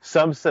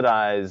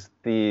subsidize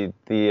the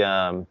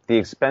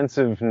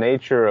expensive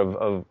nature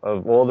of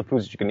all the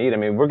foods that you can eat. I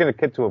mean, we're going to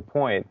get to a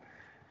point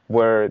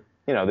where,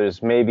 you know,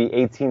 there's maybe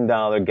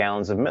 $18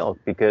 gallons of milk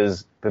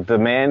because the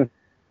demand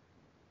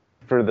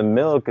for the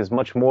milk is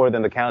much more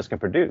than the cows can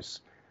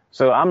produce.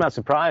 So I'm not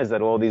surprised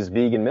that all these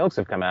vegan milks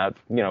have come out,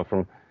 you know,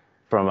 from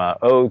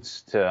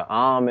oats to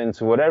almonds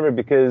to whatever,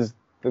 because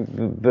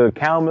the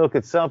cow milk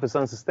itself is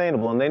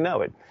unsustainable, and they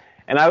know it.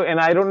 And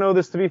I don't know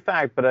this to be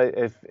fact, but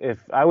if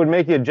I would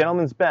make you a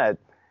gentleman's bet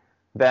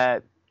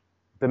that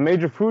the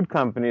major food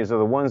companies are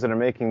the ones that are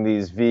making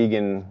these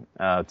vegan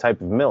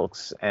type of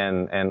milks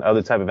and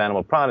other type of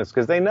animal products,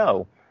 because they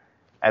know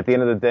at the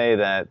end of the day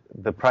that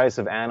the price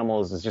of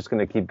animals is just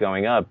going to keep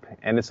going up,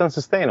 and it's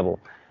unsustainable.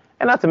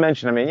 And not to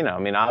mention, I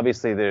mean,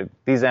 obviously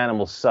these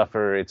animals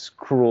suffer. It's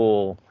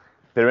cruel.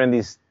 They're in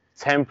these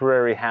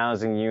temporary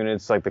housing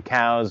units, like the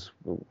cows.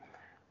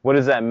 What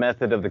is that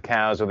method of the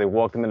cows where they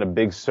walk them in a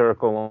big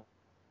circle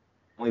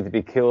only to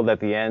be killed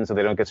at the end so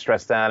they don't get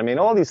stressed out? I mean,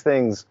 all these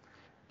things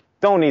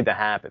don't need to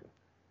happen.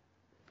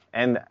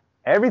 And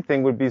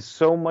everything would be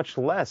so much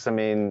less. I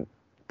mean,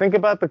 think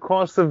about the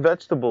cost of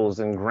vegetables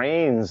and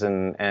grains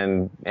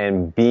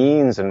and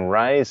beans and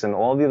rice and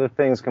all the other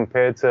things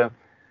compared to,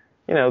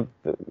 you know,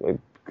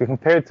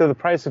 compared to the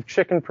price of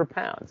chicken per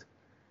pound.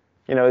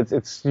 You know,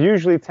 it's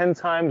usually 10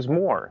 times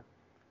more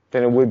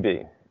than it would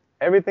be.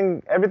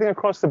 Everything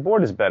across the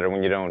board is better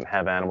when you don't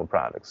have animal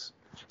products,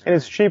 and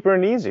it's cheaper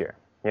and easier.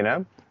 You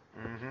know.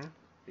 Mm-hmm.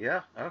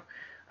 Yeah, oh,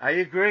 I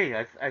agree.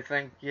 I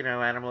think, you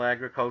know, animal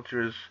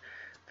agriculture is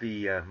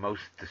the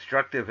most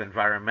destructive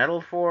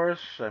environmental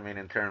force. I mean,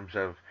 in terms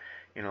of,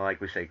 you know,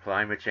 like we say,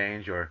 climate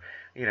change, or,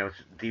 you know,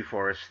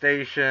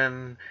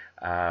 deforestation,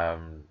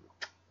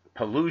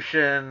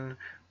 pollution,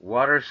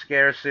 water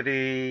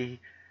scarcity,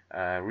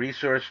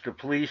 resource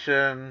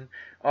depletion,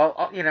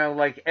 all, you know,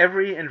 like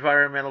every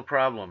environmental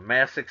problem,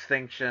 mass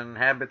extinction,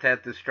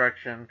 habitat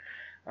destruction,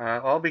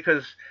 all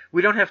because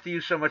we don't have to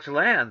use so much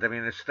land. I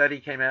mean, a study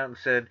came out and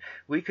said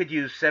we could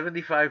use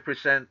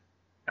 75%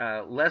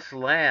 less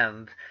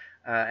land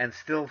and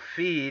still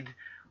feed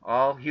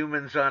all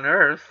humans on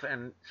Earth.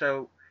 And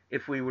so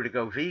if we were to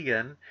go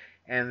vegan,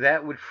 and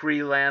that would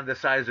free land the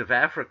size of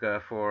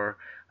Africa for,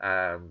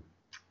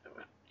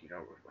 you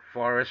know,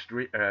 forest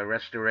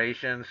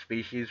restoration,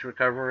 species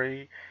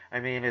recovery. I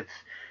mean,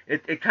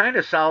 it kind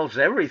of solves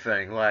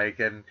everything. Like,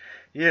 and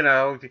you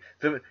know,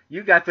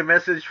 you got the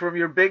message from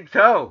your big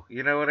toe.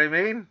 You know what I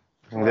mean?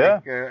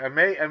 Like, Yeah.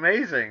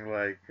 Amazing.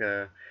 Like,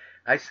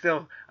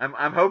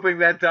 I'm hoping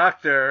that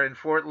doctor in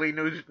Fort Lee,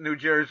 New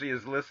Jersey,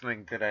 is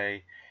listening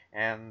today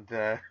and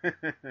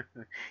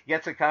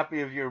gets a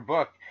copy of your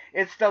book.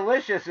 It's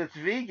delicious. It's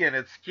vegan.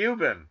 It's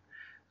Cuban.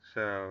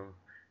 So,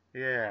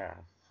 yeah.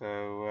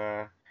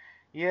 So.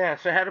 Yeah,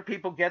 so how do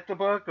people get the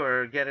book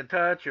or get in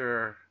touch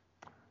or?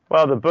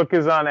 Well, the book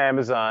is on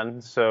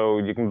Amazon, so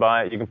you can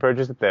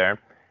purchase it there.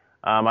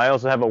 I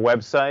also have a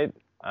website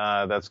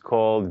that's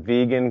called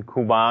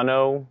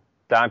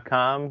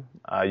vegancubano.com.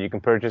 You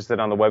can purchase it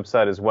on the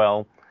website as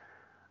well.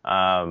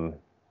 And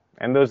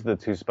those are the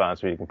two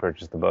spots where you can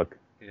purchase the book.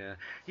 Yeah.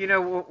 You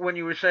know, when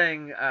you were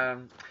saying, I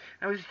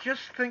was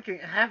just thinking,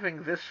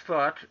 having this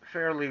thought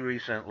fairly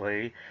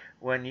recently,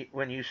 when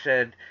you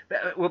said,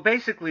 well,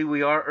 basically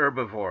we are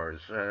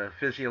herbivores.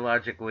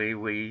 Physiologically,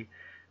 we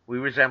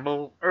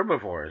resemble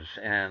herbivores,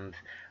 and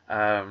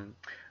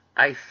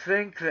I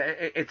think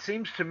that it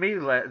seems to me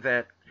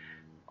that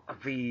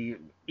the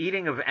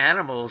eating of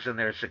animals and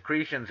their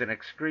secretions and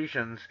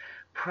excretions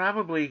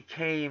probably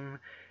came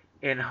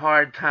in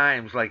hard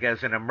times, like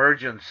as an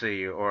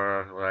emergency,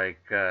 or like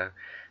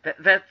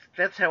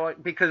that's how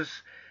because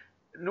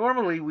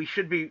normally we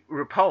should be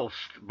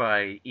repulsed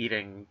by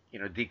eating, you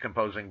know,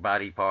 decomposing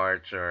body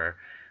parts or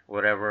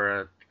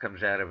whatever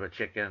comes out of a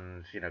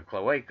chicken's, you know,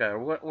 cloaca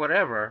or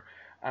whatever.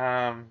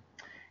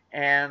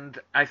 And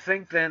I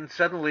think then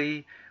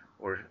suddenly,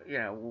 or you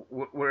know,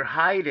 we're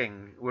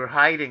hiding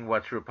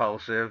what's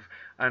repulsive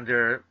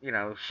under, you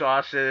know,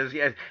 sauces.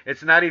 Yeah,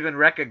 it's not even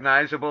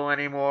recognizable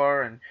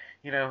anymore, and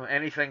you know,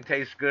 anything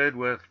tastes good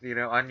with, you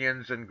know,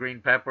 onions and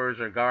green peppers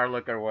or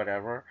garlic or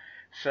whatever.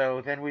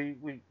 So then we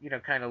you know,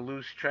 kind of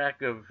lose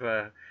track of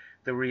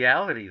the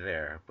reality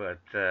there. But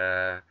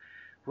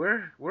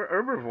we're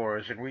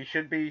herbivores, and we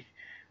should be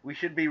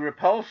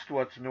repulsed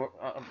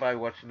by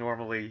what's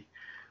normally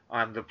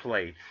on the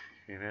plate,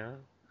 you know.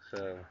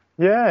 So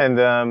Yeah, and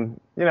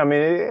you know, I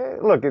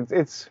mean, look,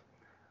 it's.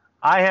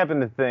 I happen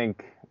to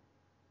think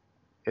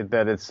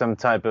that it's some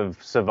type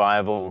of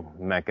survival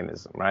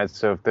mechanism, right?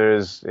 So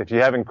if you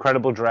have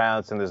incredible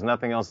droughts and there's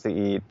nothing else to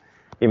eat,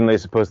 even though you're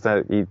supposed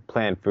to eat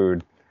plant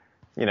food,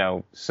 you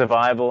know,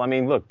 survival. I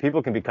mean, look,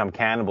 people can become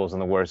cannibals in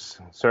the worst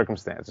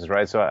circumstances,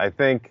 right? So I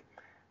think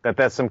that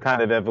that's some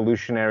kind of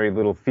evolutionary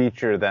little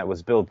feature that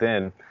was built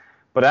in.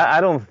 But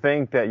I don't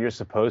think that you're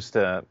supposed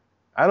to.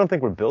 I don't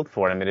think we're built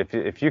for it. I mean,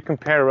 if you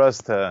compare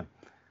us to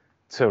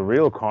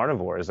real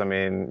carnivores, I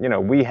mean,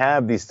 we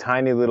have these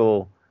tiny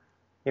little,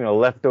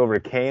 leftover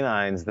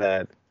canines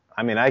that,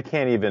 I mean, I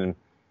can't even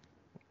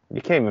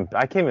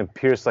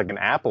pierce like an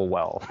apple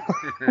well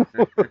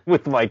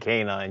with my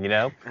canine.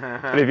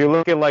 But if you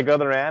look at like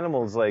other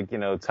animals, like,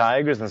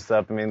 tigers and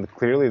stuff, I mean,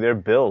 clearly they're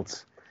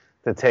built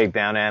to take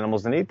down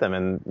animals and eat them.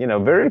 And,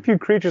 very few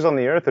creatures on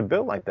the earth are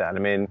built like that. I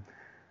mean,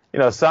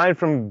 aside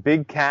from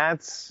big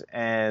cats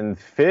and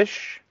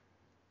fish,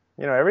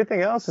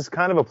 everything else is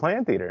kind of a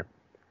plant eater.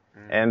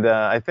 And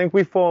I think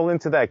we fall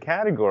into that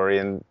category.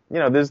 And,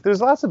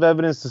 there's lots of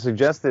evidence to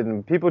suggest it,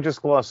 and people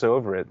just gloss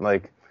over it.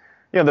 Like,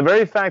 the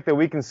very fact that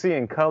we can see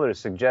in color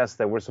suggests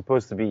that we're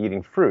supposed to be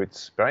eating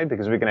fruits, right?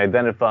 Because we can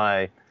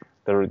identify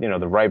the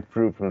ripe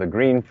fruit from the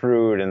green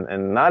fruit,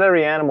 and not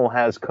every animal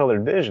has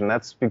colored vision.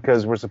 That's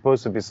because we're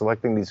supposed to be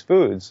selecting these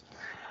foods.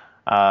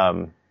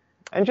 And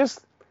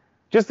just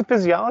the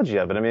physiology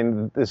of it. I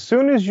mean, as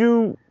soon as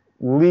you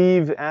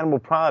leave animal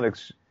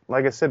products,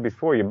 like I said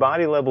before, your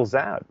body levels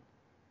out.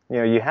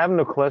 You have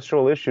no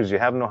cholesterol issues. You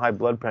have no high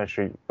blood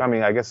pressure. I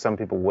mean, I guess some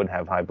people would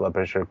have high blood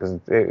pressure because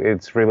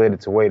it's related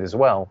to weight as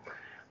well.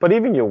 But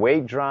even your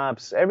weight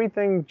drops,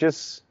 everything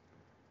just,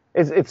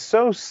 it's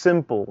so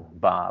simple,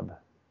 Bob,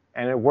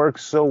 and it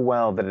works so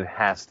well that it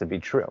has to be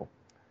true.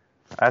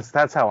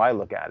 That's how I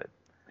look at it.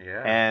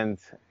 Yeah. And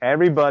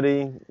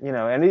everybody,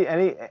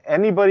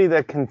 anybody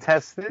that can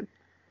test it,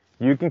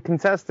 you can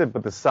contest it,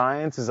 but the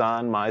science is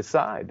on my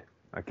side.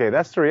 Okay,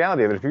 that's the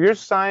reality of it. If you're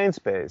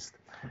science-based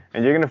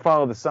and you're going to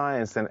follow the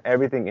science, then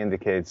everything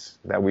indicates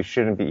that we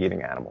shouldn't be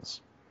eating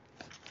animals.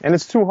 And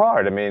it's too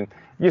hard. I mean,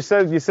 you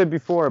said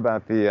before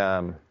about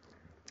the,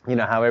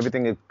 how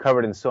everything is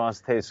covered in sauce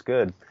tastes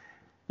good.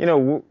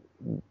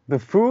 The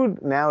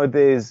food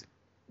nowadays,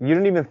 you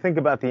don't even think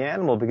about the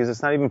animal because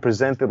it's not even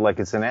presented like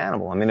it's an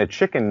animal. I mean, a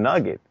chicken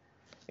nugget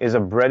is a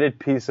breaded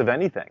piece of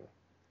anything,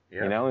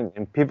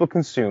 and people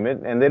consume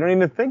it, and they don't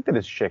even think that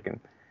it's chicken.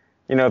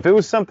 If it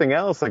was something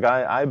else, like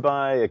I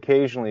buy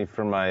occasionally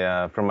for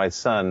my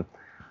son,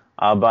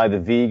 I'll buy the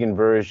vegan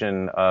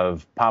version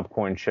of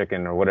popcorn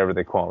chicken or whatever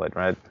they call it,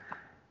 right?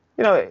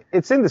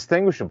 It's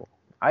indistinguishable.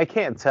 I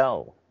can't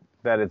tell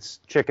that it's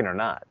chicken or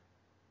not.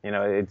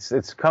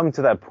 It's come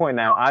to that point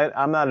now.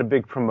 I'm not a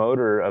big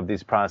promoter of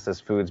these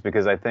processed foods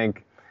because I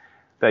think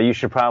that you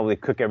should probably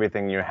cook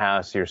everything in your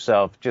house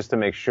yourself just to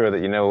make sure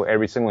that you know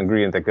every single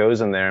ingredient that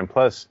goes in there. And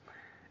plus,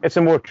 it's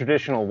a more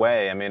traditional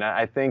way. I mean,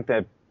 I think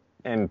that,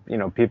 and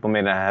people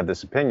may not have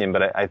this opinion,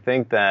 but I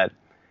think that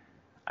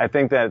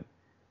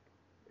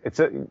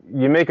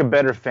you make a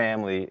better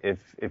family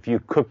if you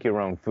cook your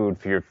own food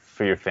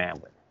for your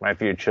family, right,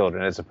 for your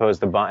children, as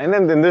opposed to buying.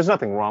 And then there's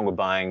nothing wrong with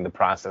buying the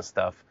processed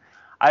stuff.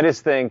 I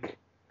just think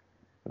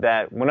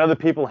that when other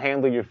people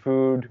handle your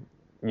food,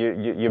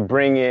 you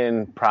bring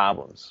in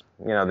problems.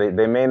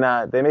 They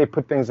may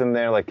put things in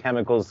there like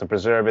chemicals to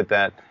preserve it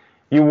that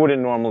you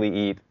wouldn't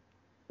normally eat,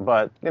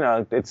 but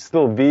it's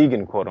still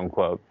vegan, quote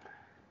unquote.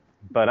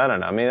 But I don't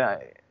know. I mean,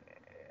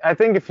 I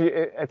think if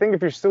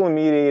you're still a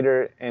meat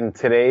eater in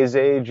today's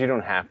age, you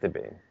don't have to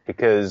be,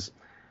 because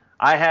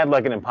I had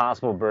like an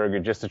Impossible Burger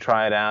just to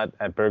try it out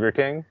at Burger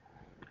King,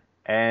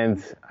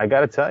 and I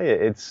got to tell you,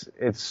 it's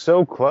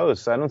so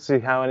close. I don't see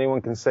how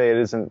anyone can say it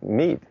isn't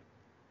meat.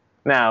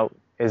 Now,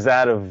 is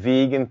that a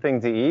vegan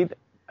thing to eat?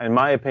 In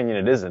my opinion,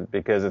 it isn't,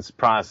 because it's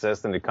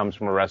processed and it comes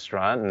from a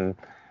restaurant, and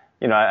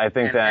I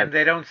think and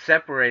they don't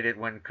separate it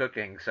when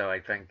cooking, so I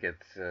think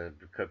it's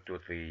cooked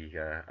with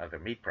the other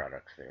meat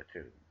products there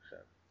too. So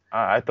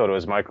I thought it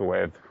was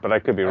microwaved, but I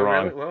could be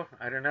wrong. Really? Well,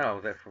 I don't know.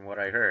 That from what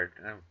I heard,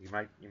 you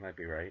might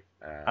be right.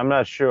 I'm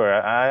not sure.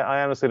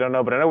 I honestly don't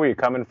know, but I know where you're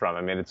coming from.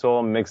 I mean, it's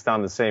all mixed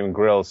on the same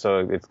grill,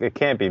 so it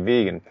can't be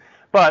vegan,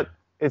 but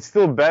it's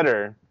still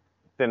better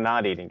than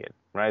not eating it,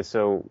 right?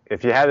 So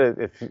if you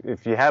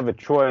have a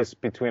choice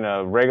between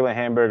a regular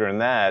hamburger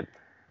and that,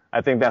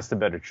 I think that's the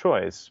better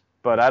choice.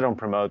 But I don't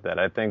promote that.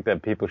 I think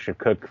that people should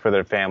cook for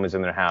their families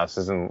in their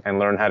houses and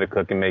learn how to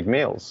cook and make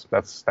meals.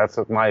 That's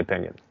my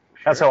opinion.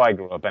 Sure. That's how I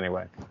grew up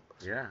anyway.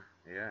 Yeah.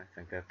 I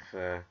think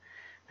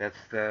that's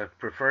the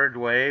preferred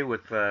way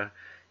with the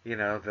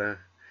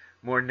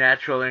more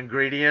natural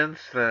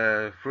ingredients,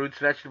 the fruits,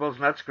 vegetables,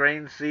 nuts,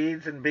 grains,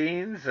 seeds, and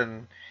beans,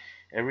 and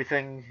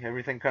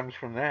everything comes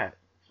from that.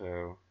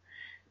 So,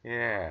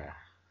 yeah.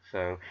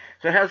 So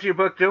how's your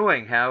book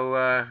doing?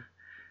 How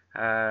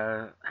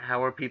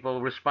are people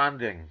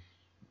responding?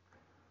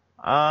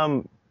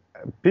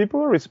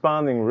 People are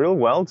responding real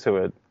well to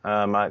it.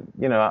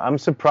 I'm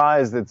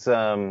surprised it's,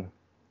 how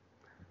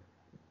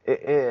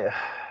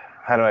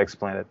do I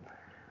explain it?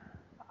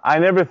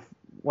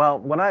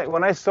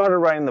 When I started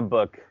writing the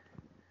book,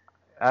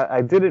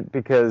 I did it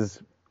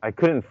because I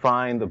couldn't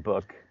find a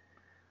book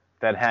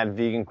that had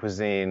vegan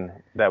cuisine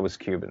that was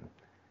Cuban.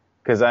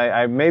 Because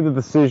I made the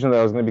decision that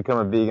I was going to become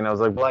a vegan. I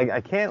was like, well,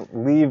 I can't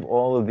leave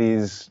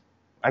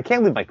I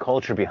can't leave my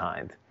culture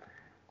behind,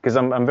 because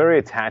I'm very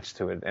attached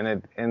to it,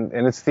 and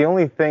it's the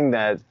only thing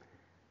that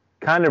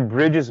kind of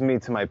bridges me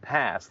to my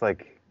past.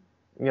 Like,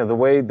 the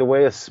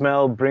way a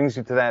smell brings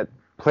you to that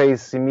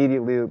place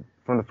immediately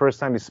from the first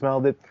time you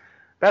smelled it.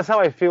 That's how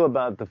I feel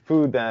about the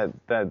food that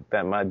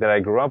I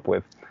grew up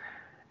with.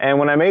 And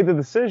when I made the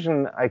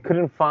decision, I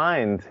couldn't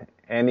find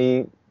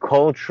any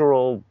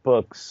cultural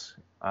books,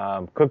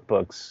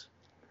 cookbooks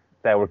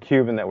that were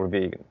Cuban that were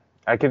vegan.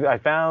 I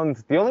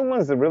found the only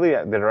ones that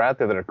are out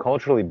there that are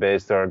culturally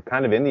based are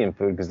kind of Indian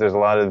food because there's a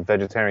lot of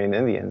vegetarian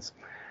Indians.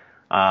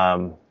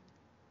 But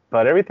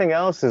everything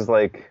else is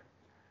like,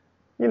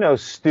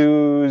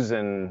 stews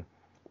and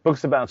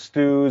books about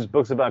stews,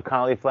 books about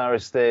cauliflower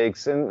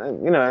steaks, and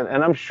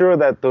I'm sure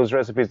that those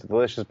recipes are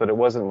delicious, but it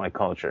wasn't my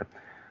culture.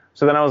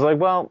 So then I was like,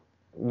 well,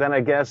 then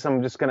I guess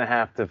I'm just going to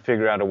have to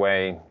figure out a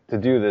way to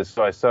do this.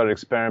 So I started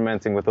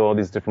experimenting with all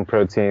these different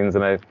proteins,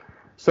 and I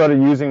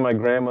started using my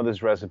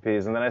grandmother's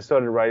recipes, and then I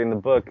started writing the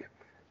book.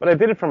 But I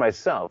did it for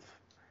myself.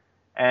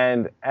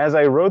 And as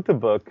I wrote the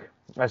book,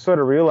 I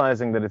started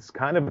realizing that it's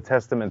kind of a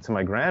testament to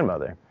my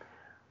grandmother.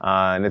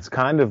 And it's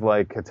kind of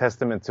like a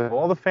testament to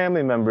all the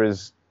family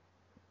members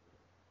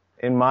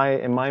in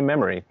my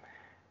memory.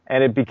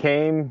 And it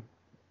became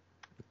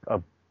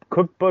a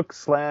cookbook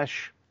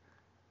slash,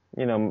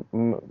 a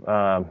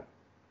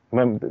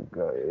way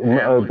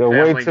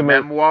to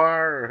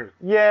memoir.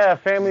 Yeah,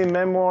 family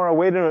memoir, a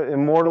way to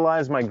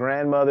immortalize my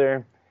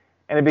grandmother.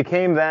 And it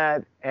became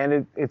that,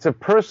 and it's a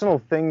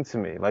personal thing to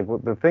me. Like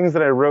the things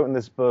that I wrote in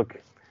this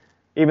book,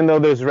 even though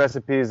there's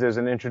recipes, there's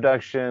an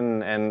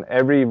introduction, and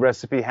every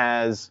recipe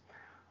has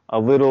a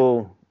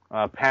little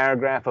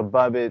paragraph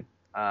above it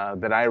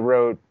that I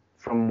wrote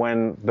from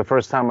when the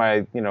first time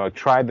I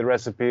tried the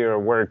recipe or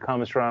where it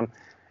comes from.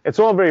 It's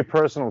all very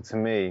personal to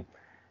me.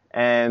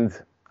 And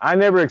I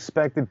never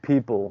expected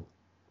people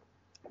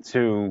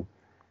to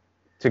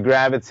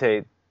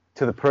gravitate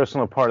to the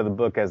personal part of the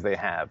book as they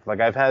have. Like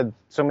I've had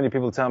so many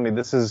people tell me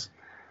this is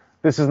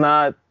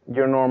not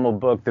your normal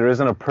book. There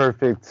isn't a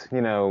perfect,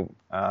 what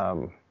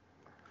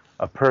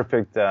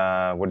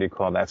do you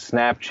call that,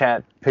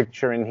 Snapchat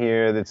picture in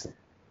here. That's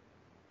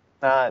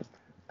not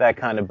that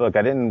kind of book.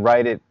 I didn't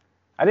write it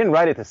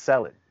to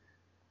sell it.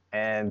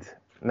 And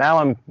now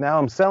I'm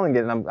selling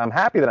it, and I'm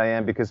happy that I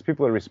am because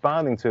people are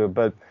responding to it.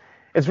 But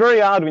it's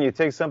very odd when you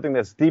take something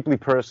that's deeply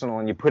personal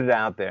and you put it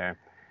out there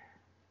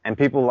and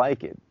people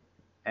like it.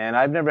 And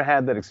I've never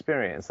had that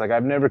experience. Like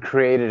I've never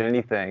created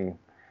anything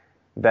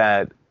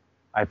that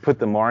I put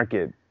to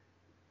market,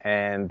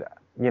 and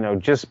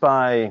just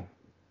by,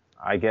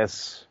 I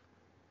guess,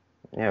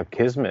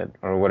 kismet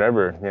or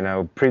whatever,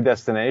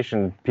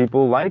 predestination,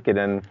 people like it.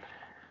 And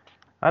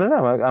I don't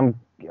know,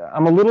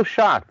 I'm a little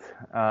shocked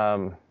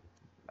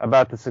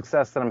about the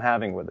success that I'm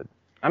having with it.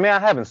 I mean, I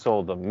haven't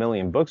sold 1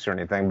 million books or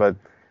anything, but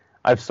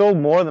I've sold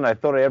more than I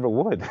thought I ever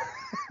would.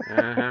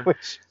 Uh-huh.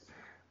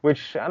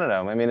 which I don't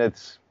know. I mean,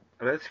 that's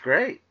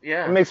great.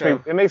 Yeah.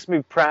 It makes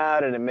me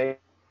proud, and it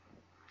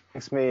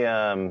makes me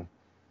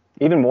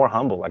even more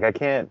humble. Like I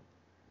can't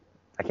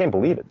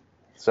believe it.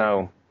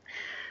 So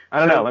I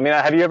don't know. I mean,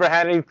 have you ever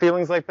had any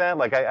feelings like that?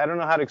 Like I don't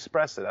know how to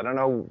express it. I don't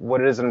know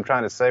what it is that I'm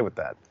trying to say with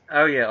that.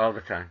 Oh yeah, all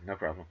the time. No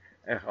problem.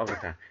 All the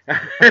time.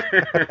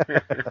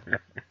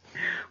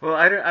 Well,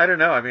 I don't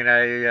know. I mean,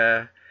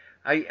 I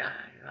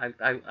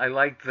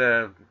like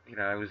the,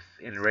 I was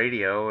in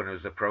radio and I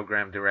was the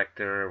program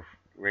director of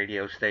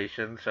radio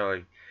station,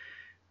 so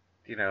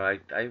I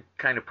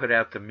kind of put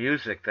out the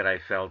music that I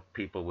felt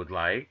people would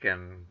like,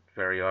 and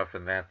very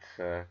often that's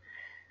I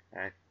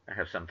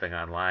have something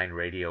online,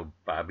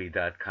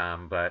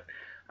 radiobobby.com, but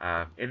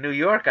in New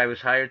York I was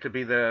hired to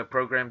be the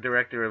program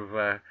director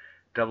of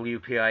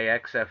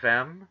WPIX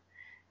FM.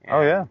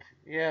 Oh yeah.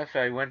 Yeah, so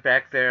I went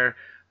back there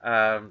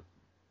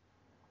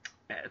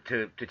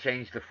to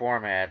change the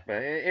format,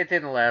 but it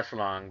didn't last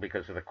long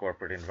because of the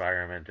corporate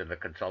environment and the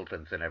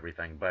consultants and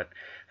everything. But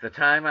the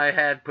time I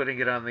had putting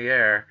it on the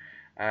air,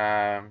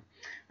 I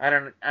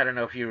don't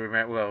know if you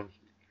remember. Well,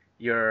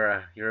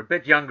 you're a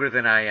bit younger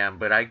than I am,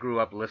 but I grew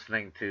up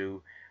listening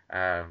to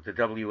the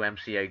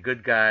WMCA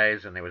Good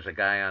Guys, and there was a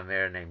guy on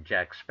there named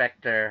Jack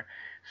Spector.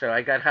 So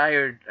I got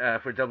hired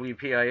for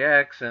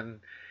WPIX, and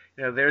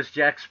there's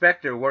Jack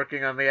Spector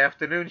working on the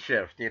afternoon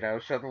shift.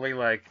 Suddenly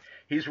like,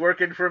 he's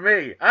working for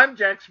me. I'm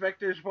Jack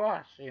Spector's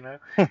boss,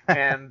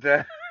 and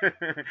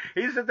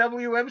he's a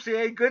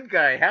WMCA Good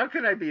Guy. How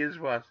can I be his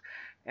boss?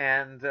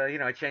 And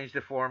I changed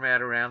the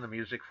format around, the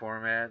music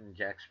format, and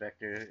Jack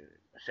Spector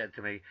said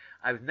to me,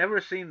 "I've never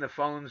seen the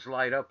phones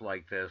light up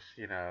like this,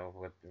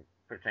 with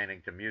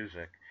pertaining to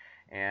music."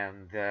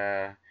 And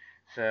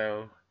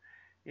so,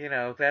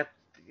 that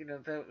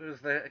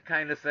was the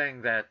kind of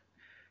thing that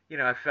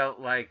I felt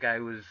like I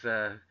was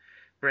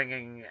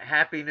bringing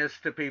happiness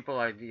to people.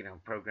 I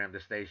programmed the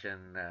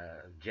station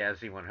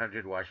Jazzy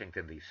 100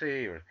 Washington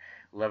D.C. or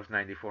Loves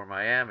 94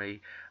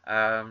 Miami,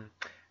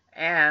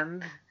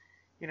 and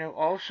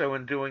also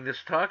in doing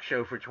this talk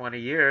show for 20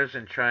 years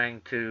and trying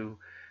to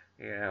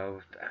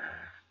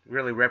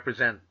really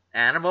represent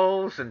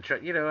animals and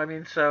I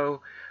mean,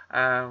 so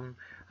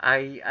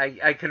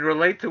I can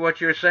relate to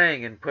what you're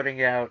saying in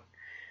putting out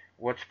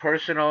what's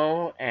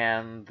personal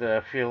and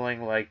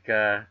feeling like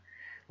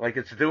like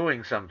it's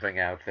doing something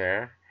out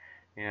there,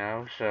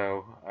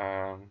 so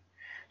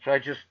I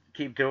just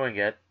keep doing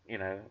it,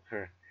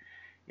 for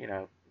you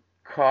know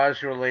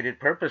cause related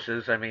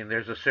purposes. I mean,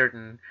 there's a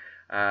certain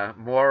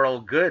moral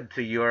good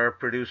to your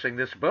producing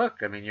this book.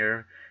 I mean,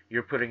 you're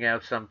putting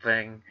out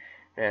something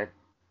that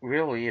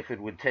really, if it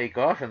would take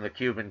off in the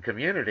Cuban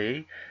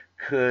community,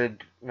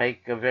 could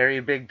make a very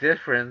big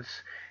difference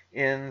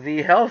in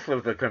the health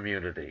of the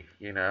community.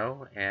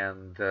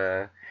 And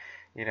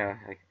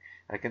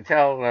I can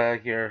tell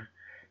you're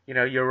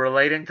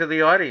relating to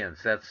the audience.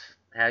 That's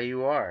how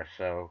you are.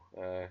 So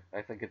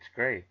I think it's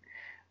great.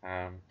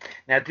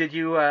 Now, did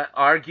you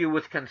argue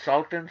with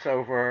consultants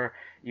over?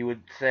 You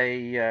would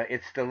say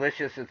it's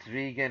delicious, it's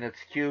vegan, it's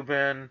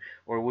Cuban,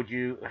 or would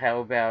you? How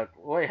about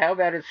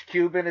it's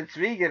Cuban, it's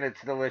vegan,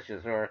 it's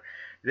delicious, or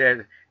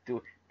then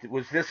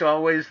was this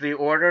always the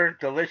order?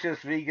 Delicious,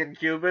 vegan,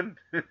 Cuban?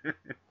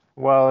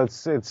 Well,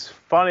 it's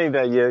funny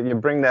that you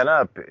bring that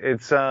up.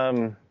 It's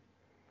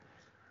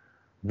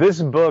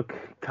this book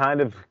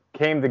kind of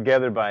came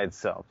together by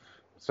itself.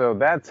 So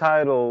that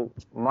title,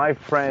 my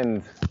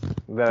friend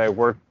that I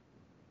work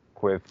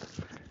with,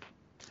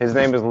 his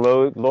name is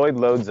Lloyd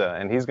Loza,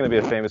 and he's going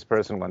to be a famous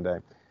person one day.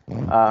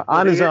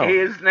 On his own. He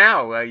is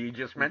now. You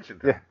just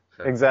mentioned that.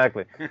 Yeah,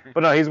 exactly.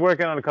 But no, he's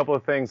working on a couple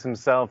of things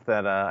himself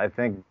that I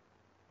think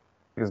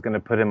is going to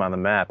put him on the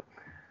map.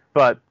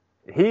 But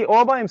he,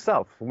 all by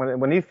himself,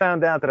 when he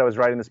found out that I was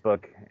writing this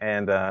book,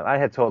 and I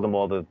had told him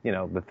all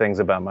the things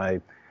about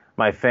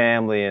my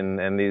family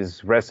and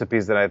these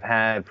recipes that I've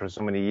had for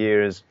so many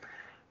years,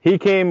 he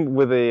came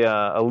with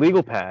a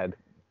legal pad,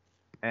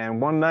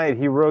 and one night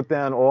he wrote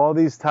down all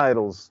these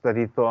titles that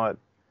he thought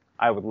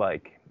I would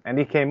like. And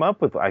he came up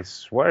with, I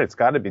swear, it's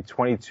got to be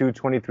 22,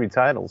 23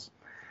 titles.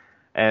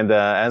 And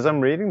as I'm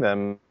reading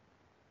them,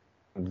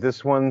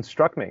 this one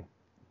struck me.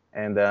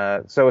 And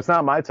so it's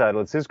not my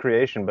title, it's his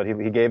creation, but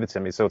he gave it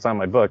to me, so it's on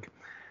my book.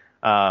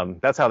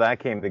 That's how that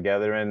came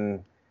together.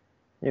 And,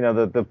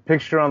 the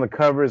picture on the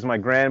cover is my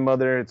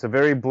grandmother. It's a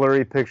very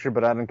blurry picture,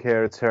 but I don't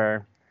care, it's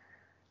her.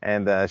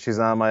 And she's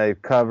on my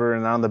cover,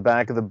 and on the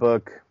back of the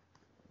book,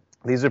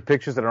 these are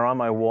pictures that are on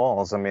my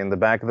walls. I mean, the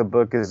back of the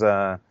book is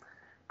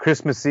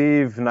Christmas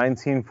Eve,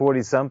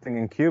 1940-something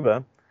in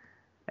Cuba.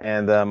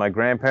 And my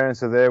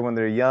grandparents are there when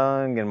they're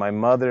young, and my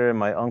mother and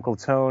my Uncle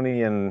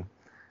Tony and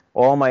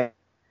all my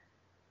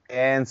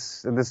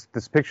aunts. And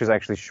this picture is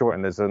actually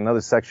shortened. There's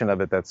another section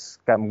of it that's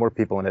got more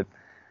people in it.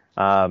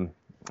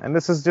 And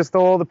this is just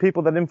all the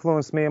people that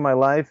influenced me in my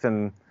life.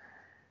 And,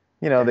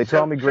 they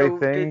taught me great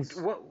things.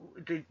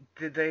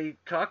 Did they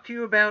talk to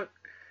you about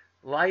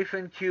life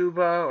in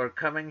Cuba or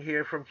coming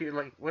here from Cuba?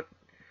 Like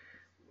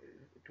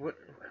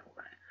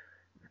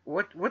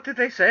what did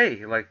they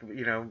say? Like,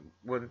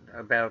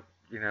 about,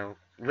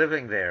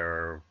 living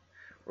there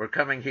or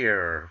coming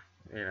here,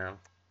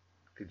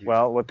 did you?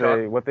 Well,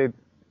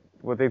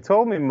 what they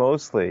told me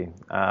mostly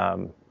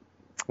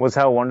was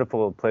how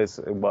wonderful a place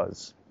it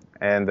was,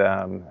 and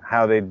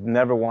how they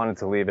never wanted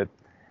to leave it,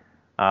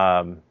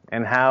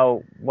 and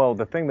how, well,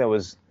 the thing that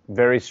was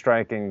very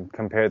striking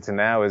compared to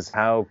now is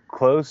how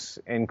close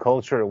in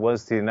culture it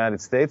was to the United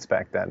States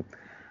back then.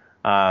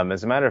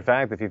 As a matter of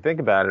fact, if you think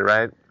about it,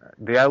 right,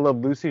 the I Love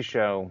Lucy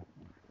show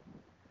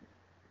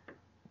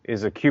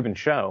is a Cuban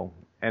show,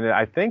 and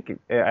I think,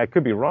 I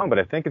could be wrong, but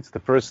I think it's the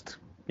first,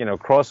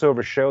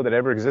 crossover show that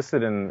ever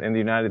existed in the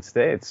United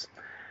States.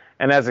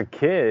 And as a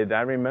kid,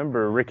 I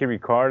remember Ricky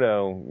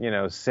Ricardo,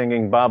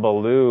 singing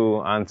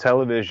Babalu on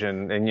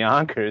television in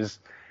Yonkers,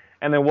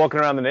 and then walking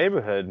around the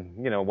neighborhood,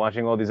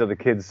 watching all these other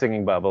kids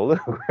singing Babalu.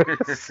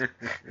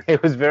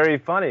 It was very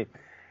funny.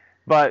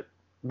 But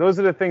those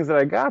are the things that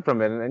I got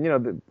from it. And,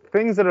 the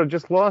things that are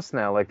just lost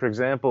now, like, for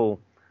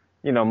example,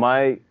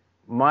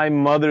 my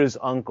mother's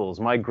uncles,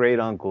 my great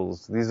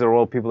uncles, these are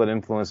all people that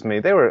influenced me.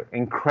 They were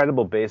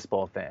incredible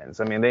baseball fans.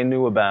 I mean, they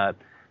knew about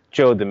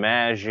Joe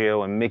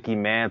DiMaggio and Mickey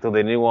Mantle.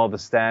 They knew all the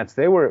stats.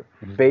 They were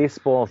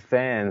baseball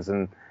fans.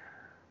 And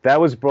that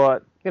was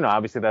brought,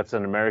 obviously that's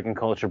an American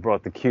culture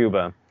brought to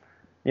Cuba.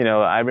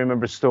 I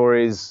remember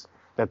stories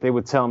that they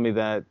would tell me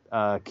that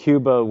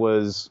Cuba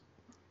was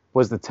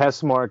the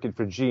test market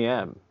for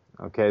GM.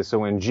 Okay, so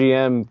when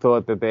GM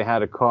thought that they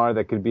had a car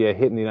that could be a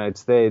hit in the United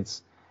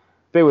States,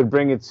 they would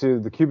bring it to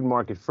the Cuban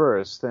market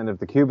first, and if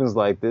the Cubans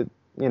liked it,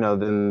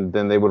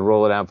 then they would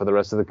roll it out for the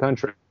rest of the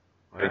country.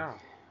 Wow.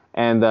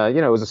 And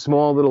it was a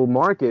small little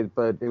market,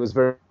 but it was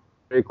very,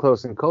 very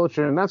close in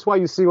culture, and that's why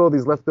you see all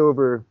these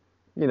leftover,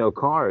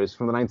 cars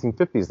from the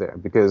 1950s there,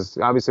 because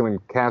obviously when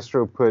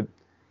Castro put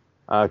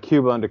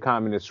Cuba under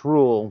communist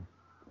rule,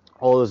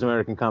 all those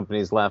American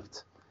companies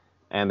left,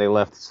 and they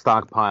left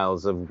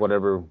stockpiles of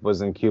whatever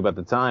was in Cuba at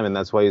the time, and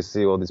that's why you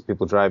see all these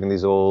people driving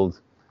these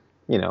old,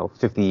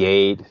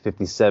 58,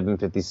 57,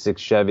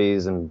 56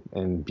 Chevys and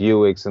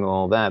Buicks and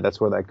all that. That's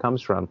where that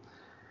comes from.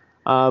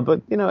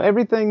 But,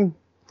 everything,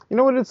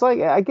 what it's like?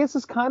 I guess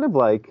it's kind of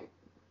like,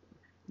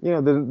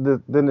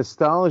 the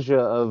nostalgia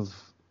of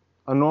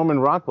a Norman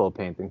Rockwell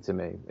painting to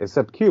me,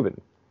 except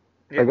Cuban.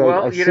 Yeah, Like I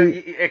well,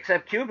 see.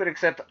 except Cuban,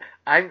 except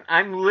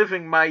I'm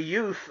living my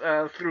youth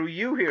through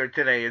you here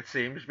today. It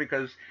seems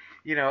because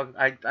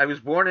I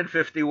was born in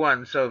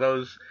 '51,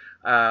 so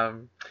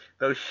um,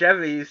 those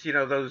Chevys,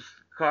 those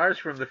cars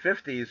from the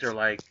 '50s are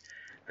like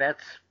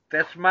that's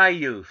that's my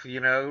youth.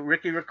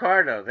 Ricky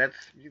Ricardo.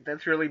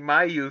 That's really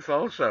my youth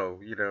also.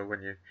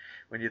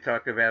 When you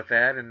talk about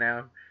that, and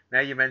now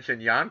you mention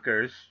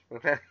Yonkers.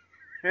 Well,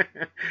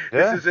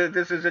 Yeah.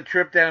 this is a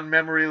trip down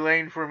memory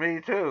lane for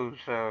me too.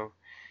 So.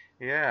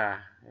 Yeah,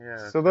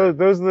 yeah, So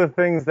those are the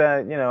things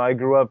that I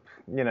grew up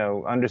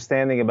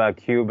understanding about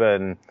Cuba,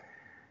 and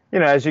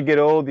as you get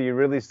older, you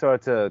really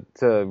start to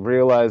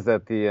realize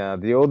that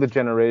the older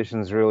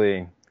generations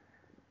really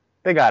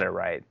they got it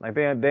right. Like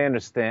they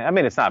understand. I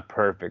mean, it's not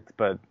perfect,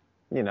 but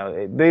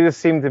they just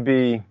seem to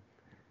be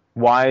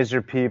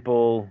wiser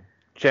people,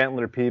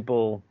 gentler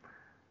people.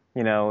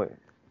 You know,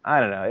 I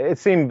don't know. It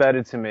seemed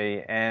better to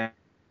me, and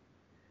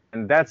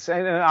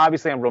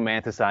obviously I'm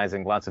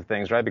romanticizing lots of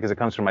things, right? Because it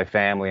comes from my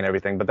family and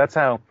everything. But that's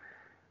how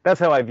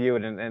I view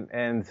it,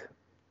 and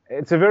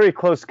it's a very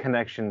close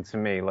connection to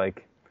me.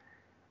 Like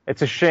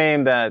it's a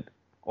shame that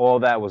all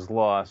that was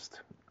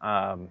lost.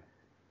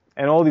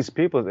 And all these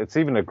people, it's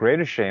even a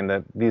greater shame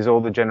that these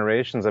older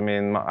generations. I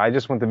mean, I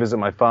just went to visit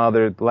my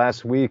father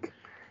last week.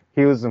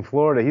 He lives in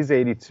Florida. He's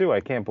 82. I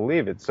can't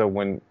believe it. So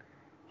when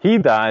he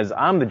dies,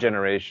 I'm the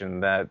generation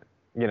that,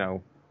 you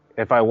know,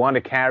 if I want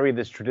to carry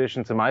this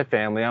tradition to my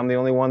family, I'm the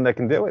only one that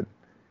can do it. right.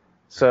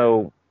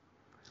 So,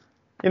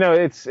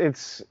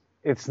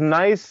 it's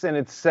nice and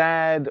it's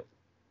sad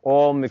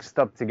all mixed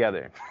up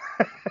together.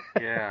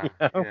 Yeah, You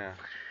know? yeah.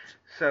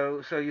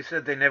 So you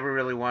said they never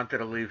really wanted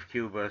to leave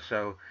Cuba.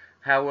 So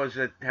how was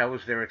it? How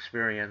was their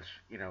experience?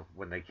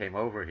 When they came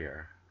over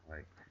here?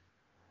 Like,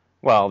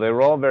 Well, they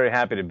were all very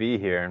happy to be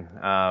here.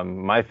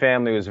 My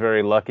family was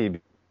very lucky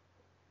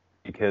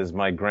because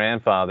my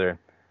grandfather,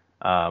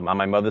 on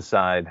my mother's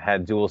side,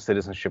 had dual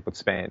citizenship with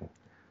Spain.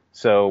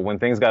 So when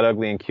things got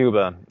ugly in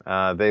Cuba,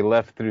 they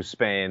left through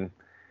Spain.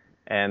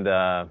 And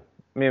I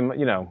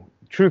mean,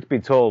 truth be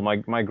told,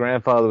 my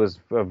grandfather was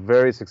a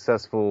very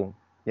successful,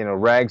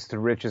 rags to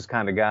riches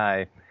kind of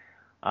guy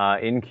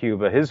in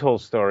Cuba. His whole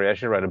story, I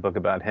should write a book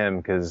about him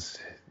because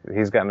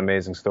he's got an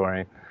amazing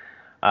story.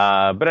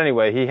 But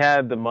anyway, he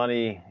had the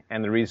money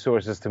and the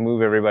resources to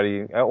move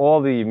everybody,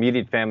 all the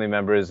immediate family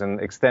members and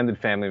extended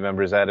family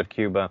members out of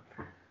Cuba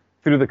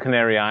through the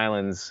Canary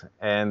Islands.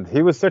 And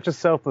he was such a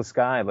selfless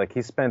guy. Like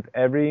he spent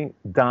every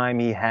dime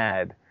he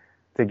had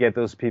to get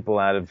those people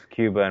out of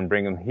Cuba and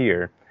bring them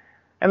here.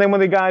 And then when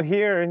they got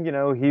here, and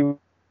he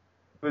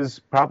was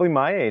probably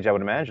my age, I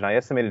would imagine. I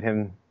estimated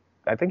him,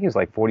 I think he was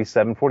like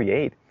 47,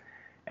 48.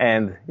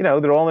 And,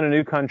 they're all in a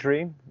new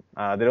country.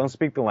 They don't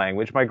speak the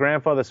language. My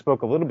grandfather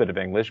spoke a little bit of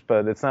English,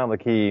 but it's not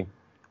like he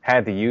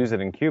had to use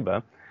it in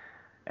Cuba.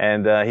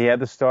 And he had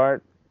to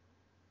start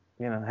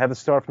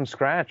from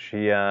scratch.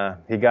 He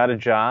got a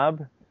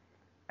job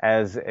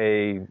as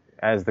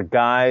the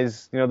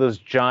guys, those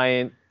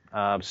giant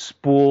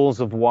spools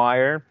of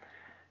wire.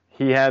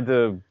 He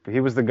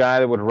was the guy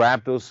that would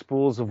wrap those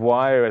spools of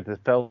wire at the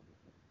Felt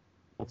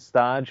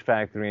Stodge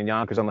factory in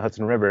Yonkers on the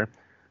Hudson River.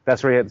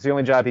 It's the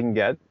only job he can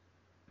get.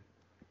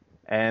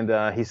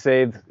 And he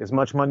saved as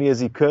much money as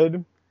he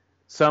could,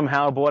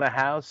 somehow bought a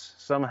house,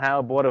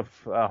 somehow bought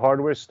a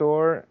hardware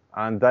store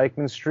on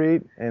Dyckman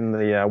Street in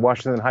the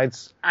Washington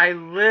Heights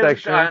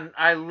section.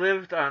 I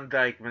lived on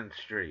Dyckman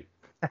Street.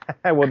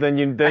 Well, then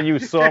you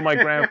saw my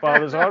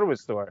grandfather's hardware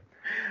store.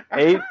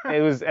 It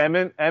was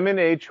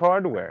M&H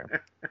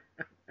Hardware,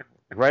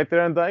 right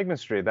there on Dyckman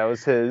Street. That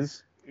was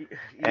his. Like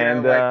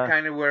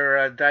kind of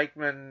where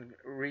Dyckman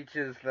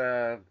reaches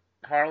the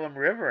Harlem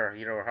River,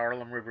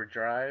 Harlem River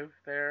Drive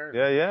there.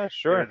 Yeah,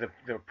 sure.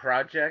 The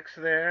projects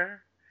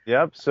there.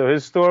 Yep. So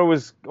his store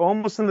was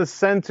almost in the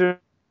center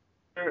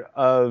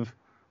of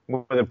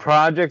where the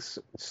projects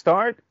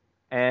start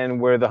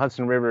and where the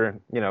Hudson River,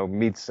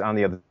 meets on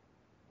the other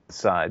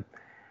side.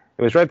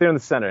 It was right there in the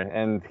center,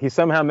 and he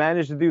somehow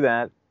managed to do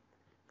that,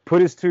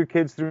 put his two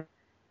kids through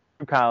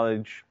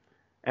college,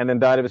 and then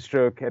died of a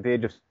stroke at the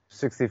age of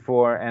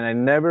 64. And I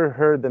never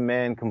heard the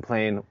man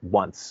complain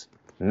once.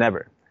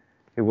 Never.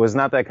 He was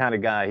not that kind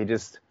of guy. He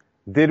just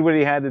did what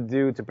he had to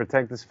do to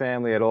protect his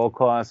family at all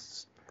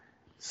costs.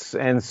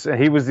 And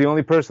he was the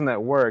only person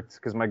that worked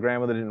because my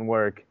grandmother didn't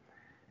work.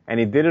 And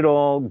he did it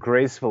all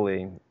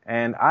gracefully.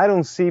 And I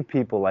don't see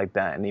people like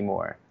that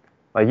anymore.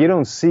 Like, you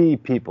don't see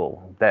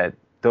people that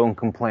don't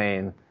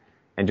complain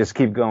and just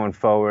keep going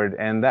forward.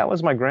 And that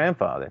was my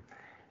grandfather.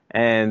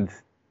 And,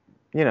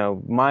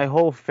 my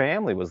whole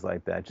family was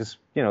like that. Just,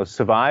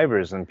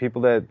 survivors and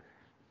people that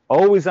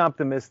always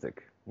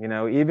optimistic.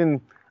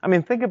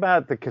 Think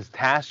about the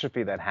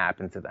catastrophe that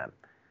happened to them.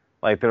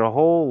 Like, their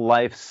whole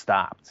life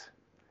stopped.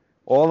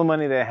 All the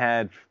money they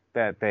had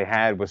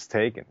was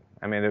taken.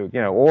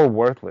 Or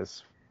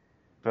worthless,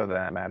 for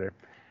that matter.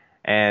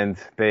 And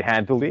they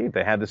had to leave.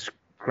 They had to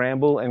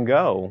scramble and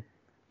go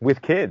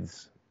with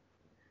kids.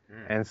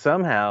 And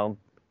somehow,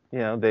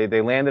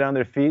 they landed on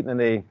their feet, and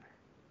they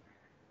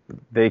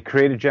they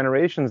created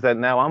generations that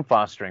now I'm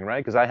fostering,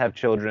 right? Because I have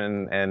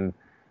children, and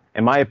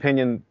in my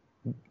opinion,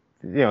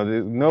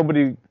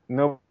 nobody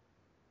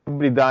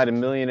died a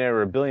millionaire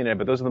or a billionaire,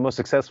 but those are the most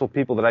successful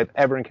people that I've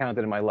ever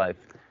encountered in my life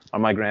are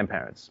my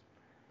grandparents.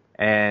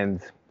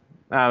 And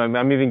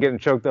I'm even getting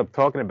choked up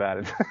talking about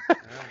it.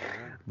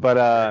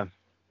 But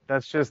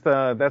that's just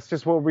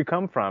where we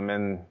come from,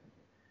 and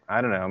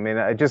I don't know. I mean,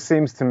 it just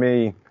seems to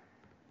me,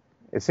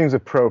 it seems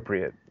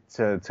appropriate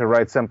to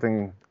write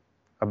something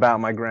about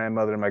my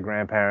grandmother and my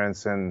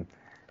grandparents and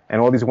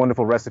all these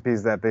wonderful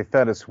recipes that they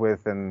fed us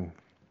with, and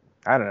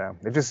I don't know.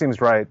 It just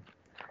seems right.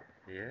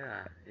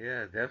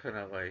 Yeah,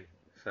 definitely.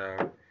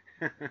 So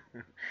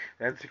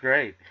that's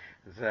great.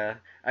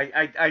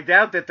 I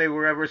doubt that they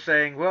were ever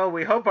saying, "Well,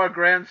 we hope our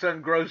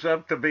grandson grows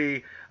up to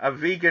be a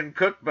vegan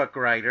cookbook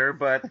writer,"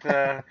 but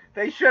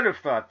they should have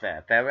thought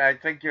that. I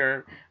think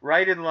you're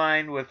right in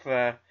line with.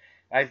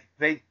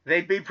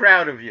 They'd be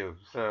proud of you.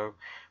 So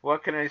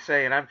what can I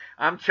say? And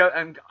I'm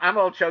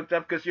all choked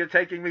up because you're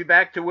taking me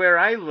back to where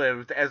I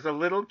lived as a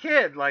little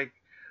kid. Like,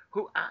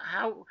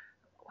 how?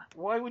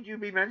 Why would you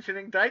be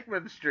mentioning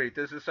Dykeman Street?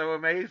 This is so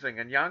amazing.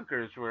 And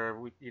Yonkers, where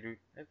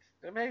it's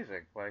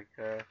amazing. Like,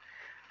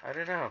 I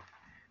don't know.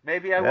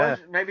 Yeah.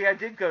 Maybe I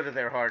did go to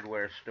their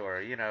hardware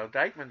store.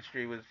 Dykeman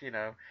Street was,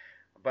 a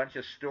bunch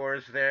of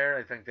stores there.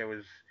 I think there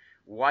was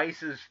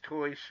Weiss's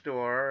toy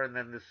store, and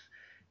then this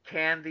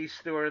candy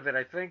store that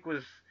I think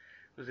was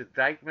it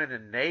Dykeman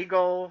and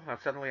Nagel? Now,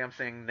 suddenly I'm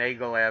saying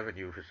Nagel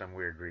Avenue for some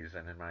weird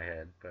reason in my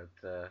head.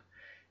 But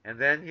and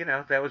then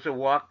that was a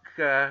walk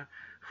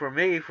for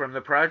me from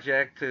the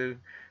project to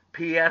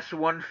PS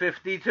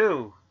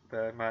 152,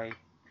 my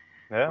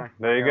Yeah, my,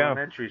 there my you go.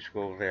 elementary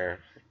school there.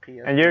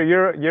 PS And you're 150.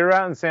 you're you're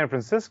out in San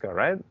Francisco,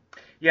 right?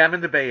 Yeah, I'm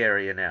in the Bay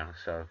Area now,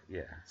 so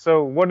yeah.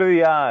 So what are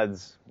the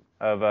odds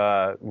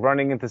of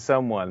running into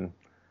someone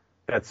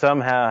that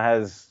somehow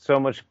has so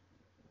much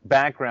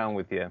background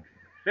with you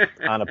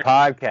on a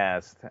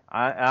podcast?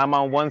 I'm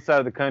on one side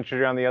of the country,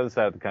 you're on the other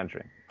side of the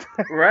country.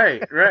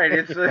 Right.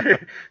 It's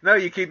no,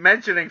 you keep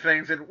mentioning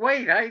things, and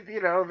wait, I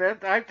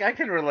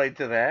can relate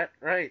to that,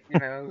 right?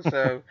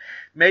 So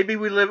maybe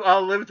we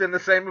all lived in the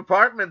same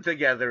apartment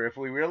together if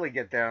we really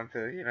get down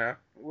to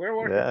where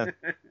were. Yeah.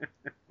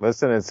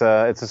 Listen, it's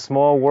a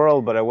small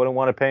world, but I wouldn't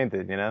want to paint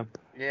it,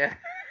 Yeah,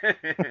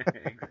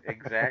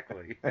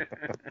 exactly.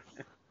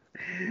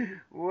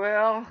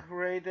 Well,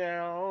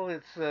 Raydell,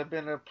 it's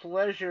been a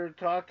pleasure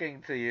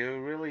talking to you.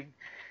 Really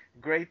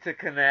great to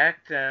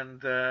connect,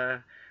 and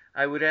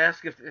I would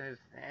ask if there's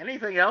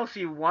anything else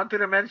you wanted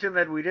to mention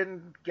that we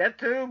didn't get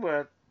to,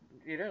 but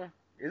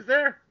is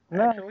there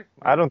No, actually?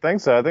 I No. don't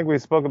think so. I think we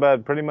spoke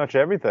about pretty much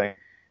everything.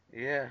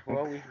 Yeah.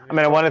 Well, we I mean,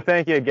 I spoke. want to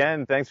thank you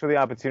again. Thanks for the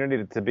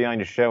opportunity to be on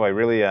your show. I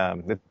really,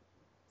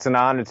 it's an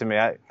honor to me.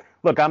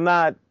 Look, I'm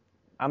not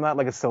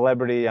like a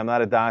celebrity. I'm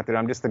not a doctor.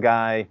 I'm just a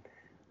guy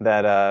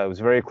that was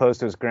very close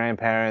to his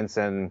grandparents,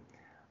 and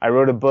I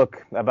wrote a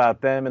book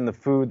about them and the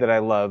food that I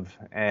love,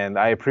 and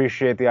I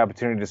appreciate the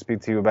opportunity to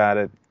speak to you about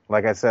it.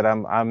 Like I said,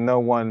 I'm no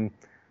one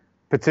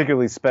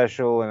particularly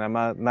special, and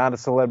I'm not a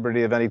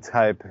celebrity of any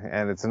type,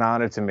 and it's an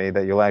honor to me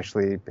that you'll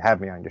actually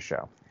have me on your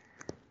show.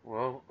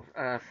 Well,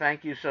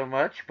 thank you so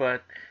much.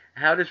 But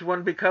how does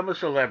one become a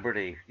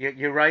celebrity?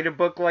 You write a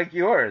book like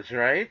yours,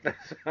 right?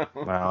 So,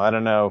 Well, I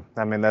don't know.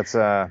 I mean, I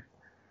don't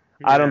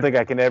yeah. think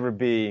I can ever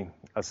be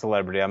a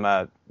celebrity. I'm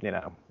not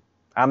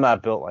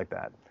built like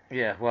that.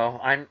 Yeah, well,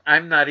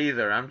 I'm not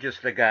either. I'm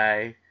just a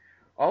guy.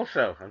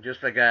 Also, I'm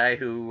just a guy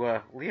who,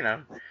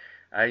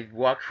 I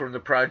walked from the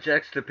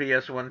projects to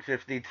PS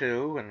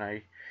 152, and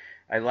I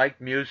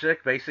liked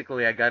music.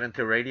 Basically, I got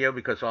into radio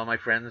because all my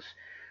friends.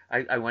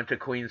 I went to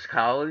Queens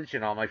College,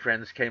 and all my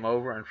friends came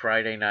over on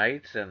Friday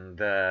nights, and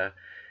I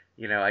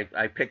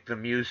picked the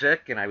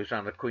music, and I was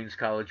on the Queens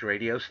College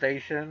radio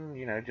station.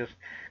 Just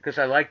because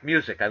I like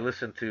music. I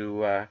listened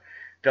to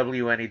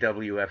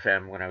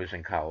WNEW-FM when I was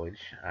in college.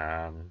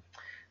 That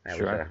was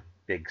Sure. a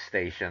big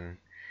station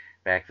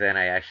back then.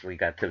 I actually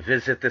got to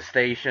visit the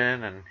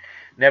station and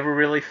never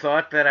really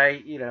thought that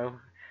I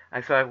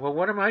thought, well,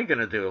 what am I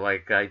going to do?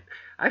 Like,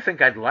 I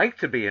think I'd like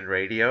to be in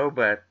radio,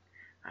 but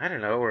I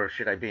don't know, or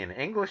should I be an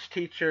English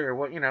teacher or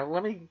what?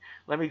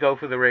 Let me go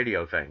for the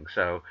radio thing.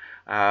 So,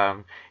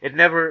 it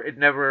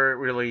never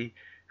really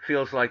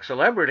feels like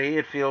celebrity.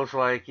 It feels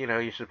like,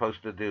 you're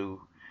supposed to do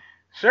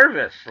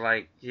service,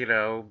 like,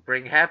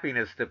 bring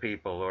happiness to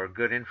people or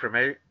good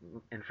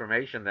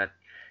information that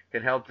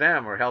can help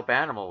them or help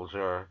animals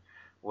or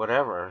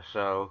whatever.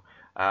 So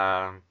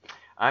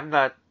I'm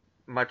not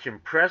much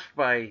impressed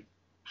by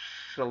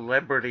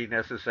celebrity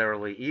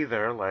necessarily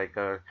either. Like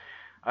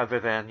other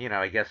than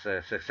I guess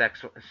a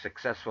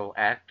successful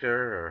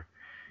actor or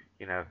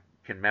you know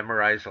can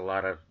memorize a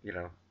lot of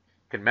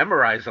can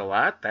memorize a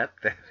lot.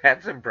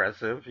 That's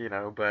impressive.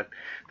 But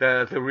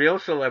the real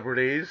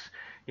celebrities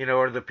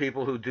are the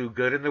people who do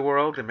good in the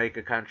world and make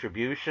a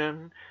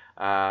contribution.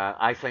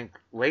 I think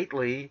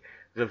lately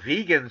the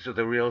vegans are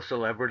the real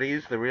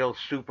celebrities, the real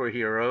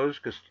superheroes,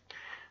 because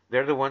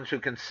they're the ones who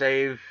can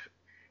save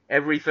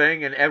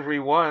everything and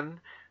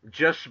everyone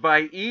just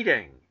by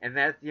eating. And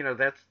that,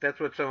 that's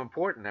what's so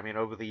important. I mean,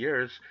 over the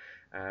years,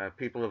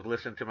 people have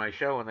listened to my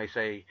show and they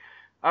say,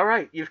 all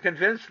right, you've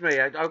convinced me.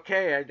 I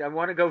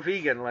want to go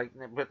vegan. Like,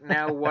 but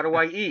now what do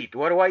I eat?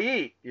 What do I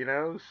eat?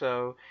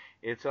 So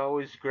it's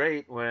always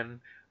great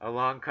when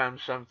along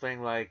comes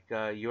something like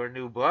your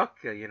new book,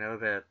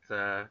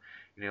 that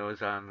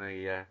is on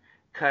the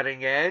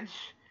cutting edge,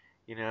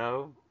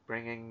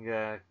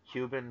 bringing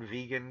Cuban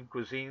vegan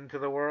cuisine to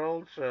the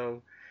world.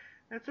 So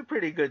that's a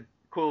pretty good,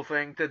 cool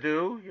thing to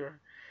do.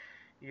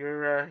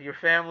 Your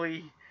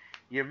family,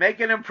 you're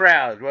making them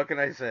proud. What can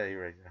I say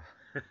right now?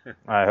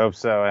 I hope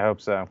so. I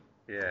hope so.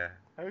 Yeah.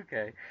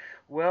 Okay.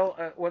 Well,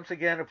 once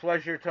again, a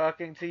pleasure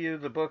talking to you.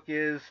 The book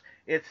is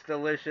It's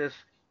Delicious,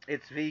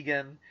 It's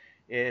Vegan,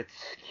 It's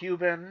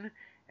Cuban,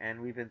 and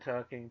we've been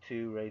talking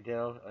to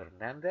Raydel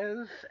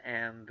Hernandez.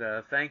 And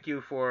thank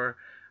you for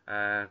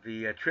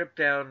the trip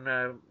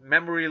down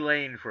memory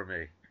lane for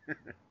me.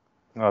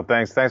 Well,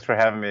 thanks for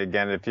having me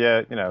again. If you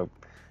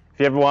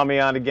ever want me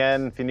on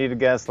again, if you need a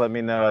guest, let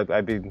me know.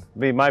 I'd be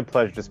my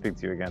pleasure to speak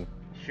to you again.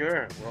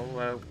 Sure.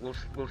 Well,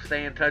 we'll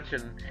stay in touch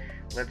and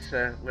let's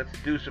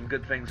do some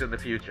good things in the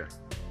future.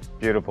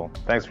 Beautiful.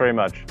 Thanks very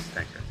much.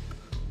 Thanks, sir.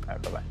 All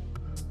right. Bye-bye.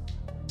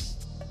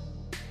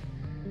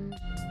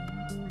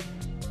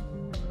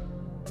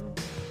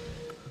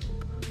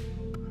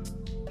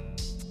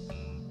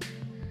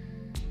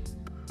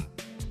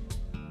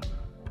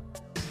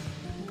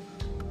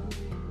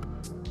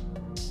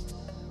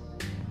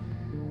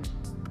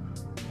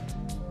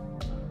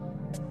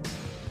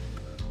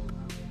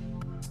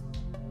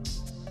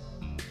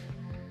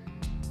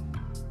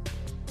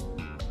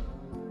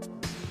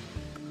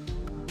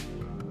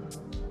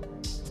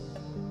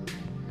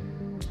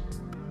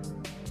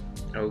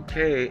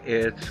 Okay,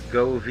 it's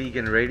Go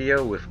Vegan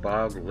Radio with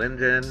Bob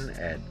Linden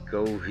at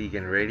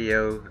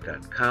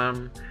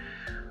goveganradio.com.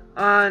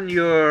 On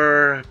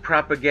your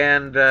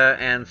propaganda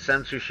and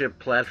censorship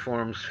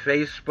platforms,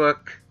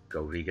 Facebook,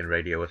 Go Vegan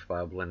Radio with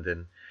Bob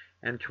Linden,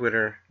 and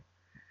Twitter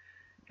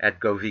at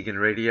Go Vegan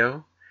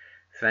Radio.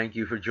 Thank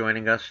you for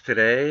joining us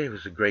today. It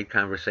was a great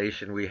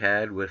conversation we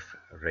had with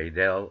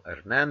Raydel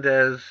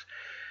Hernandez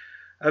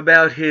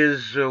about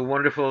his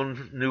wonderful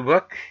new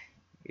book.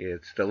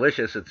 It's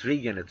delicious, it's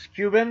vegan, it's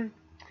Cuban.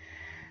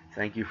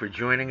 Thank you for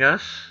joining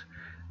us.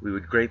 We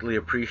would greatly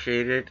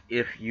appreciate it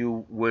if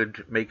you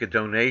would make a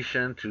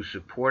donation to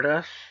support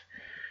us.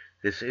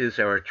 This is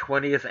our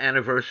 20th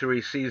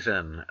anniversary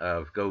season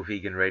of Go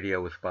Vegan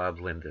Radio with Bob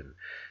Linden.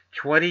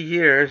 20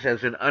 years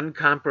as an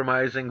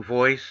uncompromising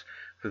voice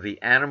for the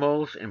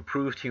animals,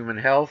 improved human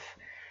health,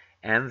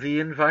 and the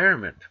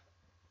environment.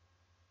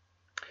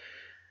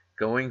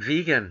 Going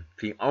vegan,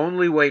 the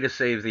only way to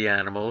save the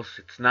animals.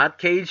 It's not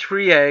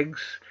cage-free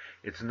eggs.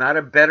 It's not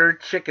a better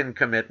chicken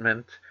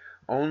commitment.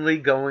 Only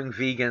going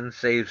vegan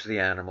saves the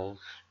animals.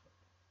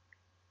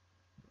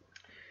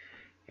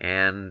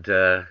 And,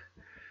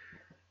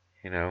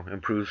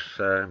 improves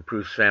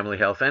family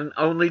health. And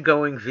only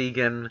going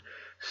vegan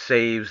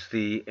saves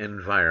the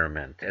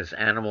environment, as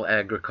animal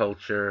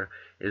agriculture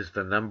is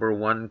the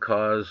 #1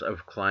 cause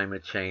of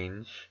climate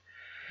change.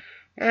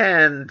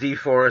 And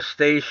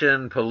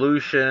deforestation,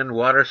 pollution,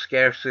 water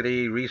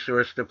scarcity,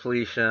 resource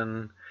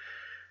depletion,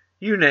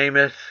 you name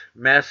it,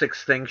 mass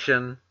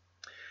extinction.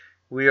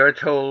 We are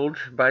told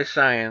by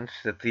science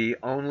that the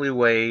only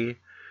way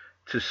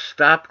to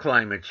stop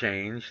climate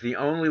change, the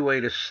only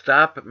way to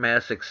stop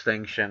mass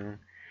extinction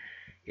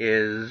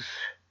is,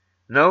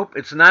 nope,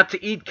 it's not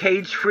to eat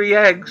cage-free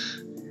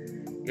eggs.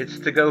 It's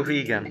to go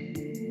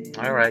vegan.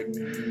 All right.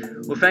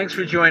 Well, thanks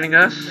for joining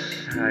us.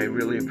 I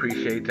really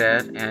appreciate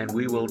that. And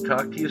we will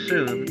talk to you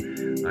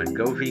soon on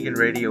Go Vegan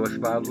Radio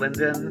with Bob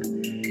Linden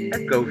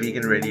at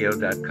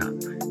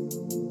goveganradio.com.